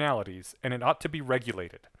externalities, and it ought to be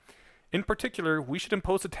regulated. In particular, we should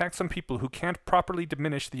impose a tax on people who can't properly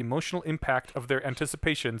diminish the emotional impact of their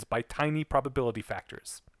anticipations by tiny probability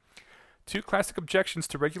factors. Two classic objections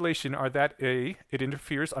to regulation are that A, it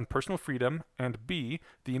interferes on personal freedom, and B,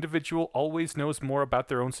 the individual always knows more about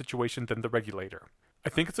their own situation than the regulator. I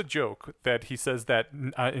think it's a joke that he says that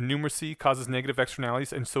innumeracy causes negative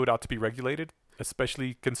externalities and so it ought to be regulated,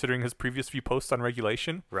 especially considering his previous few posts on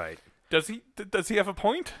regulation. Right. Does he have a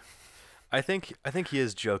point? I think he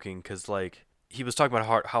is joking because, like, he was talking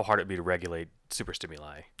about how hard it'd be to regulate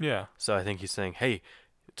superstimuli. Yeah. So I think he's saying, hey,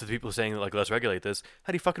 to the people saying, like, let's regulate this,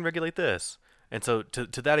 how do you fucking regulate this? And so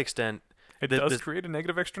to that extent, it does create a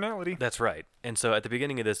negative externality. That's right. And so at the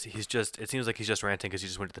beginning of this, it seems like he's just ranting because he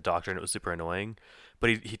just went to the doctor and it was super annoying.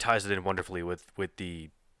 But he ties it in wonderfully with the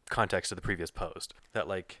context of the previous post. That,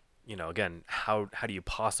 like, you know, again, how do you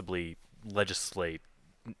possibly legislate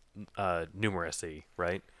numeracy,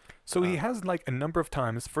 right? So he has, like, a number of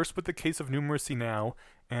times, first with the case of numeracy now,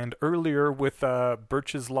 and earlier with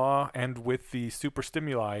Birch's Law and with the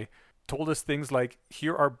superstimuli, told us things like,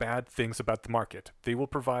 here are bad things about the market. They will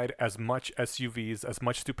provide as much SUVs, as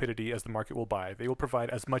much stupidity as the market will buy. They will provide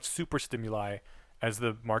as much superstimuli as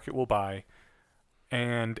the market will buy.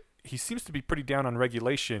 And he seems to be pretty down on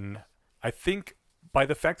regulation. I think by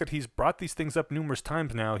the fact that he's brought these things up numerous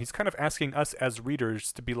times now, he's kind of asking us as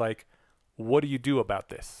readers to be like, what do you do about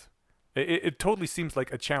this? It totally seems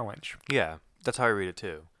like a challenge. Yeah, that's how I read it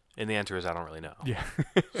too. And the answer is I don't really know. Yeah.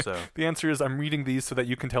 So the answer is I'm reading these so that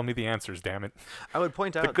you can tell me the answers, damn it. I would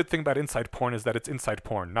point out the good thing about inside porn is that it's inside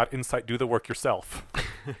porn, not inside do the work yourself.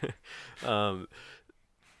 I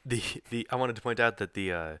wanted to point out that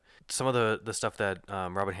the some of the stuff that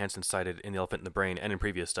Robin Hanson cited in The Elephant in the Brain and in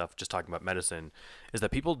previous stuff, just talking about medicine, is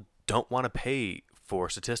that people don't want to pay for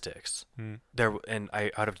statistics. There, and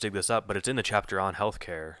I'd have to dig this up, but it's in the chapter on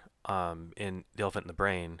healthcare in The Elephant in the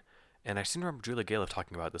Brain. And I seem to remember Julia Galiff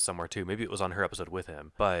talking about this somewhere too. Maybe it was on her episode with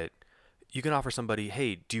him. But you can offer somebody,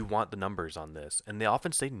 hey, do you want the numbers on this? And they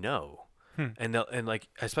often say no. And like,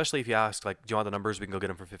 especially if you ask, like, do you want the numbers? We can go get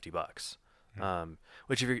them for $50.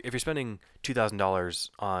 Which if you're spending $2,000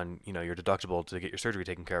 on, you know, your deductible to get your surgery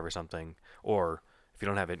taken care of or something, or if you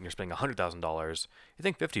don't have it and you're spending $100,000, you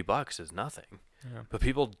think $50 is nothing. Yeah. But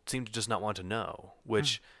people seem to just not want to know,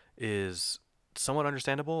 which is somewhat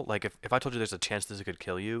understandable. Like, if I told you there's a chance this could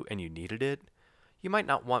kill you and you needed it, you might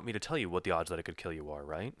not want me to tell you what the odds that it could kill you are,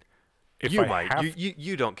 right? If you I might. have...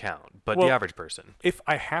 You don't count, but the average person. If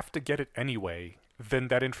I have to get it anyway, then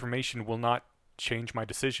that information will not change my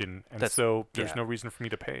decision, and so there's no reason for me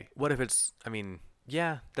to pay. What if it's, I mean,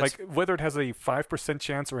 yeah. Like, whether it has a 5%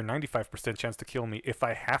 chance or a 95% chance to kill me, if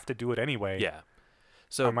I have to do it anyway, yeah.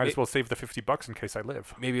 So I might as well save the $50 in case I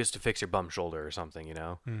live. Maybe it's to fix your bum shoulder or something, you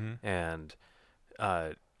know? Mm-hmm. And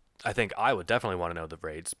I think I would definitely want to know the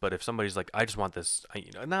rates, but if somebody's like, I just want this,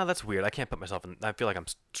 no, that's weird. I can't put myself in, I feel like I'm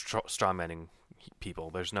strawmanning people.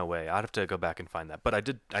 There's no way. I'd have to go back and find that. But I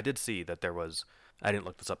did see that there was, I didn't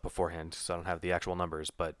look this up beforehand, so I don't have the actual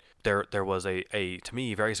numbers, but there was a to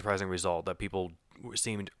me, very surprising result that people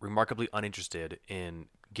seemed remarkably uninterested in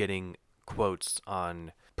getting quotes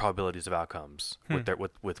on probabilities of outcomes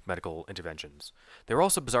with medical interventions. They were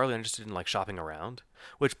also bizarrely interested in, like, shopping around,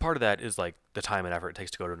 which part of that is, like, the time and effort it takes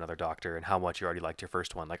to go to another doctor and how much you already liked your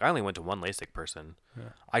first one. Like, I only went to one LASIK person. Yeah.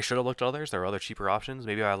 I should have looked at others. There were other cheaper options.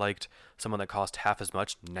 Maybe I liked someone that cost half as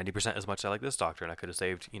much, 90% as much as I like this doctor, and I could have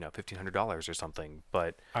saved, $1,500 or something.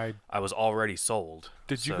 But I was already sold.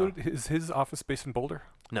 Did you go to his office based in Boulder?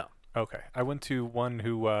 No. Okay. I went to one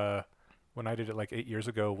who, when I did it like 8 years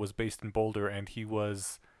ago, was based in Boulder, and he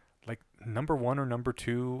was like number 1 or number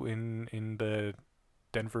 2 in the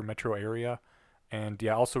Denver metro area, and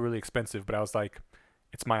yeah, also really expensive. But I was like,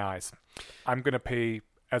 it's my eyes. I'm gonna pay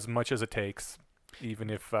as much as it takes,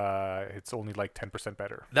 even if it's only like 10%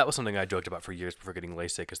 better. That was something I joked about for years before getting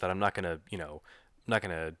LASIK, is that I'm not gonna, not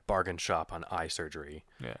gonna bargain shop on eye surgery.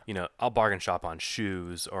 Yeah. I'll bargain shop on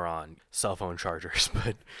shoes or on cell phone chargers,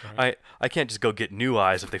 but right. I can't just go get new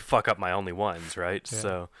eyes if they fuck up my only ones, right? Yeah.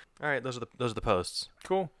 So, all right, those are the posts.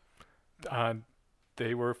 Cool.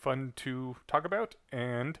 they were fun to talk about.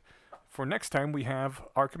 And for next time, we have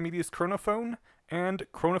Archimedes Chronophone and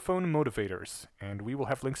Chronophone Motivators. And we will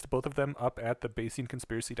have links to both of them up at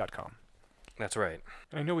thebayesianconspiracy.com. That's right.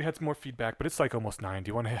 And I know we had some more feedback, but it's like almost 9. Do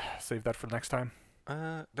you want to save that for next time?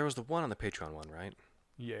 There was the one on the Patreon one, right?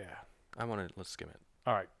 Yeah. Let's skim it.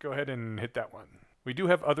 All right, go ahead and hit that one. We do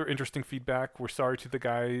have other interesting feedback. We're sorry to the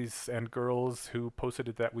guys and girls who posted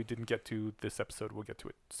it that we didn't get to this episode. We'll get to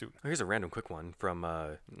it soon. Oh, here's a random quick one from,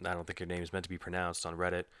 I don't think your name is meant to be pronounced on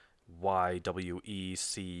Reddit.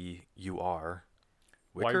 YWECUR.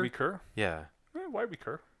 Why Weaker? Yeah. Why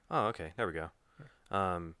Weaker? Oh, okay. There we go.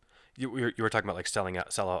 You were talking about like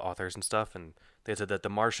sellout authors and stuff, and they said that The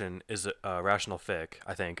Martian is a rational fic,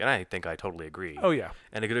 I think, and I think I totally agree. Oh, yeah.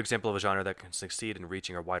 And a good example of a genre that can succeed in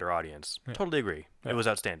reaching a wider audience. Yeah. Totally agree. Yeah. It was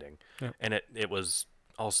outstanding. Yeah. And it was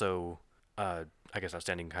also, I guess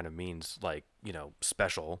outstanding kind of means like,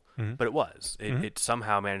 special, but it was. It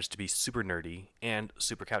somehow managed to be super nerdy and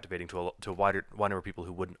super captivating to a wider number of people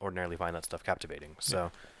who wouldn't ordinarily find that stuff captivating.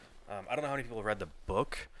 So I don't know how many people have read the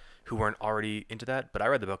book who weren't already into that, but I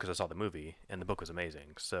read the book because I saw the movie, and the book was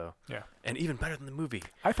amazing. So yeah, and even better than the movie.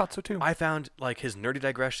 I thought so too. I found like his nerdy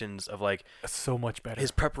digressions of like so much better.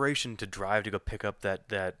 His preparation to drive to go pick up that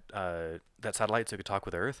satellite so he could talk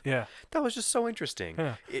with Earth. Yeah, that was just so interesting.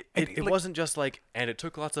 Yeah. It wasn't just like, and it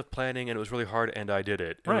took lots of planning, and it was really hard, and I did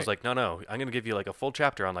it. It was like, no, I'm gonna give you like a full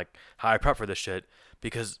chapter on like how I prep for this shit,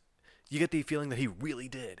 because you get the feeling that he really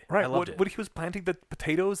did. Right. I loved it. When he was planting the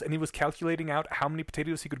potatoes and he was calculating out how many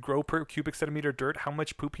potatoes he could grow per cubic centimeter of dirt, how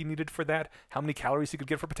much poop he needed for that, how many calories he could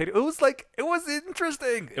get for potato. It was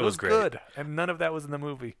interesting. It was great. Good. And none of that was in the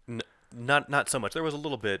movie. Not so much. There was a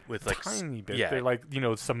little bit with like tiny bit. Yeah. They're like,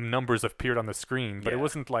 some numbers appeared on the screen, but Yeah. it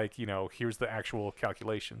wasn't like, here's the actual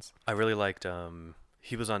calculations. I really liked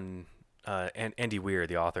he was on Andy Weir,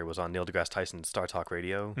 the author, was on Neil deGrasse Tyson's Star Talk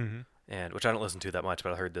Radio. Mm-hmm. And which I don't listen to that much,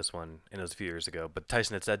 but I heard this one, and it was a few years ago. But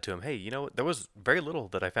Tyson had said to him, "Hey, there was very little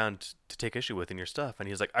that I found to take issue with in your stuff." And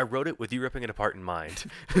he was like, "I wrote it with you ripping it apart in mind."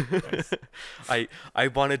 I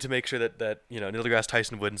wanted to make sure that Neil deGrasse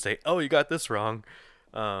Tyson wouldn't say, "Oh, you got this wrong,"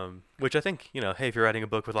 which I think hey, if you're writing a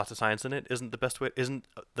book with lots of science in it, isn't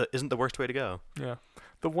the worst way to go. Yeah,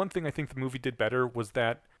 the one thing I think the movie did better was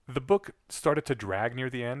that the book started to drag near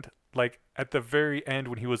the end. Like at the very end,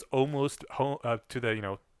 when he was almost home to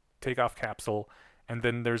the takeoff capsule, and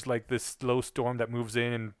then there's like this slow storm that moves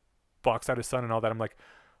in and blocks out his sun and all that. I'm like,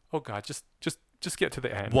 oh god, just get to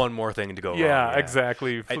the end. One more thing to go wrong. Yeah,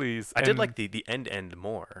 exactly. Please. I did like the end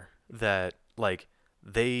more. That like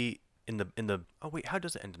they in the oh wait, how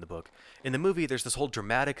does it end in the book? In the movie, there's this whole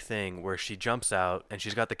dramatic thing where she jumps out and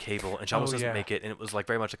she's got the cable and she almost doesn't make it, and it was like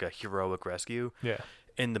very much like a heroic rescue. Yeah.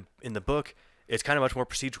 In the book, it's kind of much more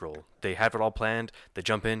procedural. They have it all planned. They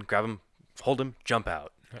jump in, grab him, hold him, jump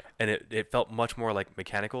out. Yeah. And it felt much more like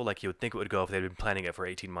mechanical, like you would think it would go if they'd been planning it for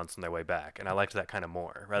 18 months on their way back. And I liked that kind of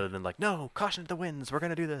more, rather than like, no, caution to the winds, we're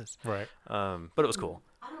going to do this. Right. But it was cool.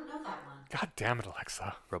 I don't know that one. God damn it,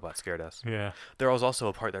 Alexa. Robot scared us. Yeah. There was also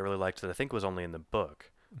a part that I really liked that I think was only in the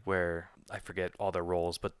book, where I forget all their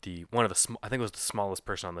roles, but I think it was the smallest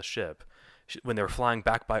person on the ship. When they were flying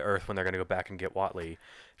back by Earth, when they're going to go back and get Watley,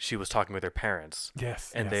 she was talking with her parents.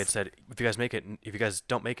 Yes. And they had said, if you guys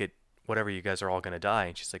don't make it, whatever, you guys are all going to die.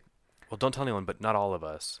 And she's like, well, don't tell anyone, but not all of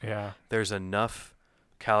us. Yeah. There's enough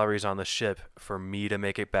calories on the ship for me to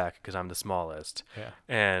make it back because I'm the smallest. Yeah.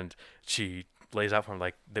 And she lays out for him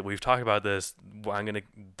like that. We've talked about this.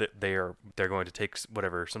 They're going to take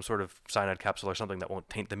whatever, some sort of cyanide capsule or something that won't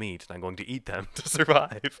taint the meat, and I'm going to eat them to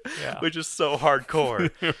survive. Yeah. Which is so hardcore.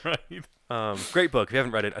 Right. Great book. If you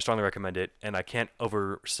haven't read it, I strongly recommend it. And I can't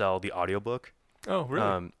oversell the audiobook. Oh,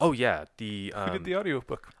 really? Oh yeah. Who did the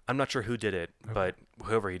audiobook? I'm not sure who did it, but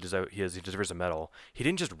whoever he deserves a medal. He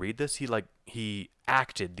didn't just read this; he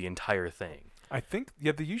acted the entire thing. I think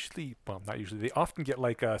they often get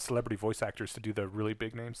like celebrity voice actors to do the really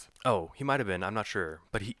big names. Oh, he might have been. I'm not sure,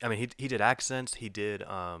 but he did accents. He did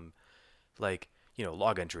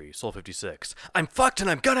log entry, Soul 56. I'm fucked and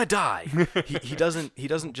I'm gonna die. he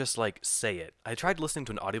doesn't just like say it. I tried listening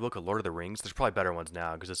to an audiobook of Lord of the Rings. There's probably better ones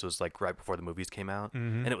now because this was like right before the movies came out,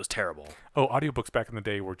 and it was terrible. Oh, audiobooks back in the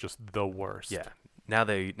day were just the worst. Yeah. Now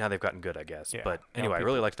they've gotten good, I guess. Yeah. But anyway, I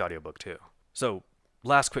really liked the audiobook too. So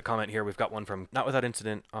last quick comment here. We've got one from Not Without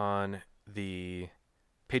Incident on the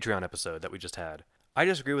Patreon episode that we just had. I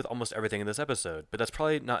disagree with almost everything in this episode, but that's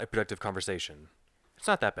probably not a productive conversation. It's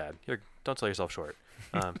not that bad. Don't sell yourself short.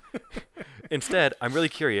 Instead, I'm really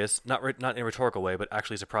curious, not in a rhetorical way, but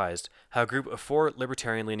actually surprised, how a group of 4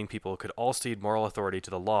 libertarian-leaning people could all cede moral authority to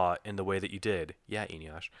the law in the way that you did. Yeah,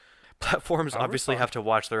 Eneash. Platforms I would obviously respond. have to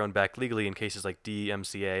watch their own back legally in cases like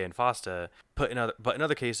DMCA and FOSTA, but in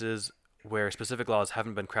other cases where specific laws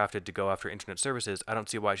haven't been crafted to go after internet services, I don't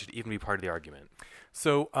see why it should even be part of the argument.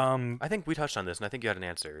 So, I think we touched on this, and I think you had an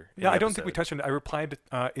answer in yeah, the I don't think we episode. touched on it. I replied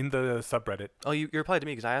in the subreddit. Oh, you replied to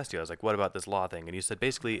me because I asked you. I was like, "What about this law thing?" And you said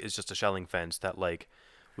basically it's just a shelling fence that like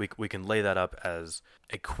we can lay that up as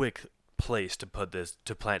a quick place to put this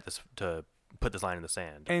to put this line in the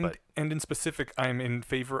sand. But And in specific, I'm in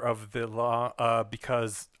favor of the law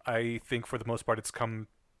because I think for the most part it's come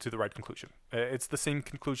to the right conclusion. It's the same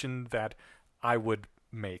conclusion that I would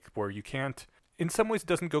make, where you can't. In some ways, it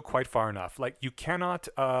doesn't go quite far enough. Like you cannot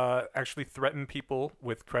actually threaten people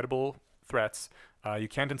with credible threats. You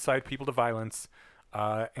can't incite people to violence,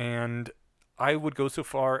 and I would go so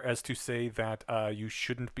far as to say that you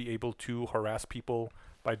shouldn't be able to harass people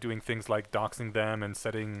by doing things like doxing them and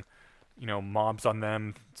setting mobs on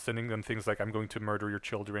them, sending them things like, I'm going to murder your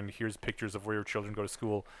children, here's pictures of where your children go to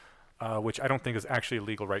school, which I don't think is actually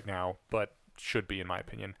illegal right now, but should be in my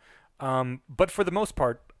opinion. But for the most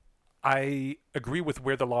part, I agree with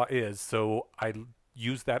where the law is, so I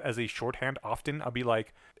use that as a shorthand often. I'll be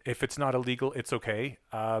like, if it's not illegal, it's okay,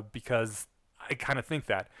 because I kind of think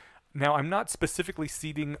that. Now, I'm not specifically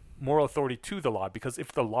ceding moral authority to the law, because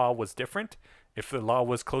if the law was different, if the law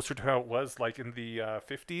was closer to how it was like in the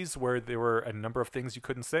 50s, where there were a number of things you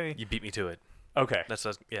couldn't say. you beat me to it. Okay.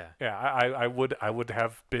 Yeah. Yeah, I would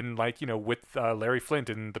have been like, with Larry Flint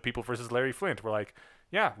and the People versus Larry Flint. We're like,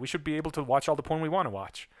 yeah, we should be able to watch all the porn we want to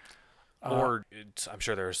watch. Or I'm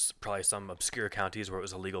sure there's probably some obscure counties where it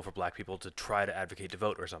was illegal for black people to try to advocate to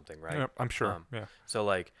vote or something, right? Yeah, I'm sure. Yeah. So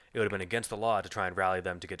like it would have been against the law to try and rally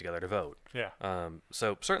them to get together to vote. Yeah.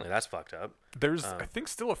 So certainly that's fucked up. There's, I think,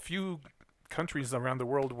 still a few countries around the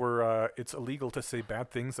world where it's illegal to say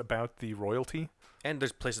bad things about the royalty. And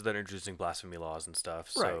there's places that are introducing blasphemy laws and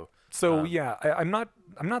stuff. Right. So So yeah, I'm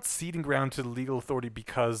not ceding ground to the legal authority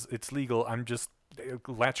because it's legal. I'm just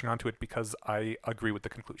latching onto it because I agree with the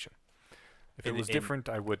conclusion. If it was different,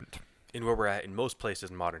 I wouldn't. in where we're at in most places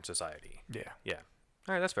in modern society. Yeah. Yeah.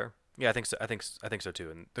 All right, that's fair. Yeah, I think so. I think so too.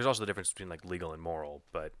 And there's also the difference between like legal and moral,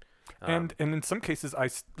 but And in some cases,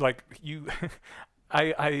 like you,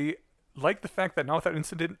 I like the fact that Not Without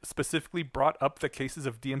Incident specifically brought up the cases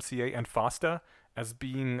of DMCA and FOSTA as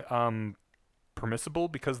being permissible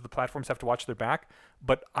because the platforms have to watch their back.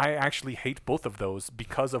 But I actually hate both of those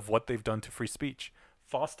because of what they've done to free speech.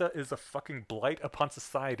 FOSTA is a fucking blight upon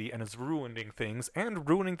society and is ruining things and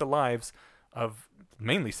ruining the lives of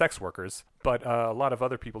mainly sex workers, but a lot of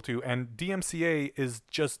other people too. And DMCA is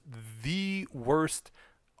just the worst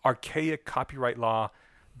archaic copyright law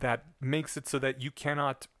that makes it so that you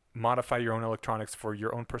cannot modify your own electronics for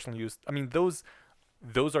your own personal use. I mean, those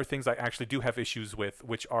are things I actually do have issues with,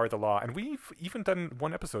 which are the law. And we've even done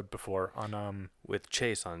one episode before on with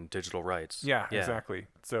Chase on digital rights. yeah, exactly.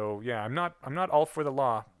 So yeah, I'm not all for the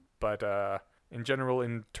law, but in general,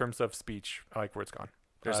 in terms of speech, I like where it's gone.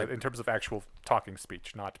 In terms of actual talking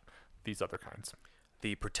speech, not these other kinds.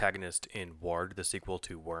 The protagonist in Ward, the sequel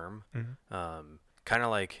to Worm, Mm-hmm. kind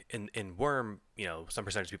of like in Worm, some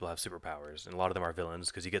percentage of people have superpowers, and a lot of them are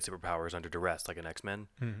villains because you get superpowers under duress, like in X-Men.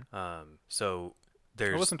 Mm-hmm. So I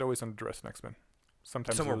there's wasn't always under duress in X-Men.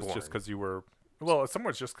 Sometimes Some it were was just born. because you were. Well, some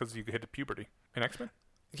was just because you hit puberty in X-Men.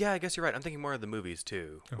 yeah, I guess you're right. I'm thinking more of the movies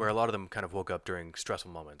too, where a lot of them kind of woke up during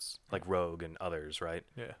stressful moments, like Rogue and others, right?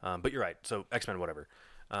 Yeah. But you're right. So X-Men, whatever.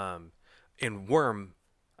 In Worm,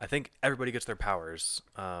 I think everybody gets their powers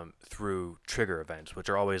through trigger events, which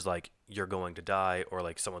are always like you're going to die, or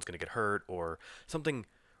like someone's going to get hurt, or something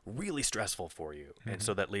really stressful for you. And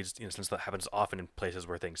so that leads, since that happens often in places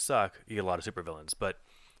where things suck, you get a lot of supervillains. But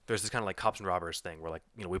there's this kind of like cops and robbers thing where like,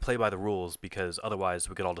 we play by the rules because otherwise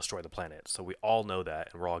we could all destroy the planet. So we all know that,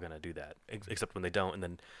 and we're all going to do that, except when they don't. And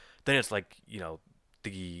then it's like,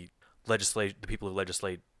 the people who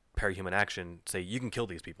legislate parahuman action say you can kill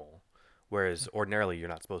these people, whereas ordinarily you're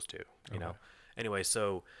not supposed to, you know. Anyway,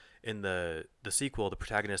 so in the sequel, the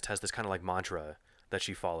protagonist has this kind of like mantra that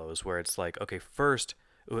she follows, where it's like, okay, first,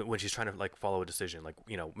 when she's trying to like follow a decision, like,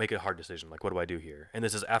 make a hard decision, like, what do I do here? And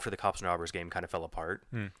this is after the cops and robbers game kind of fell apart.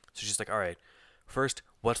 So she's like, all right, first,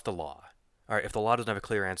 what's the law? All right, if the law doesn't have a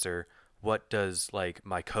clear answer, what does like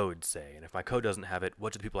my code say? And if my code doesn't have it,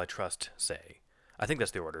 what do the people I trust say? I think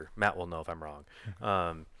that's the order. Matt will know if I'm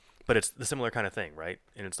wrong. But it's the similar kind of thing, right?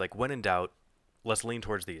 And it's like, when in doubt, let's lean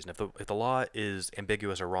towards these. And if the law is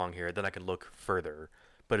ambiguous or wrong here, then I can look further.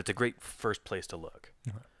 But it's a great first place to look.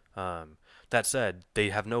 That said, they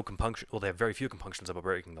have no compunction. Well, they have very few compunctions about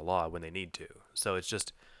breaking the law when they need to. So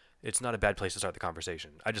it's not a bad place to start the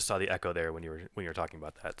conversation. I just saw the echo there when you were talking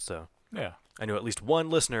about that. So Yeah. I knew at least one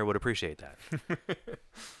listener would appreciate that,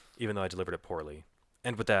 even though I delivered it poorly.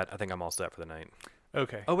 And with that, I think I'm all set for the night.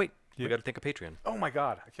 Okay. Oh, wait. Yeah. We got to think of Patreon. Oh my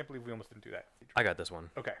God. I can't believe we almost didn't do that. I got this one.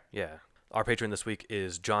 Okay. Yeah. Our patron this week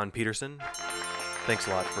is John Peterson. Thanks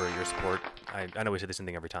a lot for your support. I know we say the same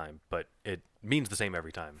thing every time, but it means the same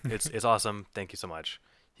every time. It's awesome. Thank you so much.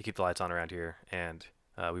 You keep the lights on around here, and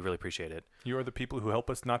we really appreciate it. You are the people who help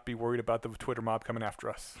us not be worried about the Twitter mob coming after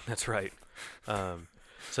us. That's right.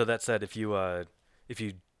 So that said, if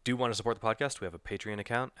you do want to support the podcast, we have a Patreon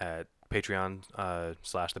account at Patreon /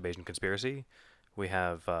 The Bayesian Conspiracy. We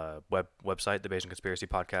have a website,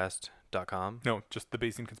 thebayesianconspiracypodcast.com. No, just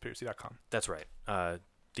thebayesianconspiracy.com. That's right.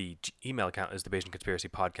 The email account is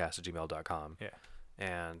thebayesianconspiracypodcast@gmail.com. Yeah.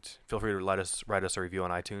 And feel free to write us a review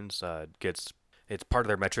on iTunes. It's part of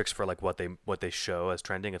their metrics for like what they show as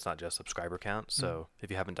trending. It's not just subscriber count. So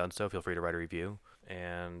if you haven't done so, feel free to write a review.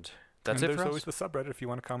 And that's it for us. There's always the subreddit if you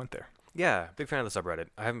want to comment there. Yeah, big fan of the subreddit.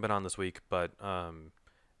 I haven't been on this week, but I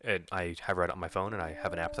have Reddit on my phone, and I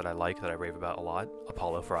have an app that I like that I rave about a lot,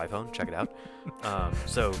 Apollo for iPhone. Check it out.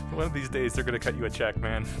 So one of these days they're gonna cut you a check,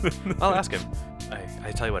 man. I'll ask him.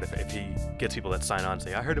 I tell you what, if he gets people that sign on and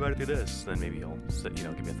say, I heard about it through this, then maybe he'll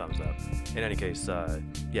give me a thumbs up. In any case,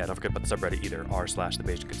 yeah, don't forget about the subreddit either, r/The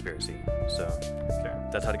Bayesian Conspiracy. So Okay.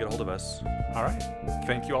 that's how to get a hold of us. All right.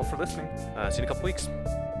 Thank you all for listening. See you in a couple weeks.